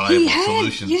that were viable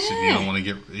solutions. If you don't want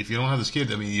to if you don't have this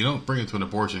kid, I mean, you don't bring it to an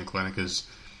abortion clinic because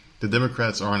the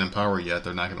Democrats aren't in power yet.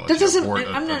 They're not going to let you abort a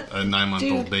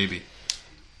 9-month-old baby.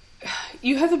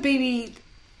 You have a baby.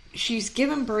 She's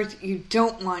given birth. You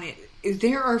don't want it.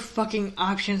 There are fucking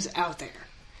options out there.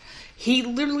 He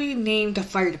literally named a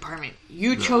fire department.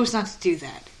 You chose not to do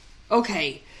that.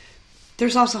 Okay.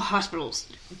 There's also hospitals.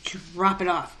 Drop it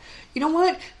off. You know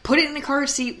what? Put it in the car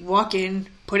seat, walk in,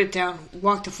 put it down,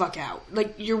 walk the fuck out.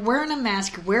 Like, you're wearing a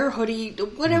mask, wear a hoodie,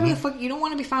 whatever the fuck. You don't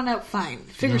want to be found out, fine.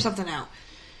 Figure something out.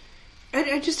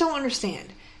 I just don't understand.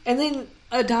 And then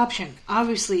adoption,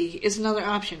 obviously, is another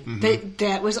option.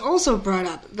 That was also brought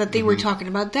up, that they were talking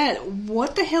about that.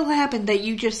 What the hell happened that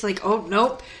you just like, oh,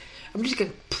 nope, I'm just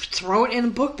going to throw it in a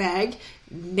book bag,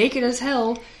 naked as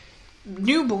hell,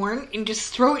 newborn, and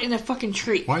just throw it in a fucking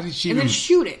tree. Why did she and even then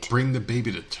shoot it? Bring the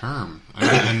baby to term?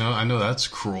 I know that's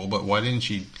cruel, but why didn't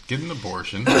she get an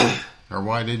abortion? Or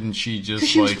why didn't she just, because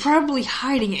she was probably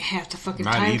hiding it half the fucking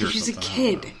time because she's a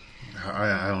kid.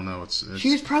 I don't know.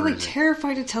 She was probably crazy.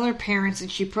 terrified to tell her parents,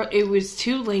 and it was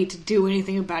too late to do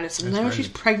anything about it. So now she's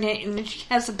pregnant, and then she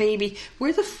has a baby.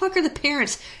 Where the fuck are the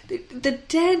parents? The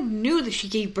dad knew that she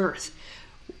gave birth.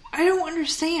 I don't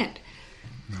understand.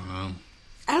 I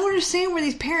don't understand where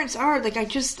these parents are. Like,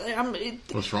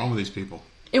 what's wrong with these people?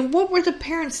 And what were the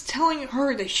parents telling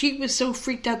her that she was so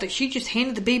freaked out that she just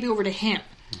handed the baby over to him?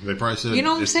 They probably said, you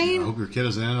know what I'm saying? I hope your kid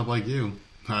doesn't end up like you.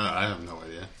 I have no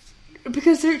idea.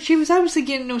 Because she was obviously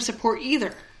getting no support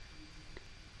either.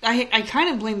 I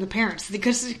kind of blame the parents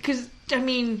because I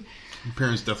mean, the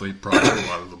parents definitely probably took a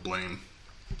lot of the blame.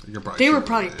 They were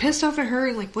probably pissed off at her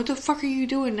and like, what the fuck are you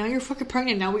doing? Now you're fucking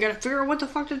pregnant. Now we gotta figure out what the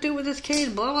fuck to do with this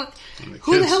kid. Blah blah.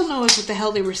 Who the hell knows what the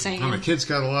hell they were saying? The kid's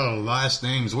got a lot of last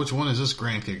names. Which one is this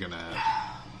grandkid gonna have?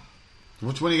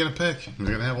 Which one are you gonna pick? Is it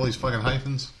gonna have all these fucking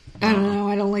hyphens? I don't know.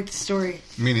 I don't like the story.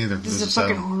 Me neither. This is a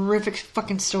fucking horrific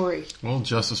fucking story. Well,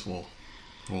 justice will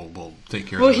take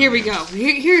care of it. Well, here we go.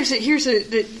 Here's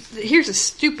a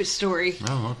stupid story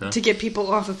to get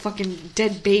people off of fucking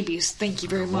dead babies. Thank you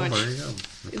very much. There you go.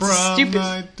 It's stupid.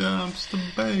 Night dumpster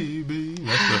baby.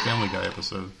 That's the Family Guy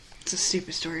episode. It's a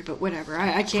stupid story, but whatever.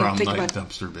 I can't think about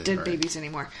dead babies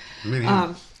anymore.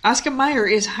 Oscar Mayer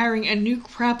is hiring a new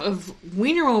crop of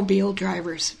Wienermobile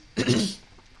drivers.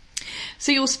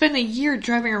 So you'll spend a year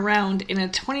driving around in a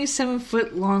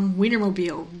 27-foot-long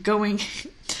Wienermobile, going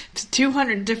to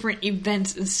 200 different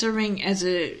events and serving as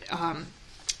a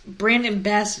brand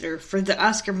ambassador for the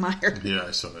Oscar Mayer. Yeah,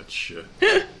 I saw that shit.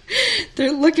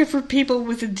 They're looking for people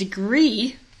with a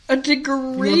degree. A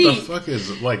degree. What the fuck is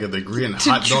it? Like a degree in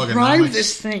hot dog to drive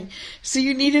this thing. So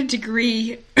you need a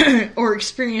degree or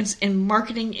experience in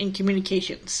marketing and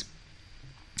communications.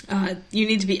 You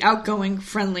need to be outgoing,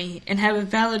 friendly, and have a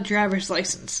valid driver's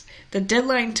license. The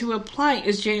deadline to apply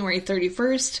is January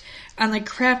 31st on the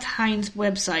Kraft Heinz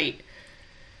website.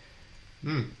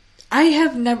 I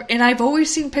have never, and I've always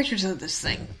seen pictures of this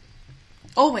thing.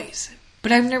 Always.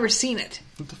 But I've never seen it.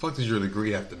 What the fuck does your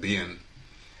degree have to be in?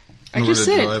 I just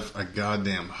said. Drive a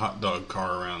goddamn hot dog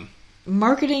car around.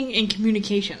 Marketing and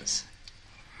communications.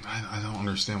 I don't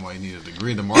understand why you need a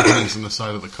degree. The marketing's on the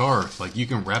side of the car. Like, you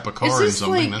can wrap a car in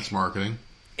something, that's marketing.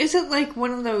 Is it like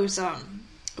one of those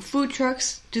food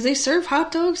trucks? Do they serve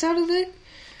hot dogs out of it?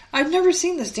 I've never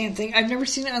seen this damn thing. I've never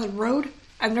seen it on the road.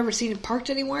 I've never seen it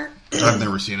parked anywhere. I've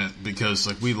never seen it because,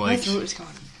 my throat is gone.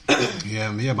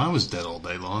 Yeah, mine was dead all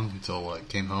day long until I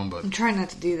came home. But I'm trying not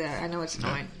to do that. I know it's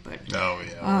annoying, but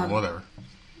whatever.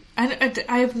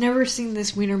 I have never seen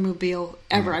this Wienermobile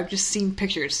ever. I've just seen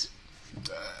pictures.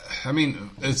 I mean,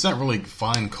 it's not really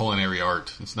fine culinary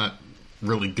art. It's not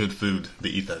really good food to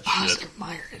eat that shit. Oscar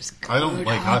Mayer is good. I don't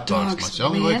like hot dogs much. I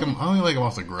only like them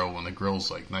off the grill when the grill's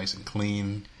like nice and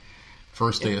clean.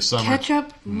 First day of summer.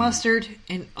 Ketchup, mustard,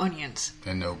 and onions.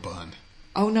 And no bun.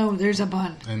 Oh no, there's a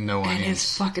bun. And no onions. And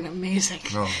it's fucking amazing.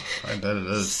 Oh, I bet it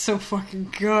is. So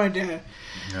fucking good.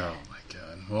 Oh my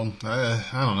god. Well, I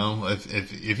don't know.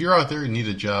 If you're out there and need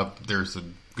a job, there's a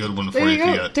good one for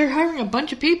you. They're hiring a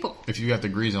bunch of people. If you got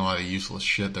degrees in a lot of useless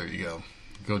shit, there you go.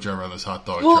 Go drive around this hot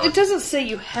dog truck. truck. It doesn't say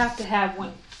you have to have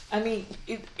one. I mean,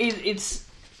 it's...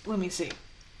 Let me see.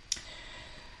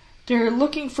 They're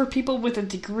looking for people with a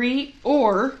degree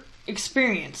or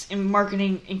experience in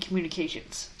marketing and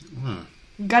communications.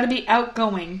 Got to be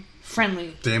outgoing,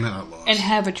 friendly. Damn it, I lost. And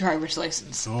have a driver's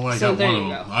license. Oh, I got one of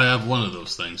them. I have one of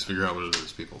those things. Figure out what it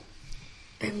is, people.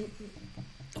 And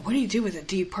what do you do with it?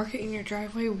 Do you park it in your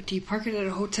driveway? Do you park it at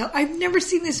a hotel? I've never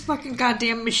seen this fucking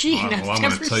goddamn machine. Well, I'm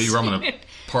going to tell you where I'm going to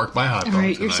park my hot dog. All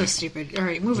right, tonight. you're so stupid. All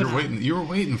right, moving on. You were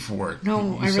waiting for it.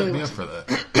 No, I really set me wasn't. up for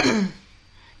that.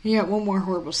 You got one more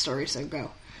horrible story, so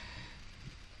go.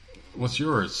 What's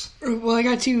yours? Well, I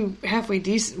got two halfway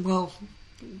decent. Well,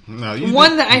 No,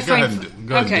 one that I find.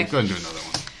 Go ahead Okay. and do another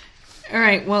one. All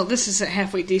right. Well, this is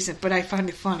halfway decent, but I find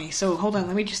it funny. So hold on.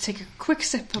 Let me just take a quick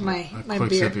sip of my quick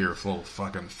beer. sip of your full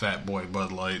fucking fat boy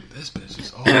Bud Light. This bitch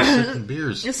is always sipping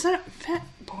beers. It's not fat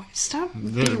boy. Stop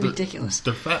being ridiculous.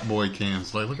 They're fat boy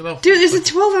cans. Like, look at how. Dude, it's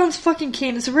a 12-ounce fucking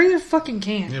can. It's a regular fucking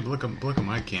can. Yeah, but look at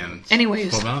my can. It's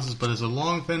Anyways. 12 ounces, but it's a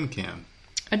long, thin can.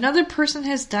 Another person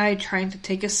has died trying to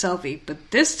take a selfie,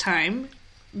 but this time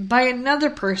by another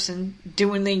person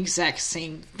doing the exact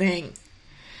same thing.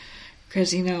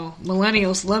 Because,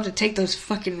 millennials love to take those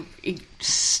fucking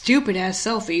stupid-ass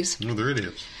selfies. No, they're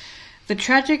idiots. The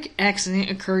tragic accident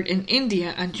occurred in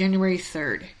India on January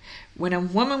 3rd, when a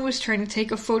woman was trying to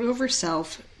take a photo of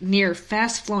herself near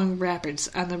fast-flowing rapids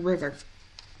on the river.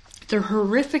 The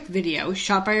horrific video,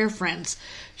 shot by her friends,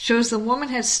 shows the woman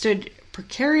had stood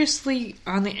precariously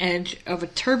on the edge of a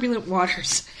turbulent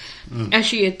waters as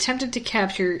she attempted to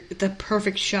capture the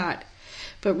perfect shot.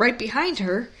 But right behind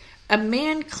her, a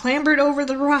man clambered over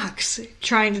the rocks,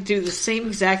 trying to do the same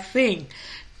exact thing,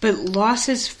 but lost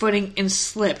his footing and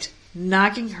slipped,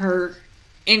 knocking her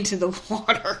into the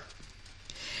water.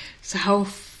 So how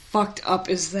fucked up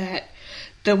is that?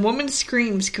 The woman's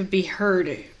screams could be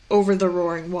heard over the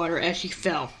roaring water as she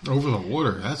fell. Over the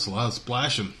water? That's a lot of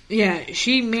splashing. Yeah,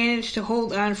 she managed to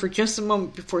hold on for just a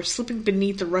moment before slipping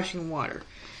beneath the rushing water.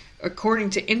 According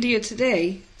to India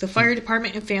Today, the fire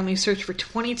department and family searched for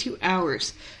 22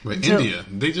 hours. But India,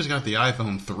 they just got the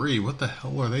iPhone 3. What the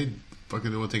hell are they fucking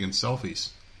doing taking selfies?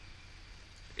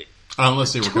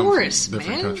 Unless they were tourists, coming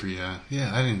from a different man. country, yeah.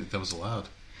 Yeah, I didn't think that was allowed.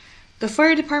 The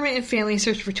fire department and family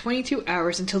searched for 22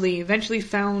 hours until they eventually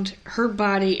found her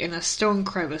body in a stone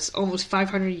crevice almost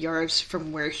 500 yards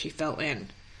from where she fell in.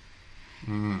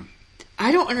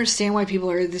 I don't understand why people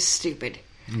are this stupid.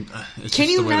 Can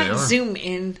you not zoom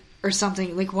in or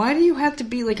something? Like, why do you have to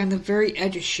be, like, on the very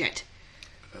edge of shit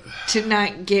to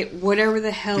not get whatever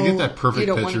the hell to get that perfect you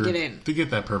don't picture, want to get in? To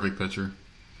get that perfect picture.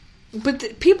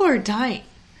 But people are dying.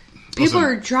 People Listen,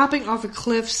 are dropping off of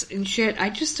cliffs and shit. I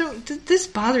just don't... This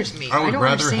bothers me. I would don't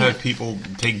rather understand. have people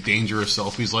take dangerous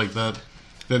selfies like that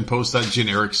than post that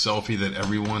generic selfie that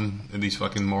everyone, these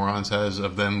fucking morons, has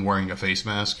of them wearing a face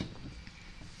mask.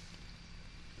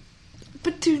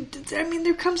 But dude, I mean,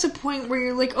 there comes a point where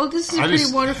you're like, oh, this is a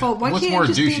pretty waterfall. Why can't it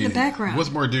just be in the background?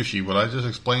 What's more douchey, what I just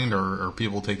explained, or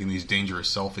people taking these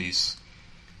dangerous selfies?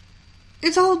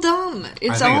 It's all dumb.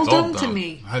 It's all dumb to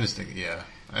me. I just think, yeah.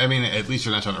 I mean, at least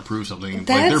they're not trying to prove something. Like,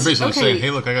 That's- they're basically okay. saying,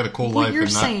 hey, look, I got a cool What life you're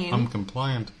and saying- I'm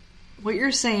compliant. What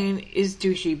you're saying is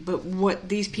douchey, but what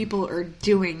these people are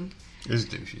doing Is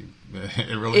douchey.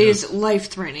 It really is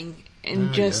life-threatening and Yeah,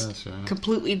 I just guess, yeah.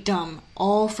 completely dumb.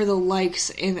 All for the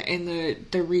likes and the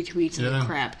retweets and the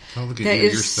crap. Oh, look at That you.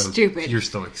 is You're so stupid. You're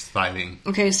so exciting.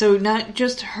 Okay, so not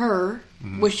just her,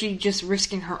 was she just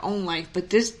risking her own life, but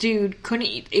this dude couldn't,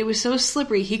 it was so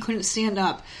slippery he couldn't stand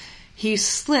up. He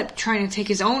slipped trying to take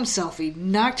his own selfie,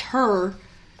 knocked her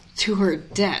to her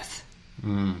death.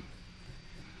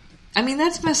 I mean,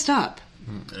 that's messed up.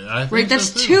 I think Right, that's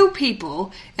so, too. two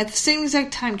people at the same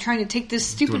exact time trying to take this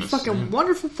stupid Doing the fucking same.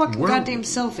 wonderful fucking goddamn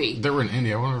selfie. They were in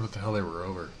India. I wonder what the hell they were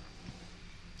over.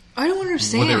 I don't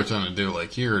understand. What they were trying to do,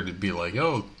 like here, to be like,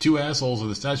 oh, two assholes at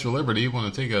the Statue of Liberty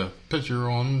want to take a picture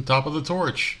on top of the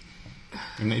torch.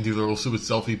 And they do their little stupid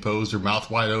selfie pose, their mouth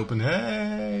wide open.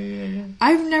 Hey!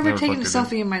 I've never taken a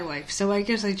fucking selfie in my life, so I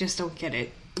guess I just don't get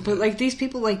it. But like these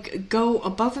people, like go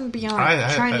above and beyond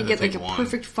trying to get like a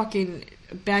perfect fucking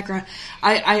background.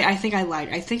 I think I lied.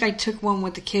 I think I took one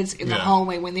with the kids in the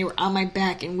hallway when they were on my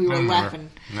back and we were laughing.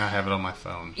 Now I have it on my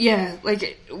phone. Yeah,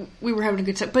 like we were having a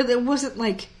good time, but it wasn't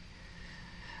like.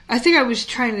 I think I was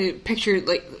trying to picture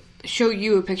show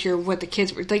you a picture of what the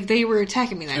kids were like. They were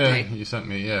attacking me that day. You sent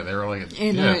me. Yeah, they were like.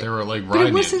 And, they were like but it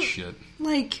riding me wasn't and shit.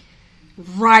 like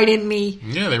riding me.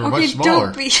 Yeah, they were Okay, much smaller.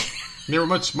 don't be. They were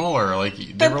much smaller. Like they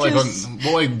That were like just-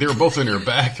 they were both on your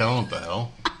back. I don't know what the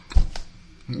hell.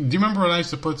 Do you remember when I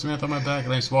used to put Samantha on my back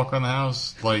and I used to walk around the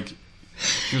house like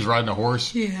she was riding a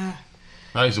horse? Yeah.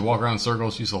 I used to walk around in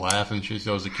circles. She used to laugh and she said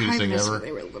it was the cutest thing miss ever. when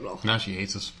they were little. Now she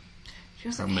hates us. She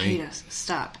doesn't From me. hate us.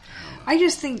 Stop. I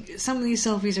just think some of these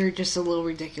selfies are just a little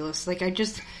ridiculous. Like, I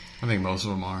think most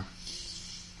of them are.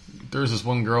 There was this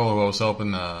one girl who I was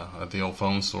helping at the old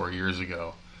phone store years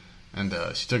ago, and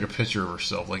she took a picture of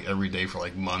herself like every day for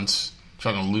like months,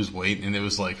 trying to lose weight, and it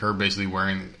was like her basically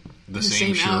wearing the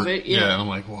same shirt. Outfit, yeah. And I'm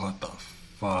like, what the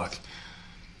fuck?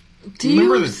 Do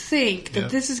you think that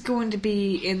this is going to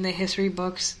be in the history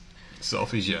books?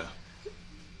 Selfies, yeah.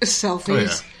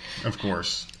 Selfies? Oh, yeah. Of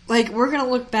course. Like, we're going to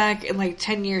look back in like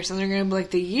 10 years and they're going to be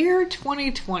like the year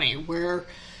 2020 where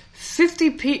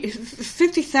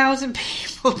 50,000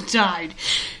 people died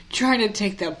trying to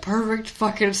take the perfect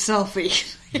fucking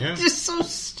selfie. Yeah. It's just so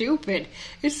stupid.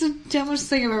 It's the dumbest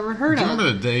thing I've ever heard of. Do you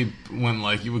remember the day when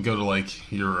like you would go to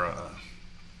like your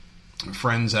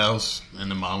friend's house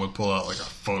and the mom would pull out like a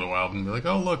photo album and be like,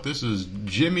 oh look, this is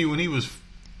Jimmy when he was 8.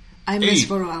 I miss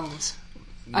photo albums.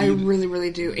 I really,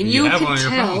 really do. And you can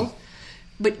tell,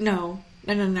 but no.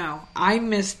 I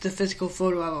missed the physical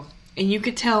photo album. And you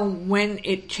could tell when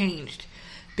it changed.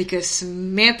 Because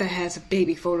Samantha has a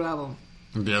baby photo album.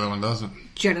 The other one doesn't.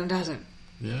 Jenna doesn't.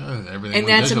 Yeah, everything and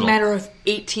that's digital. A matter of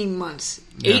 18 months.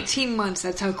 Yeah. 18 months,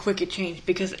 that's how quick it changed.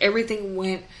 Because everything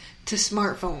went to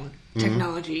smartphone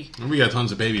technology. And we got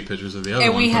tons of baby pictures of the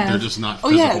other one, but they're just not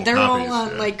physical copies. They're all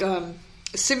on like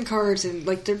SIM cards and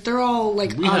like they're all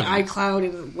like on iCloud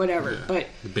and whatever. Yeah. But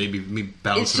the baby me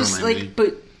bouncing it's just on my like knee.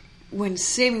 But when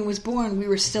Sammy was born, we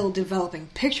were still developing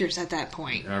pictures at that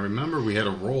point. I remember we had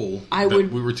a roll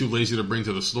we were too lazy to bring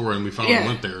to the store, and we finally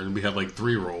went there, and we had like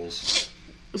 3 rolls.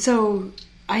 So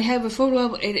I have a photo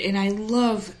album, and I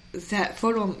love that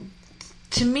photo album.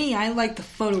 To me, I like the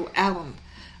photo album.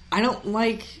 I don't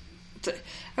like... the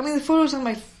photos on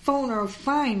my phone are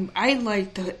fine. I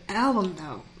like the album,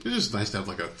 though. It's just nice to have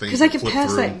like a thing because I can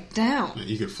pass that down.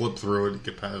 You could flip through it. You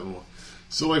could pass it.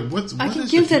 So, like, what is the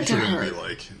give future going to be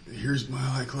like? Here's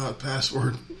my iCloud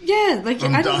password. Yeah, like,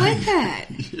 I don't like that.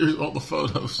 Here's all the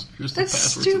photos. Here's That's the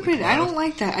password stupid. To the cloud. I don't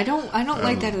like that. I don't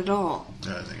like that at all.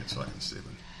 Yeah, I think it's fucking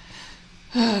stupid.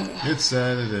 It's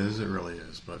sad. It is. It really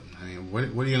is. But, I mean, what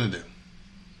are you going to do?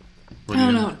 I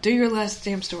don't know. Do your last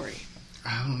damn story.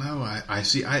 I don't know. I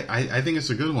see. I think it's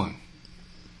a good one.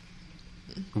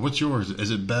 What's yours? Is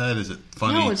it bad? Is it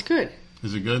funny? No, it's good.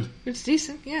 Is it good? It's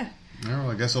decent, yeah. Oh,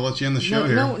 well, I guess I'll let you end the show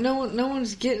here. No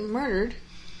one's getting murdered.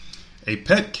 A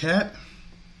pet cat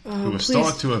who was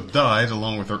thought to have died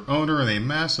along with her owner in a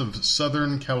massive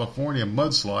Southern California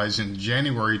mudslide in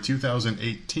January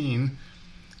 2018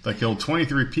 that killed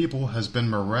 23 people has been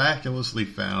miraculously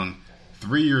found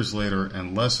 3 years later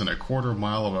and less than a quarter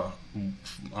mile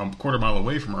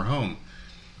away from her home.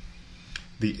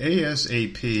 The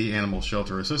ASAP Animal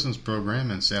Shelter Assistance Program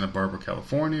in Santa Barbara,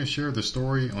 California, shared the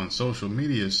story on social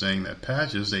media, saying that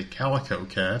Patches, a calico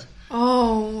cat,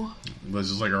 was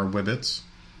just like our Whibbits,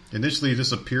 initially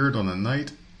disappeared on the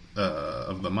night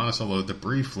of the Monticello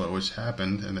debris flow, which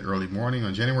happened in the early morning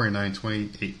on January 9,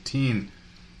 2018.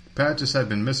 Patches had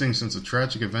been missing since a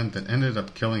tragic event that ended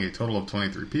up killing a total of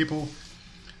 23 people.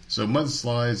 So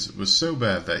mudslides was so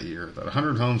bad that year that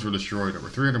 100 homes were destroyed, over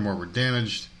 300 more were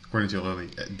damaged. According to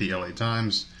the LA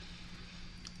Times,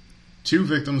 2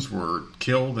 victims were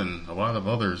killed and a lot of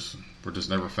others were just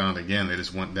never found again. They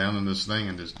just went down in this thing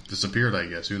and just disappeared, I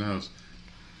guess. Who knows?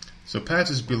 So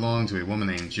Patches belonged to a woman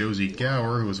named Josie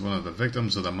Gower, who was one of the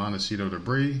victims of the Montecito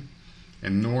debris,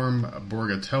 and Norm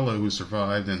Borgatello, who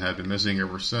survived and had been missing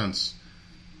ever since.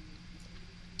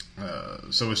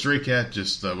 So a stray cat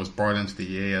just was brought into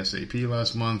the ASAP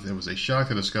last month. It was a shock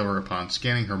to discover upon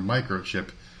scanning her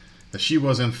microchip that she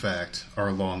was, in fact,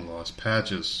 our long-lost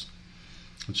Patches.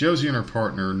 Josie and her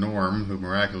partner, Norm, who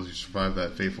miraculously survived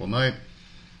that fateful night,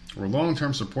 were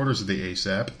long-term supporters of the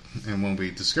ASAP, and when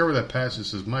we discovered that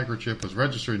Patches' microchip was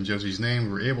registered in Josie's name,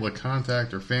 we were able to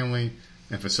contact her family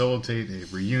and facilitate a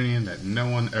reunion that no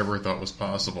one ever thought was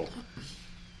possible.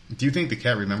 Do you think the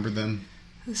cat remembered them?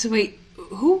 So wait,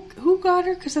 who got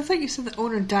her? Because I thought you said the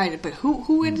owner died, but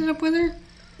who ended up with her?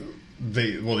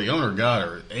 The owner got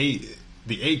her.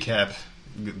 The ACAP,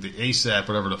 the ASAP,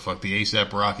 whatever the fuck, the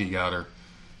ASAP Rocky got her.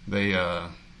 They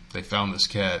found this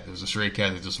cat. It was a stray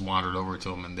cat that just wandered over to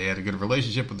them, and they had a good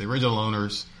relationship with the original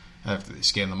owners. After they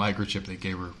scanned the microchip, they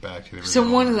gave her back to the original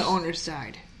So one of the owners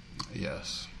died?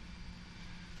 Yes.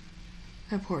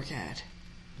 That poor cat.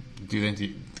 Do you think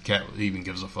the cat even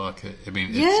gives a fuck? I mean,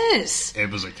 yes.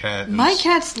 It was a cat. My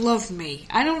cats love me.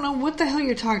 I don't know what the hell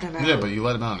you're talking about. Yeah, but you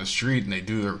let them out in the street and they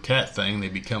do their cat thing. They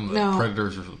become the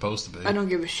predators they're supposed to be. I don't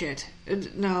give a shit.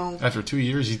 No. After 2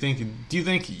 years, do you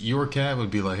think your cat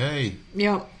would be like, hey,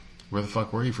 yep, where the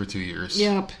fuck were you for 2 years?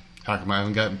 Yep. How come I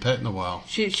haven't gotten pet in a while?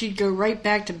 She'd go right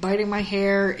back to biting my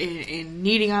hair and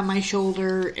kneading on my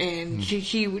shoulder, and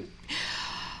she would...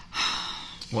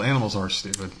 Well, animals are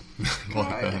stupid.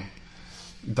 Like that.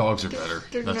 Dogs are better.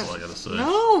 They're That's not, all I gotta say.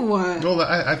 No. Well,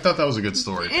 I thought that was a good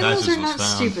story. Animals Patches are not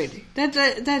was found.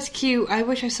 stupid. That's cute. I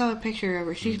wish I saw a picture of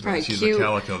her. She's probably She's cute. a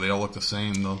calico. They all look the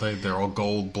same, don't they? They're all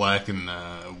gold, black, and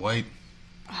white.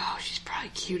 Oh, she's probably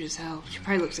cute as hell. She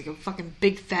probably looks like a fucking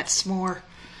big fat s'more.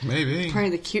 Maybe.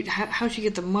 Probably the cute. How'd she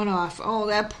get the mud off? Oh,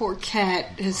 that poor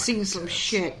cat has seen some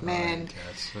shit, man.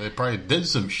 Cats. They probably did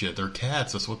some shit. They're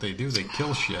cats. That's what they do. They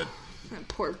kill shit. That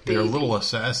poor baby. They're little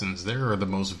assassins. They're the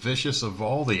most vicious of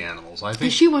all the animals. I think.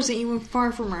 And she wasn't even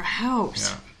far from her house.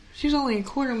 Yeah. She was only a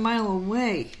quarter mile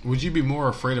away. Would you be more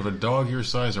afraid of a dog your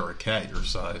size or a cat your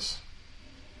size?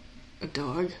 A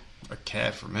dog? A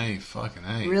cat for me. Fucking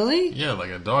A. Really? Yeah, like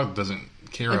a dog doesn't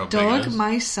care how A big it dog is.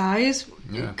 my size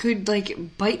Yeah. could,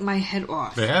 like, bite my head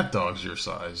off. They have dogs your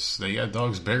size. They got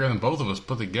dogs bigger than both of us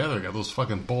put together. They got those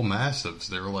fucking bull mastiffs.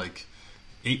 They're like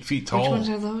 8 feet tall. Which ones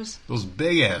are those? Those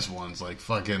big ass ones, like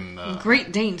fucking.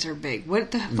 Great Danes are big.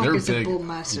 What the fuck They're is big. a bull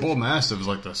mastiff? Bull mastiff is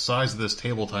like the size of this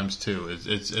table times 2.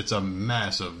 It's a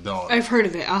massive dog. I've heard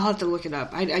of it. I'll have to look it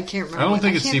up. I can't remember. I don't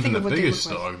think it's can't even think the of what they biggest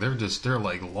look like. dog. They're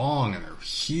like long and they're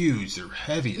huge. They're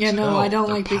heavy Yeah, as no, hell. I don't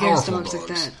They're like big ass powerful dogs like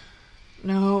that.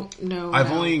 No. I've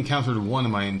no. only encountered one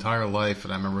in my entire life,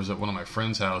 and I remember it was at one of my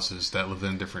friends' houses that lived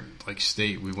in a different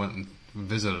state. We went and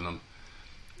visited them,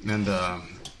 and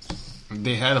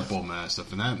they had a bull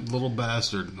mastiff, and that little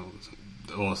bastard.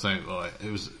 Well, it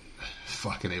was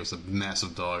a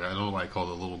massive dog. I don't know why I called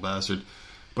it a little bastard,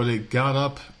 but it got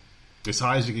up as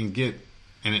high as you can get,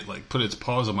 and it put its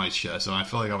paws on my chest, and I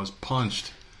felt like I was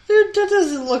punched. Dude, that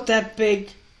doesn't look that big.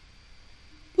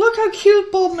 Look how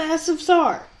cute bull mastiffs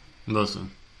are. Listen.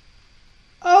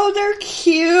 Oh, they're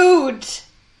cute.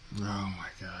 Oh my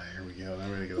god, here we go.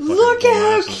 I'm ready to get a fucking Look bull at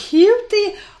how mastiff. cute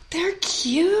they're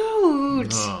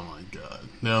cute. Oh my god.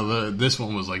 Now this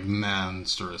one was like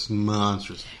monstrous.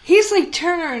 He's like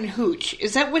Turner and Hooch.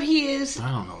 Is that what he is? I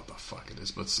don't know what the fuck it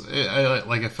is, but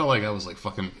I felt like I was like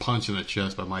fucking punched in the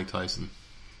chest by Mike Tyson.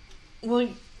 Well,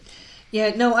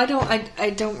 yeah, no, I don't. I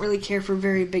don't really care for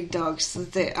very big dogs,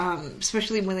 they,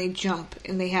 especially when they jump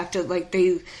and they have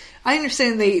to I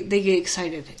understand they get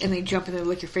excited and they jump and they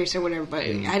lick your face or whatever, but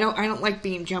I don't like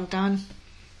being jumped on.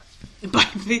 But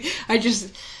I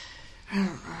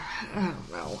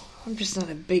don't know. I'm just not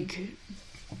a big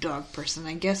dog person,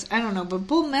 I guess. I don't know, but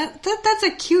that's a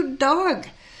cute dog.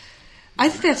 I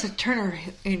think that's a Turner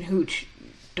and Hooch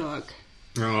dog.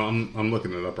 No, I'm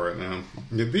looking it up right now.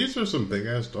 Yeah, these are some big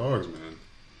ass dogs, man.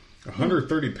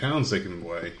 130 pounds they can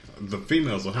weigh. The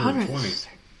female's 120.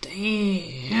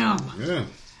 Damn. Yeah.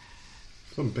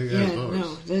 Some big ass dogs.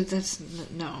 No, that's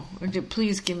no.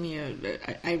 Please give me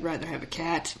I'd rather have a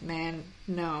cat, man.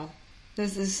 No,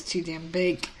 this is too damn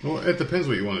big. Well, it depends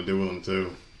what you want to do with them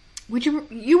too.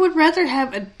 You would rather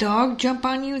have a dog jump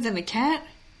on you than a cat?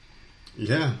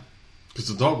 Yeah, because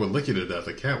the dog would lick you to death.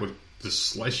 The cat would just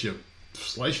slice you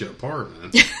apart,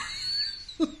 man. They're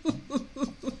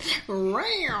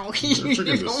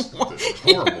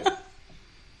horrible.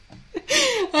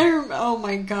 Oh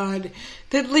my god,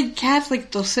 that cats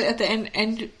they'll sit at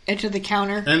the edge of the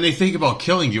counter, and they think about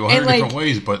killing you 100 different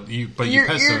ways, but you pet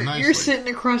so nicely. You're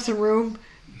sitting across the room,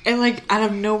 and out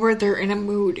of nowhere they're in a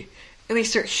mood, and they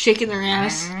start shaking their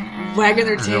ass, wagging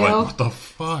their tail. You're like, what the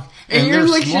fuck? And you're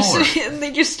they're smaller. and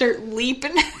they just start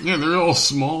leaping. Yeah, they're all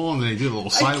small and they do a little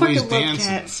sideways dance.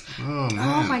 Love cats. Oh man!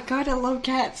 Oh my god, I love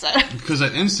cats. Because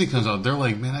that instinct comes out, they're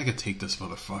like, man, I could take this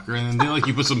motherfucker, and then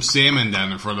you put some salmon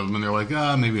down in front of them, and they're like,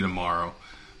 maybe tomorrow.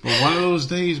 But one of those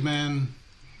days, man,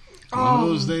 one of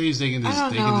those days they can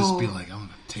just be like, I'm gonna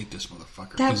take this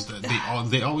motherfucker, because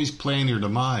they always plan your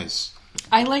demise.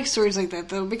 I like stories like that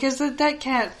though, because that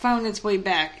cat found its way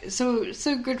back. So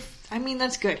good. I mean,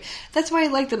 that's good. That's why I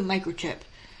like the microchip.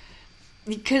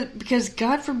 Because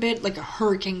God forbid, a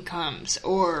hurricane comes,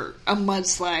 or a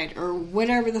mudslide, or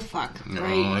whatever the fuck,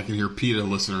 right? Oh, I can hear PETA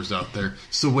listeners out there.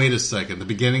 So wait a second. The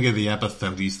beginning of the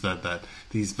episode, he said that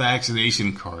these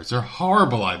vaccination cards are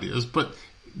horrible ideas, but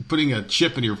putting a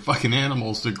chip in your fucking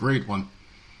animal is a great one.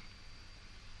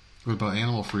 What about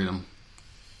animal freedom?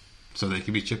 So they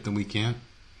can be chipped and we can't?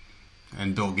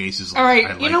 And Bill Gates is like, all right,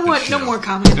 I like you know this what? show. No more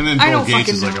comments. And then I Bill don't Gates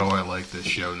is fucking like, know. I like this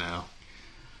show now.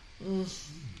 I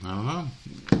don't know.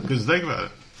 Because think about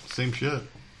it. Same shit.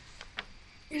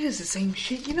 It is the same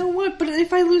shit. You know what? But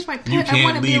if I lose my pet, You I want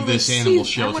can't to be leave able to this animal see. I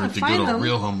shelter want to find go to a them.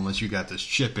 real home unless you got this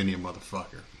chip in you,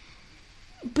 motherfucker.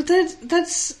 But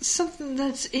that's something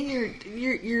that's in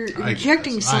you're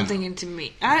injecting something into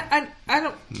me. I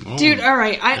don't, dude. All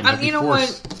right, I'm you know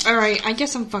what? All right, I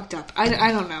guess I'm fucked up.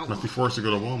 I don't know. Might be forced to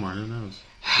go to Walmart. Who knows?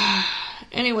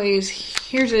 Anyways,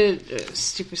 here's a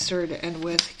stupid story to end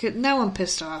with. Now I'm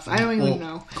pissed off. I don't even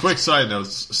know. Quick side note: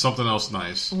 something else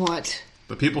nice. What?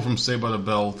 The people from Saved by the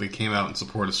Bell, they came out in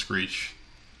support of Screech.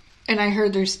 And I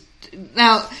heard there's...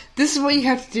 Now, this is what you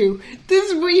have to do.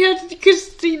 This is what you have to do.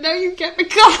 Because, see, now you get me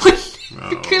going.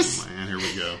 Because man, here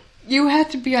we go. You have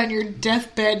to be on your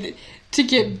deathbed to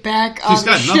get back on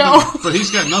the show. But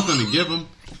he's got nothing to give them.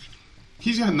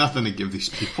 He's got nothing to give these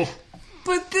people.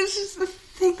 But this is the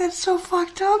thing that's so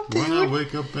fucked up, dude. When I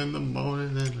wake up in the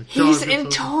morning and he's in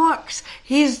talks.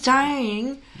 He's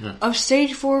dying of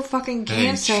stage 4 fucking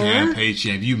cancer. Hey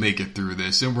champ, you make it through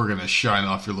this, and we're gonna shine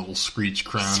off your little Screech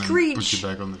crown and put you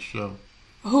back on the show.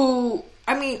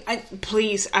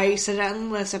 Please, I said that in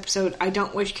the last episode. I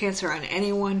don't wish cancer on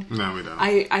anyone. No, we don't.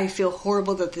 I feel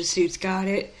horrible that this dude's got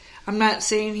it. I'm not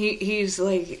saying he's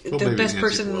like the best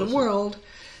person in the world.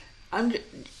 But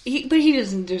he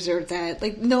doesn't deserve that.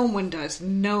 Like, no one does.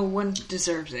 No one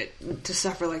deserves it to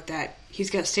suffer like that. He's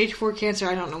got stage 4 cancer.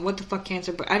 I don't know what the fuck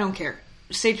cancer, but I don't care.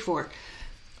 Stage 4.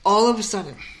 All of a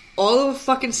sudden,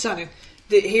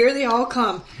 here they all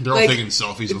come. They're all taking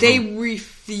selfies with they him.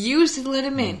 Refuse to let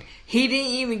him in. He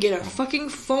didn't even get a fucking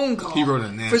phone call. He wrote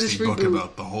a nasty book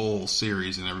about the whole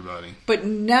series and everybody. But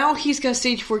now he's got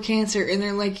stage 4 cancer, and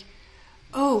they're like,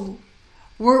 oh...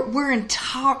 We're in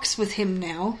talks with him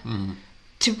now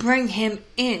to bring him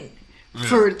in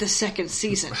for the second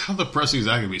season. How depressing is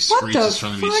that going to be? Screech is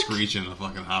trying to be Screech in a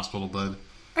fucking hospital bed.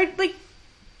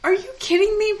 Are you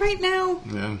kidding me right now?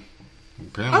 Yeah.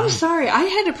 Apparently. I'm sorry. I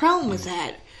had a problem with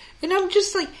that. And I'm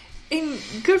just like... And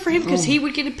good for him, because he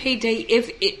would get a payday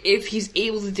if he's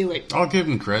able to do it. I'll give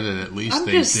him credit. At least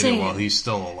they did it while he's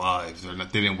still alive.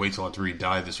 They didn't wait till after he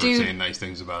died to start saying nice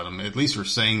things about him. At least they're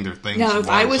saying their things. Now, if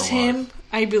I was him,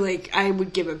 I'd be like, I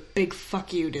would give a big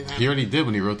fuck you to them. He already did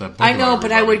when he wrote that book. I know,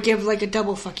 but I would give like a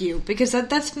double fuck you, because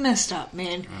that's messed up,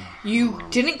 man. You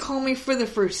didn't call me for the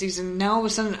first season. Now all of a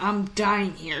sudden I'm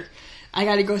dying here. I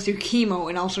got to go through chemo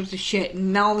and all sorts of shit,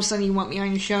 and now all of a sudden you want me on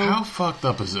your show? How fucked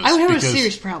up is this? I would have a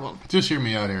serious problem. Just hear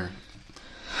me out here.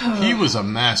 He was a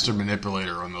master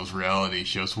manipulator on those reality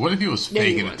shows. What if he was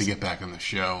faking it to get back on the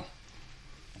show?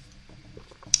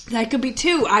 That could be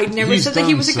too. I never said that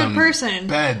he was a good person.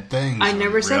 Bad things. I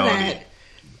never said that.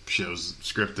 Shows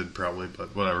scripted, probably,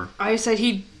 but whatever. I said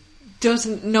he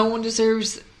doesn't. No one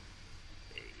deserves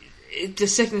the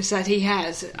sickness that he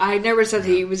has. I never said that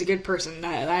he was a good person.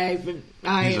 I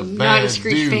am not a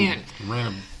Screech fan. Ran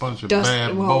a bunch of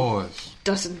bad boys.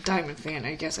 Dustin Diamond fan,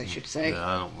 I guess I should say.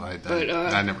 Yeah,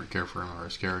 I never cared for him or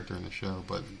his character in the show,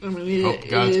 but hope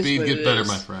Godspeed get better,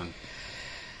 my friend.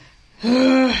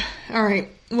 All right.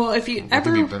 Well, if you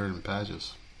ever be better than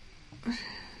Patches.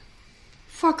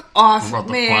 Fuck off, We're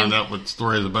about man. to find out what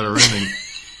story has a better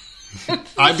ending.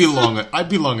 I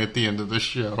belong at the end of the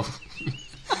show.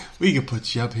 We could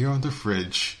put you up here on the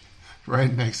fridge,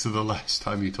 right next to the last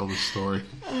time you told a story.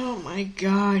 Oh my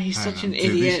god, he's such an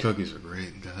idiot. These cookies are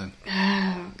great, God.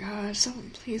 Oh god,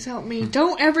 someone please help me.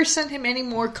 Don't ever send him any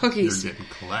more cookies. You're getting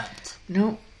clapped.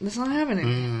 No, that's not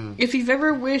happening. If you've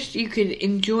ever wished you could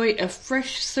enjoy a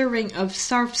fresh serving of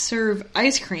soft serve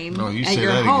ice cream at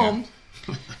your home.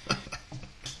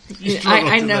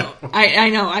 I know.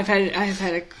 I've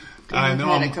had a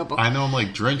couple. I know I'm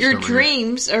like drenched. Your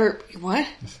dreams are what?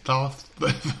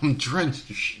 I'm drenched.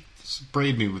 You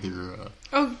sprayed me with your.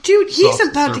 Oh, dude, he's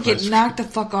about to get knocked the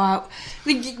fuck out.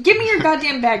 Give me your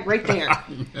goddamn bag right there.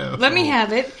 Let me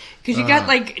have it, because you got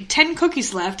like 10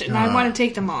 cookies left, and I want to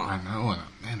take them all. I know,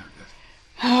 and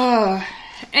man,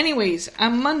 anyways,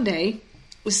 on Monday,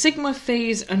 Sigma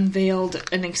Phase unveiled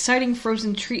an exciting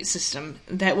frozen treat system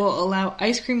that will allow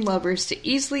ice cream lovers to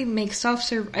easily make soft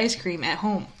serve ice cream at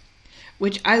home.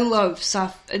 Which I love.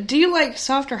 Do you like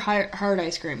soft or hard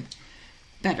ice cream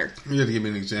better? You have to give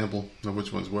me an example of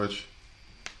which one's which.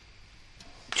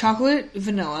 Chocolate,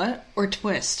 vanilla, or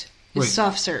twist is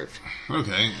soft serve.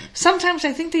 Okay. Sometimes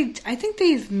I think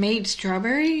they've made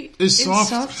strawberry in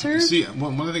soft serve. See,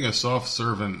 one thing of soft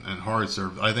serve and hard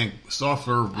serve, I think soft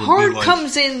serve would hard be like,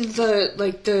 comes in the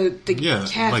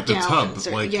half like the tub.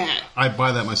 Or, I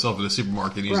buy that myself at a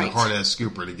supermarket and use a hard ass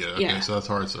scooper to get it. Okay, so that's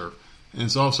hard serve. And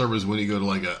soft serve is when you go to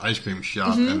like an ice cream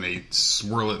shop and they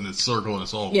swirl it in a circle and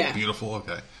it's all beautiful.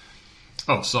 Okay.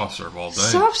 Oh, soft serve all day.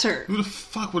 Soft serve. Who the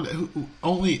fuck would...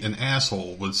 only an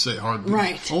asshole would say hard...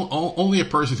 Right. Only a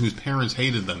person whose parents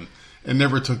hated them and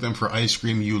never took them for ice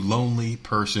cream. You lonely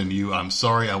person. I'm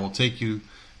sorry. I will take you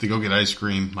to go get ice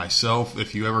cream myself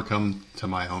if you ever come to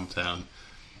my hometown.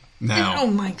 Now, oh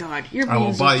my God, I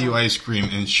will buy you ice cream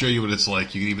and show you what it's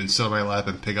like. You can even sit on my lap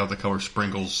and pick out the color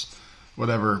sprinkles,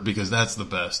 whatever, because that's the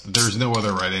best. There's no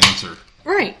other right answer.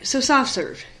 Right, so soft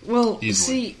serve. Well,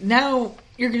 Easily. see, now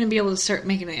you're going to be able to start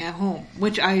making it at home,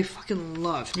 which I fucking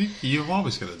love. You've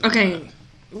always got to do Okay,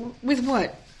 that. with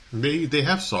what? They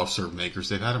have soft serve makers.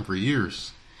 They've had them for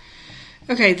years.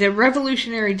 Okay, the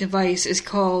revolutionary device is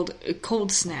called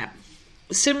Cold Snap.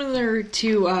 Similar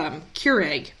to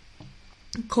Keurig,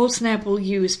 Cold Snap will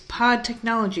use pod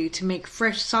technology to make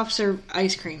fresh soft serve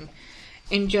ice cream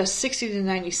in just 60 to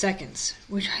 90 seconds,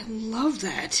 which I love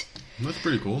that. That's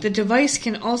pretty cool. The device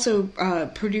can also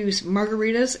produce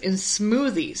margaritas and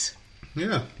smoothies.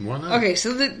 Yeah, why not? Okay,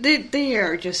 so they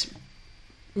are just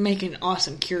making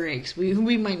awesome Keurigs.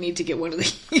 We might need to get one of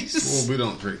these. Well, we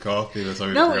don't drink coffee. That's how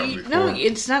we No,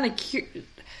 it's not a Keurig.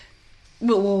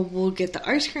 We'll get the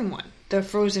ice cream one. The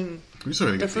frozen. We still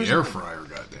gotta get the air fryer,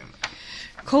 goddamn.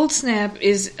 Cold Snap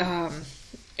is in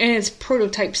its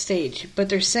prototype stage, but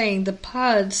they're saying the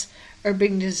pods are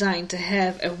being designed to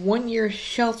have a 1-year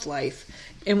shelf life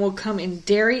and will come in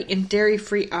dairy and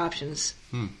dairy-free options.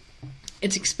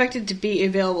 It's expected to be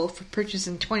available for purchase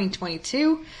in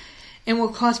 2022 and will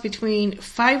cost between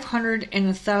 $500 and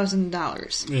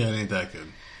 $1,000. Yeah, it ain't that good.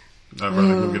 I'd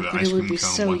rather go get an ice cream cone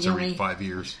so once yummy. every 5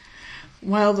 years.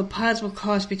 While the pods will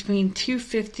cost between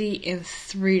 $2.50 and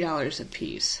 $3 a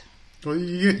piece. Well,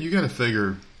 you got to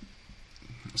figure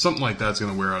something like that's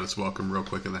going to wear out its welcome real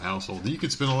quick in the household. You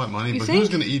could spend all that money, but who's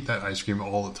going to eat that ice cream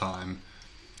all the time?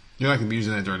 You're not going to be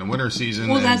using it during the winter season.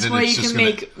 Well, that's why you can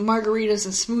make margaritas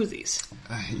and smoothies.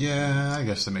 Yeah, I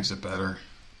guess that makes it better.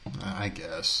 I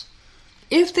guess.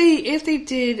 If they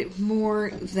did more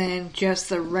than just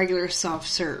the regular soft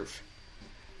serve,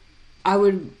 I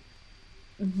would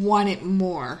want it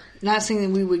more. Not saying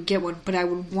that we would get one, but I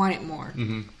would want it more.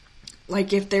 Mm-hmm.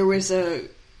 Like if there was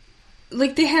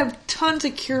like they have tons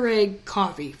of Keurig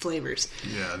coffee flavors.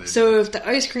 Yeah. So if the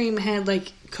ice cream had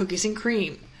like cookies and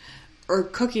cream or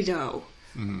cookie dough,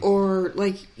 or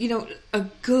like, you know, a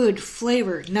good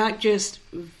flavor, not just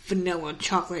vanilla,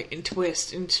 chocolate, and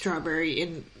twist and strawberry,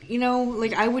 and you know,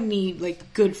 like I would need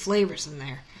like good flavors in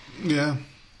there. Yeah.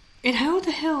 And how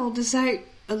the hell does that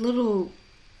a little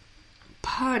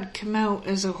pod come out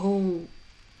as a whole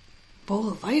bowl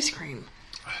of ice cream?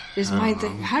 Is my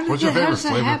thing. How does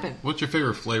that happen? What's your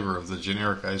favorite flavor of the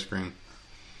generic ice cream?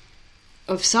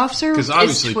 Of soft serve? It's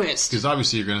twist. Because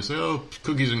obviously you're going to say, oh,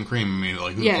 cookies and cream. I mean,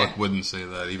 like, who the fuck wouldn't say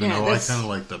that? Even though I kind of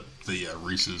like the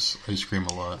Reese's ice cream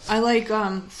a lot. I like,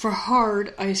 for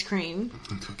hard ice cream.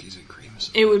 And cookies and cream.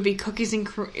 It would be cookies and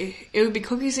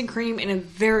cream, and a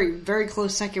very, very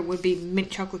close second would be mint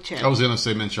chocolate chip. I was going to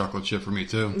say mint chocolate chip for me,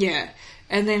 too. Yeah.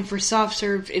 And then for soft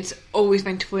serve, it's always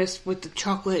been twist with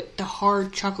the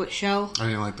hard chocolate shell. I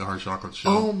didn't like the hard chocolate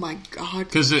shell. Oh my god!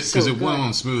 Because it went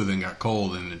on smooth and got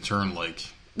cold and it turned like...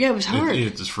 Yeah, it was hard.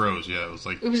 It just froze, yeah. It was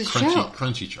like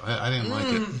crunchy. I didn't like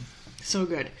it. So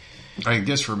good. I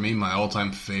guess for me, my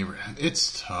all-time favorite,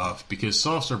 it's tough because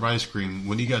soft serve ice cream,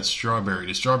 when you got strawberry,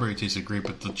 the strawberry tasted great,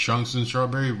 but the chunks in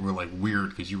strawberry were like weird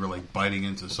because you were like biting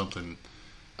into something.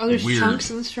 Oh, there's weird.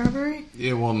 Chunks in the strawberry?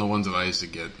 Yeah, well, in the ones that I used to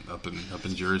get up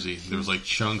in Jersey, there was like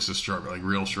chunks of strawberry, like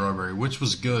real strawberry, which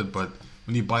was good, but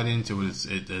when you bite into it,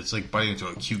 it's like biting into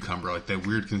a cucumber, like that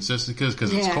weird consistency,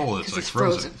 because it's cold, it's like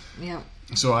frozen. Yeah.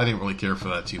 So I didn't really care for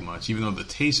that too much, even though the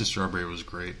taste of strawberry was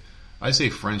great. I say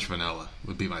French vanilla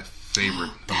would be my favorite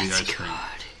of the ice cream.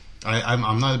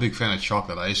 I'm not a big fan of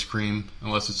chocolate ice cream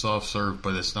unless it's soft serve,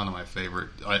 but it's none of my favorite.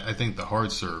 I think the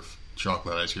hard serve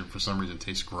chocolate ice cream for some reason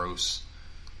tastes gross.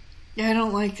 Yeah, I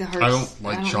don't like the hard. I don't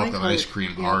like chocolate ice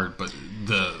cream hard, but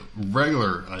the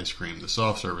regular ice cream, the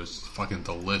soft serve, is fucking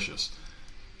delicious.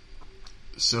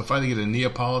 So if I had to get a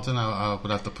Neapolitan, I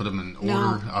would have to put them in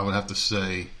order. No. I would have to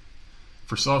say,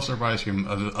 for soft serve ice cream,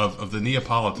 of the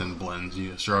Neapolitan blends,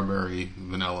 strawberry,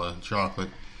 vanilla, chocolate,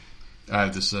 I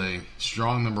have to say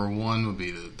strong number 1 would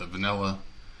be the vanilla.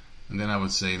 And then I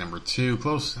would say number 2,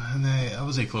 close. I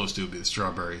would say close to would be the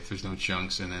strawberry if there's no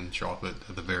chunks, and then chocolate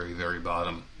at the very, very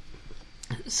bottom.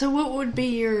 So what would be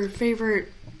your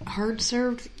favorite hard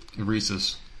served?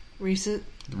 Reese's. Reese's?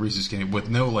 The Reese's candy with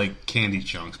no like candy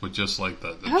chunks, but just like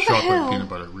the chocolate peanut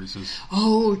butter Reese's.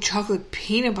 Oh, chocolate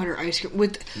peanut butter ice cream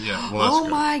with. Yeah, well, that's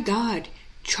good. My god,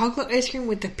 chocolate ice cream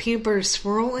with the peanut butter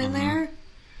swirl in there.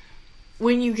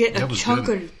 When you get a chunk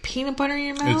of peanut butter in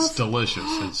your mouth, it's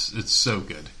delicious. It's so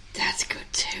good. That's good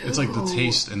too. It's like the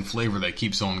taste and flavor that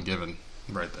keeps on giving.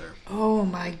 Right there. Oh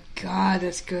my god,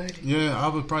 that's good. Yeah, I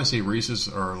would probably say Reese's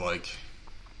or like,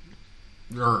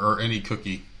 or any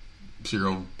cookie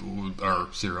cereal or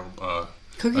cereal.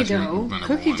 Cookie dough.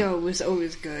 Cookie dough was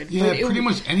always good. Yeah, pretty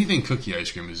much anything cookie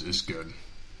ice cream is good.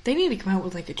 They need to come out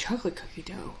with like a chocolate cookie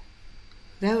dough.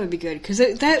 That would be good because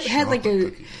that had like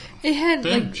a. It had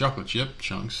they like have chocolate chip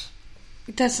chunks.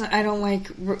 That's not, I don't like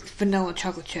vanilla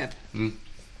chocolate chip.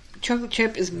 Chocolate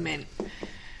chip is mint.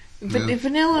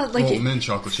 Vanilla like mint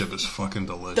chocolate chip is fucking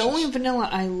delicious. The only vanilla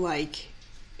I like,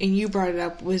 and you brought it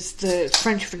up, was the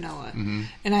French vanilla,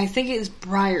 and I think it's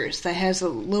Breyers that has the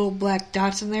little black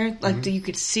dots in there, like you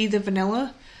could see the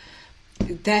vanilla.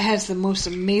 That has the most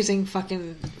amazing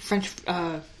fucking French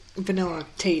vanilla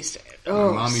taste. Oh,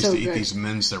 my mom used so to eat good. these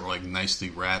mints that were like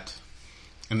nicely wrapped,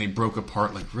 and they broke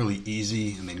apart like really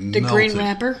easy, and they the melted. green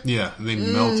wrapper. Yeah, they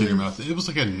melted in your mouth. It was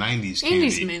like a '90s candy.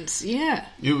 '90s mints, yeah.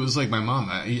 It was like my mom.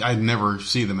 I'd never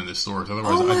see them in the stores.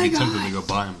 Otherwise, I'd be tempted to go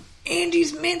buy them.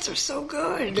 Andy's mints are so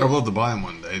good. I'd love to buy them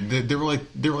one day. They were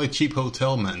like cheap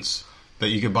hotel mints that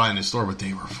you could buy in the store, but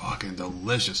they were fucking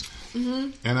delicious.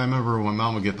 And I remember when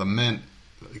Mom would get the mint,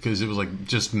 because it was like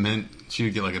just mint. She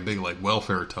would get like a big like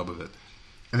welfare tub of it,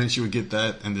 and then she would get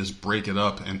that and just break it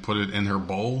up and put it in her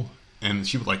bowl, and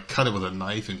she would like cut it with a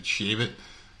knife and shave it,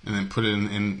 and then put it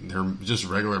in her just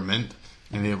regular mint,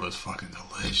 and it was fucking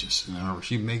delicious. And I remember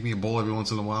she'd make me a bowl every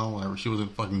once in a while whenever she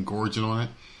wasn't fucking gorging on it,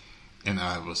 and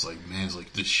I was like, man, it's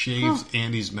like the shaved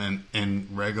Andy's mint and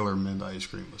regular mint ice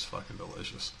cream was fucking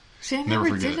delicious. See, I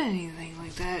never did anything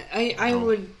like that. I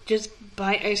would just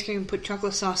buy ice cream and put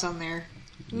chocolate sauce on there.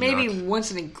 Maybe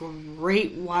once in a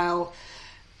great while,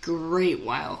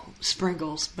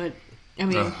 sprinkles. But, I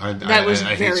mean, that was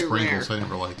I very hate sprinkles. rare. I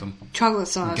never liked them. Chocolate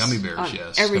sauce. Gummy bears,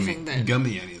 yes. Everything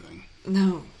Gummy anything.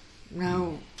 No.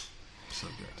 So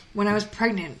good. When I was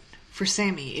pregnant for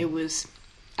Sammy, it was...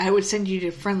 I would send you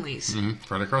to Friendly's.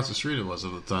 Right across the street it was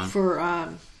at the time. For,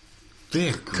 they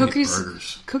had great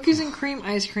burgers. Cookies and cream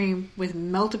ice cream with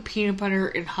melted peanut butter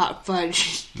and hot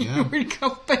fudge. Yeah. You would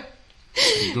go back.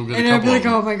 Go get And I'd be like,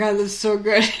 oh my god, that's so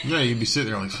good. Yeah, you'd be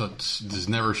sitting there like, just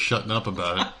never shutting up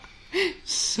about it.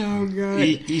 So good.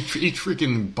 Each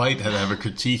freaking bite had to have a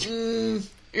critique.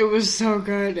 It was so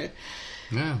good.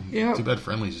 Yeah. Yep. Too bad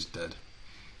Friendly's is dead.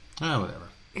 Whatever.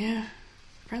 Yeah.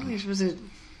 Friendly's was a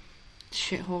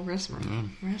shithole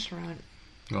restaurant.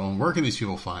 Well, where can these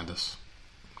people find us?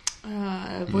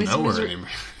 Voice of Misery.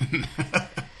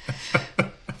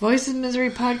 Voice of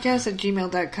Misery podcast at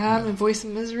gmail.com and Voice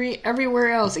of Misery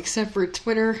everywhere else except for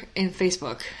Twitter and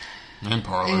Facebook. And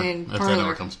Parler. If that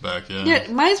ever comes back, yeah.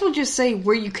 Yeah, might as well just say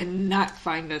where you cannot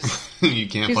find us. You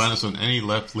can't find us on any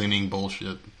left-leaning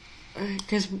bullshit.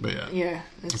 But yeah.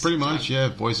 Pretty much, yeah,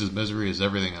 Voice of Misery is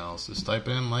everything else. Just type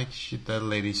it in like shit that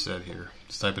lady said here.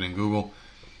 Just type it in Google.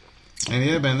 And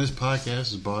yeah, man, this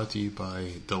podcast is brought to you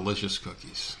by Delicious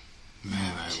Cookies.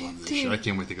 Man, I love this shit. I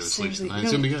can't wait to go to sleep tonight.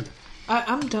 It's going to be good.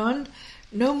 I'm done.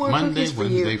 No more Monday, cookies for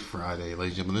Wednesday, you. Friday.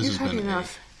 Ladies and gentlemen, this has been a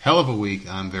hell of a week.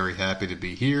 I'm very happy to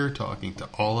be here talking to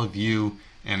all of you,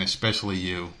 and especially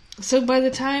you. So by the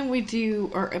time we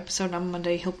do our episode on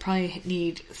Monday, he'll probably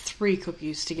need 3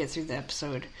 cookies to get through the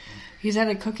episode. He's at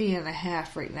a cookie and a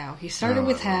half right now. He started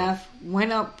with half,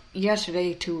 went up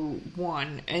yesterday to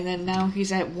 1, and then now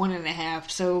he's at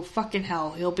 1.5. So fucking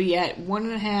hell, he'll be at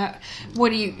 1.5.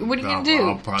 What are you gonna do?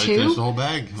 I'll probably 2? finish the whole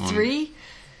bag. 3?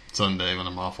 Sunday when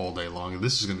I'm off all day long.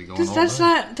 This is gonna be going all day.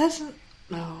 That's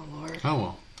oh Lord. Oh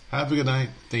well. Have a good night.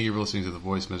 Thank you for listening to the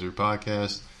Voice Misery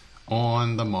Podcast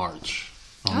on the march.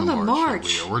 On the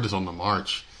march. We're just on the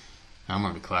march. I'm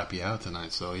gonna clap you out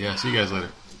tonight. So yeah, see you guys later.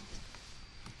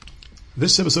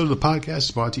 This episode of the podcast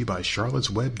is brought to you by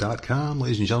charlottesweb.com.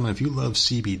 Ladies and gentlemen, if you love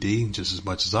CBD just as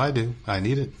much as I do, I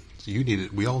need it. You need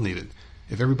it. We all need it.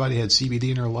 If everybody had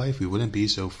CBD in our life, we wouldn't be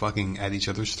so fucking at each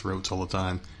other's throats all the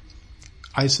time.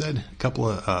 I said a couple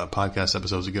of podcast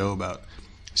episodes ago about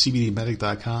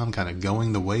CBDmedic.com kind of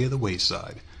going the way of the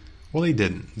wayside. Well, they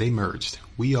didn't. They merged.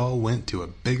 We all went to a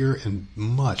bigger and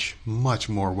much, much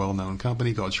more well-known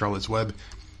company called Charlotte's Web,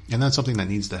 and that's something that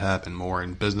needs to happen more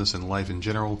in business and life in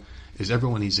general, is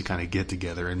everyone needs to kind of get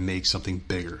together and make something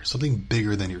bigger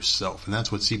than yourself, and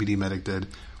that's what CBD Medic did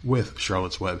with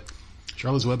Charlotte's Web.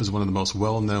 Charlotte's Web is one of the most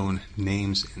well-known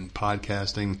names in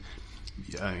podcasting.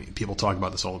 People talk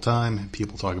about this all the time.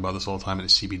 People talk about this all the time in the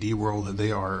CBD world.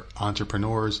 They are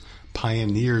entrepreneurs,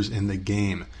 pioneers in the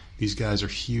game. These guys are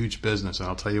huge business, and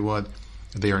I'll tell you what,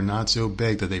 they are not so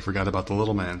big that they forgot about the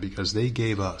little man, because they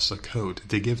gave us a code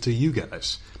to give to you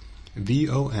guys.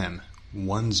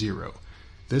 VOM10.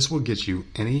 This will get you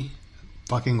any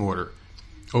fucking order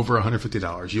over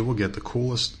 $150. You will get the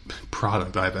coolest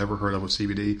product I've ever heard of with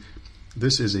CBD.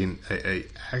 This is a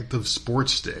active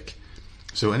sports stick.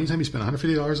 So anytime you spend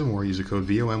 $150 or more, use the code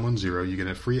VOM10, you get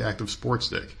a free active sports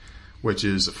stick which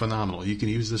is phenomenal. You can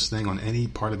use this thing on any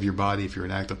part of your body. If you're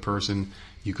an active person,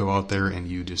 you go out there and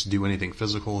you just do anything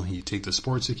physical. You take the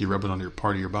sports stick, you rub it on your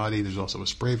part of your body. There's also a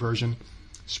spray version.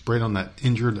 Spray it on that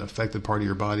injured, affected part of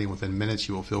your body, and within minutes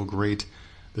you will feel great.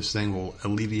 This thing will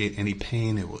alleviate any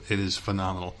pain. It is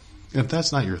phenomenal. And if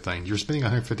that's not your thing, you're spending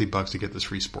 $150 to get this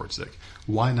free sports stick.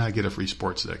 Why not get a free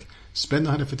sports stick? Spend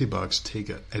 $150, take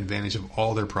advantage of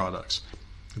all their products.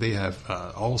 They have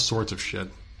all sorts of shit.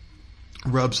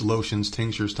 Rubs, lotions,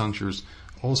 tinctures, tinctures,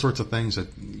 all sorts of things that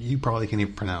you probably can't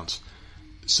even pronounce.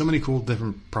 So many cool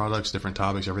different products, different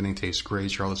topics. Everything tastes great.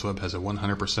 Charlotte's Web has a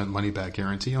 100% money-back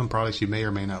guarantee on products you may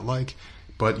or may not like,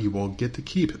 but you will get to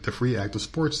keep the free active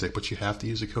sports stick. But you have to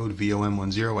use the code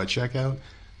VOM10 at checkout.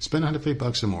 Spend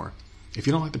 $150 or more. If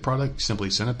you don't like the product, simply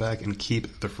send it back and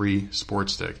keep the free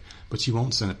sports stick. But you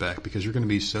won't send it back because you're going to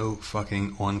be so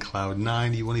fucking on cloud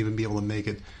nine, you won't even be able to make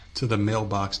it to the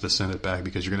mailbox to send it back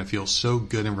because you're going to feel so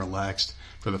good and relaxed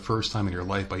for the first time in your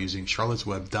life by using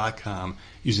charlottesweb.com,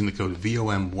 using the code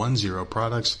VOM10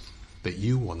 products that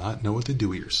you will not know what to do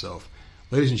with yourself.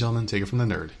 Ladies and gentlemen, take it from the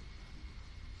nerd.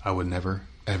 I would never,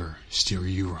 ever steer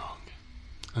you wrong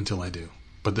until I do.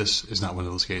 But this is not one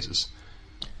of those cases.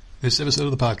 This episode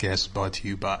of the podcast is brought to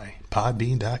you by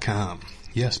Podbean.com.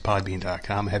 Yes,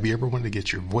 Podbean.com. Have you ever wanted to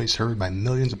get your voice heard by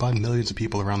millions upon millions of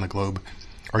people around the globe?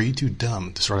 Are you too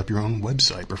dumb to start up your own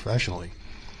website professionally?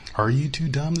 Are you too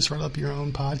dumb to start up your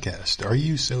own podcast? Are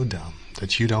you so dumb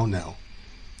that you don't know?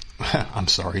 I'm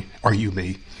sorry. Are you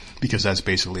me? Because that's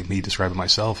basically me describing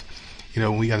myself. You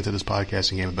know, when we got into this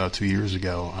podcasting game about 2 years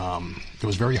ago, it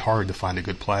was very hard to find a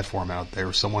good platform out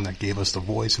there, someone that gave us the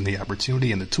voice and the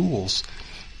opportunity and the tools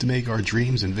to make our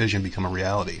dreams and vision become a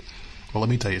reality. Well, let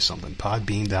me tell you something.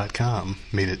 Podbean.com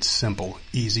made it simple,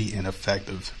 easy, and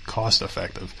effective,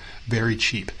 cost-effective, very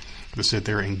cheap to sit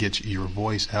there and get your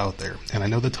voice out there. And I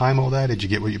know the time all that is you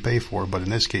get what you pay for, but in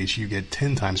this case, you get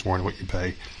 10 times more than what you pay.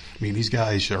 I mean, these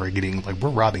guys are getting, like, we're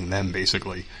robbing them,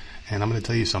 basically. And I'm going to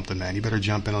tell you something, man. You better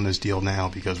jump in on this deal now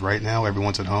because right now,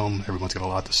 everyone's at home. Everyone's got a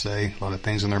lot to say, a lot of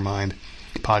things in their mind.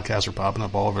 Podcasts are popping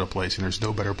up all over the place, and there's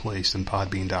no better place than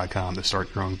Podbean.com to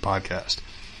start your own podcast.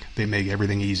 They make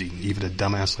everything easy. Even a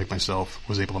dumbass like myself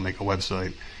was able to make a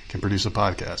website, can produce a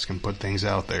podcast, can put things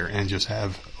out there, and just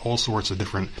have all sorts of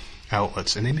different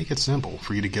outlets. And they make it simple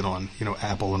for you to get on, you know,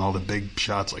 Apple and all the big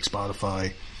shots like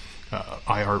Spotify,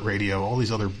 iHeartRadio, all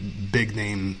these other big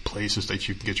name places that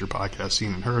you can get your podcast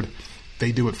seen and heard.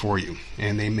 They do it for you,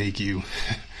 and they make you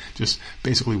just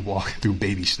basically walk through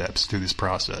baby steps through this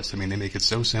process. I mean, they make it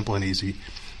so simple and easy.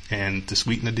 And to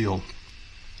sweeten the deal,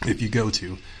 if you go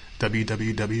to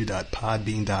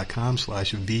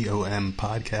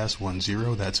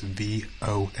www.podbean.com/VOMpodcast10, that's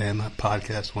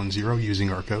VOMpodcast10,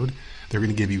 using our code, they're going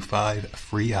to give you 5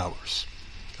 free hours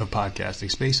of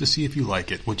podcasting space to see if you like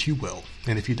it, which you will.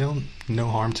 And if you don't, no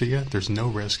harm to you. There's no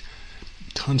risk.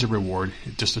 Tons of reward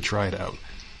just to try it out.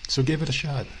 So give it a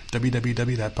shot.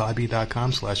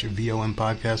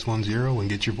 www.podbean.com/VOMpodcast10 and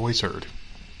get your voice heard.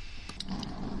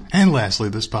 And lastly,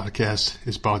 this podcast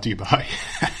is brought to you by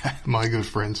my good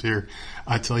friends here.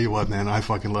 I tell you what, man, I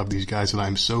fucking love these guys, and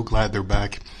I'm so glad they're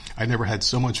back. I never had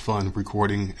so much fun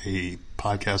recording a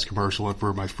podcast commercial. And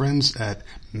for my friends at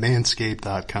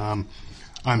manscaped.com,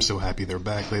 I'm so happy they're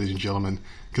back, ladies and gentlemen,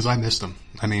 because I missed them.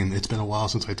 I mean, it's been a while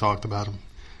since I talked about them,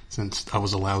 since I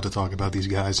was allowed to talk about these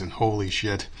guys, and holy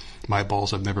shit, my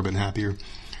balls have never been happier.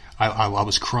 I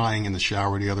was crying in the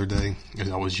shower the other day,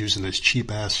 and I was using this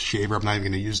cheap-ass shaver. I'm not even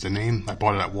going to use the name. I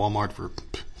bought it at Walmart for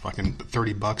fucking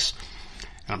 $30.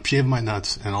 And I'm shaving my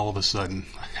nuts, and all of a sudden,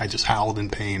 I just howled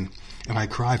in pain. And I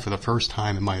cried for the first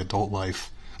time in my adult life.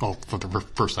 Well, for the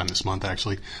first time this month,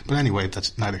 actually. But anyway,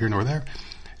 that's neither here nor there.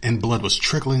 And blood was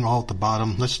trickling all at the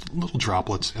bottom, just little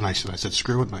droplets. And I said,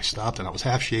 screw it, and I stopped, and I was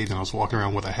half-shaved, and I was walking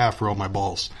around with a half row of my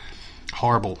balls.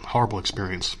 Horrible, horrible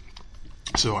experience.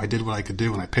 So I did what I could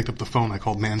do, and I picked up the phone, I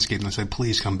called Manscaped, and I said,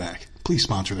 please come back. Please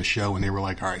sponsor the show. And they were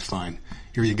like, all right, fine.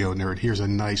 Here you go, nerd. Here's a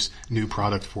nice new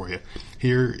product for you.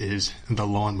 Here is the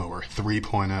Lawnmower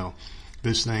 3.0.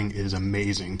 This thing is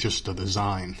amazing. Just the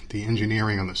design, the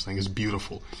engineering on this thing is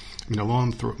beautiful. I mean, the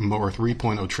Lawnmower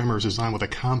 3.0 trimmer is designed with a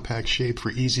compact shape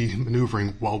for easy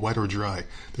maneuvering while wet or dry.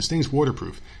 This thing's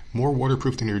waterproof. More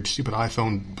waterproof than your stupid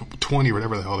iPhone 20 or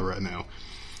whatever the hell they're at now.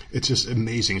 It's just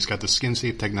amazing. It's got the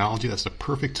skin-safe technology. That's the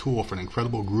perfect tool for an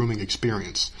incredible grooming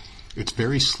experience. It's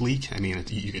very sleek. I mean,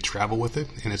 you can travel with it,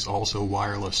 and it's also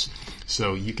wireless.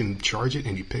 So you can charge it,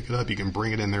 and you pick it up. You can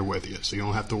bring it in there with you. So you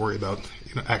don't have to worry about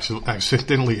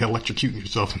accidentally electrocuting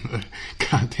yourself in the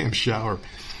goddamn shower.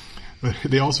 But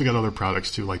they also got other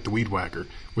products, too, like the Weed Whacker,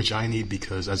 which I need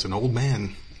because as an old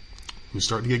man who's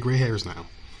starting to get gray hairs now,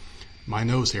 My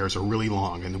nose hairs are really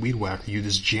long, and the weed whacker, you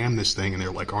just jam this thing in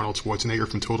there like Arnold Schwarzenegger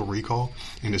from Total Recall,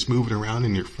 and just move it around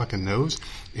in your fucking nose,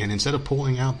 and instead of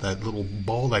pulling out that little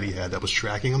ball that he had that was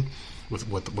tracking him,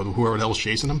 with whoever else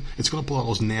chasing him, it's going to pull out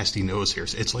those nasty nose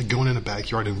hairs. It's like going in the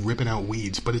backyard and ripping out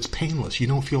weeds, but it's painless. You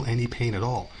don't feel any pain at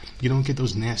all. You don't get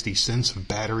those nasty scents of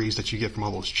batteries that you get from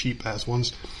all those cheap-ass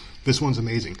ones. This one's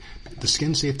amazing. The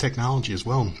skin-safe technology as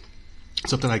well,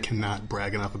 something I cannot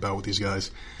brag enough about with these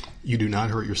guys. You do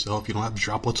not hurt yourself. You don't have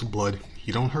droplets of blood.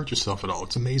 You don't hurt yourself at all.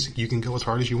 It's amazing. You can go as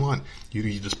hard as you want. You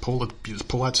just pull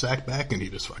that sack back and you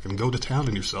just fucking go to town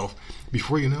on yourself.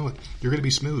 Before you know it, you're going to be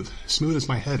smooth. Smooth as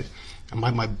my head.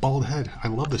 My bald head. I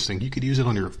love this thing. You could use it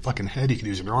on your fucking head. You could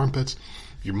use it on your armpits,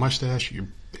 your mustache,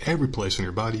 every place on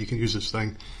your body. You can use this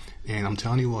thing. And I'm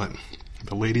telling you what,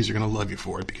 the ladies are going to love you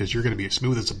for it because you're going to be as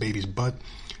smooth as a baby's butt.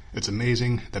 It's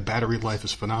amazing. The battery life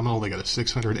is phenomenal. They got a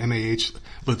 600 mAh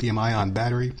lithium-ion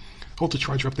battery. Hold the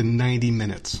charger up to 90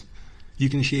 minutes. You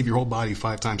can shave your whole body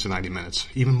 5 times in 90 minutes,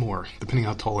 even more, depending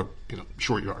how tall or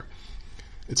short you are.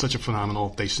 It's such a phenomenal.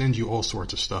 They send you all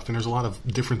sorts of stuff, and there's a lot of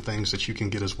different things that you can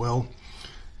get as well.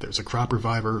 There's a crop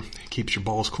reviver, keeps your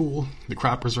balls cool. The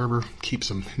crop preserver keeps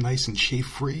them nice and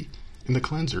shave-free. And the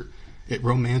cleanser, it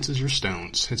romances your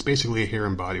stones. It's basically a hair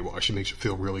and body wash. It makes you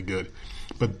feel really good.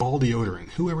 But ball deodorant,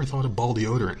 who ever thought of ball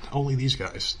deodorant? Only these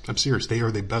guys. I'm serious. They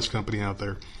are the best company out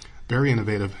there. Very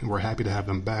innovative, and we're happy to have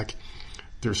them back.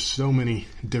 There's so many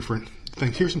different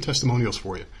things. Here's some testimonials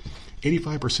for you.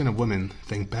 85% of women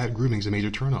think bad grooming is a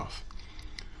major turnoff.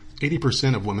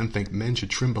 80% of women think men should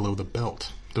trim below the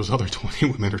belt. Those other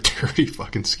 20 women are dirty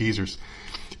fucking skeezers.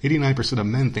 89% of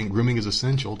men think grooming is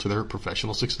essential to their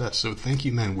professional success. So thank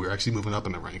you, men. We're actually moving up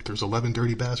in the rank. There's 11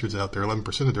 dirty bastards out there,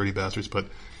 11% of dirty bastards, but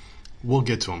we'll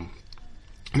get to them.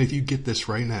 And if you get this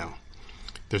right now,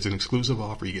 there's an exclusive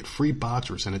offer. You get free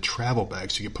boxers and a travel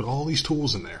bag, so you can put all these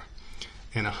tools in there.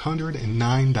 And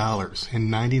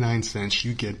 $109.99,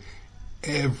 you get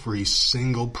every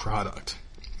single product.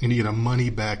 And you get a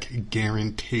money-back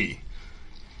guarantee.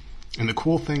 And the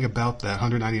cool thing about that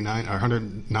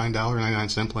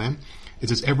 $109.99 plan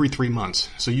is it's every 3 months.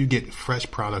 So you get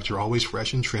fresh products. You're always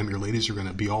fresh and trim. Your ladies are going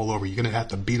to be all over. You're going to have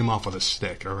to beat them off with a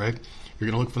stick, all right? You're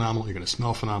going to look phenomenal. You're going to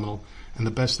smell phenomenal. And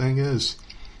the best thing is,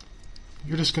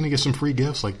 you're just going to get some free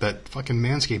gifts like that fucking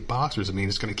Manscaped boxers. I mean,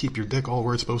 it's going to keep your dick all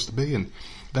where it's supposed to be. And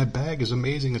that bag is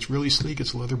amazing. It's really sleek.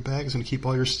 It's a leather bag. It's going to keep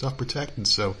all your stuff protected.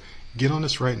 So get on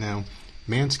this right now,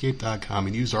 manscaped.com,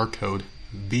 and use our code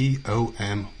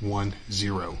VOM10.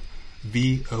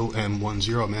 VOM10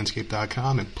 at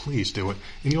manscaped.com, and please do it.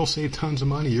 And you'll save tons of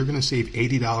money. You're going to save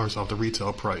 $80 off the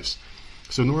retail price.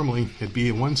 So normally it'd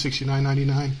be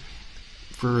 $169.99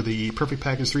 for the Perfect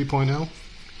Package 3.0.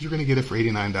 You're going to get it for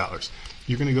 $89.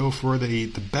 You're going to go for the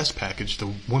best package, the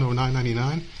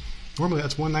 $109.99. Normally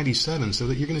that's $197, so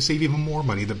that you're going to save even more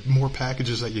money the more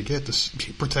packages that you get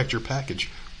to protect your package.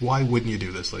 Why wouldn't you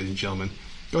do this, ladies and gentlemen?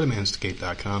 Go to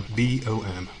manscaped.com,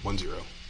 VOM10.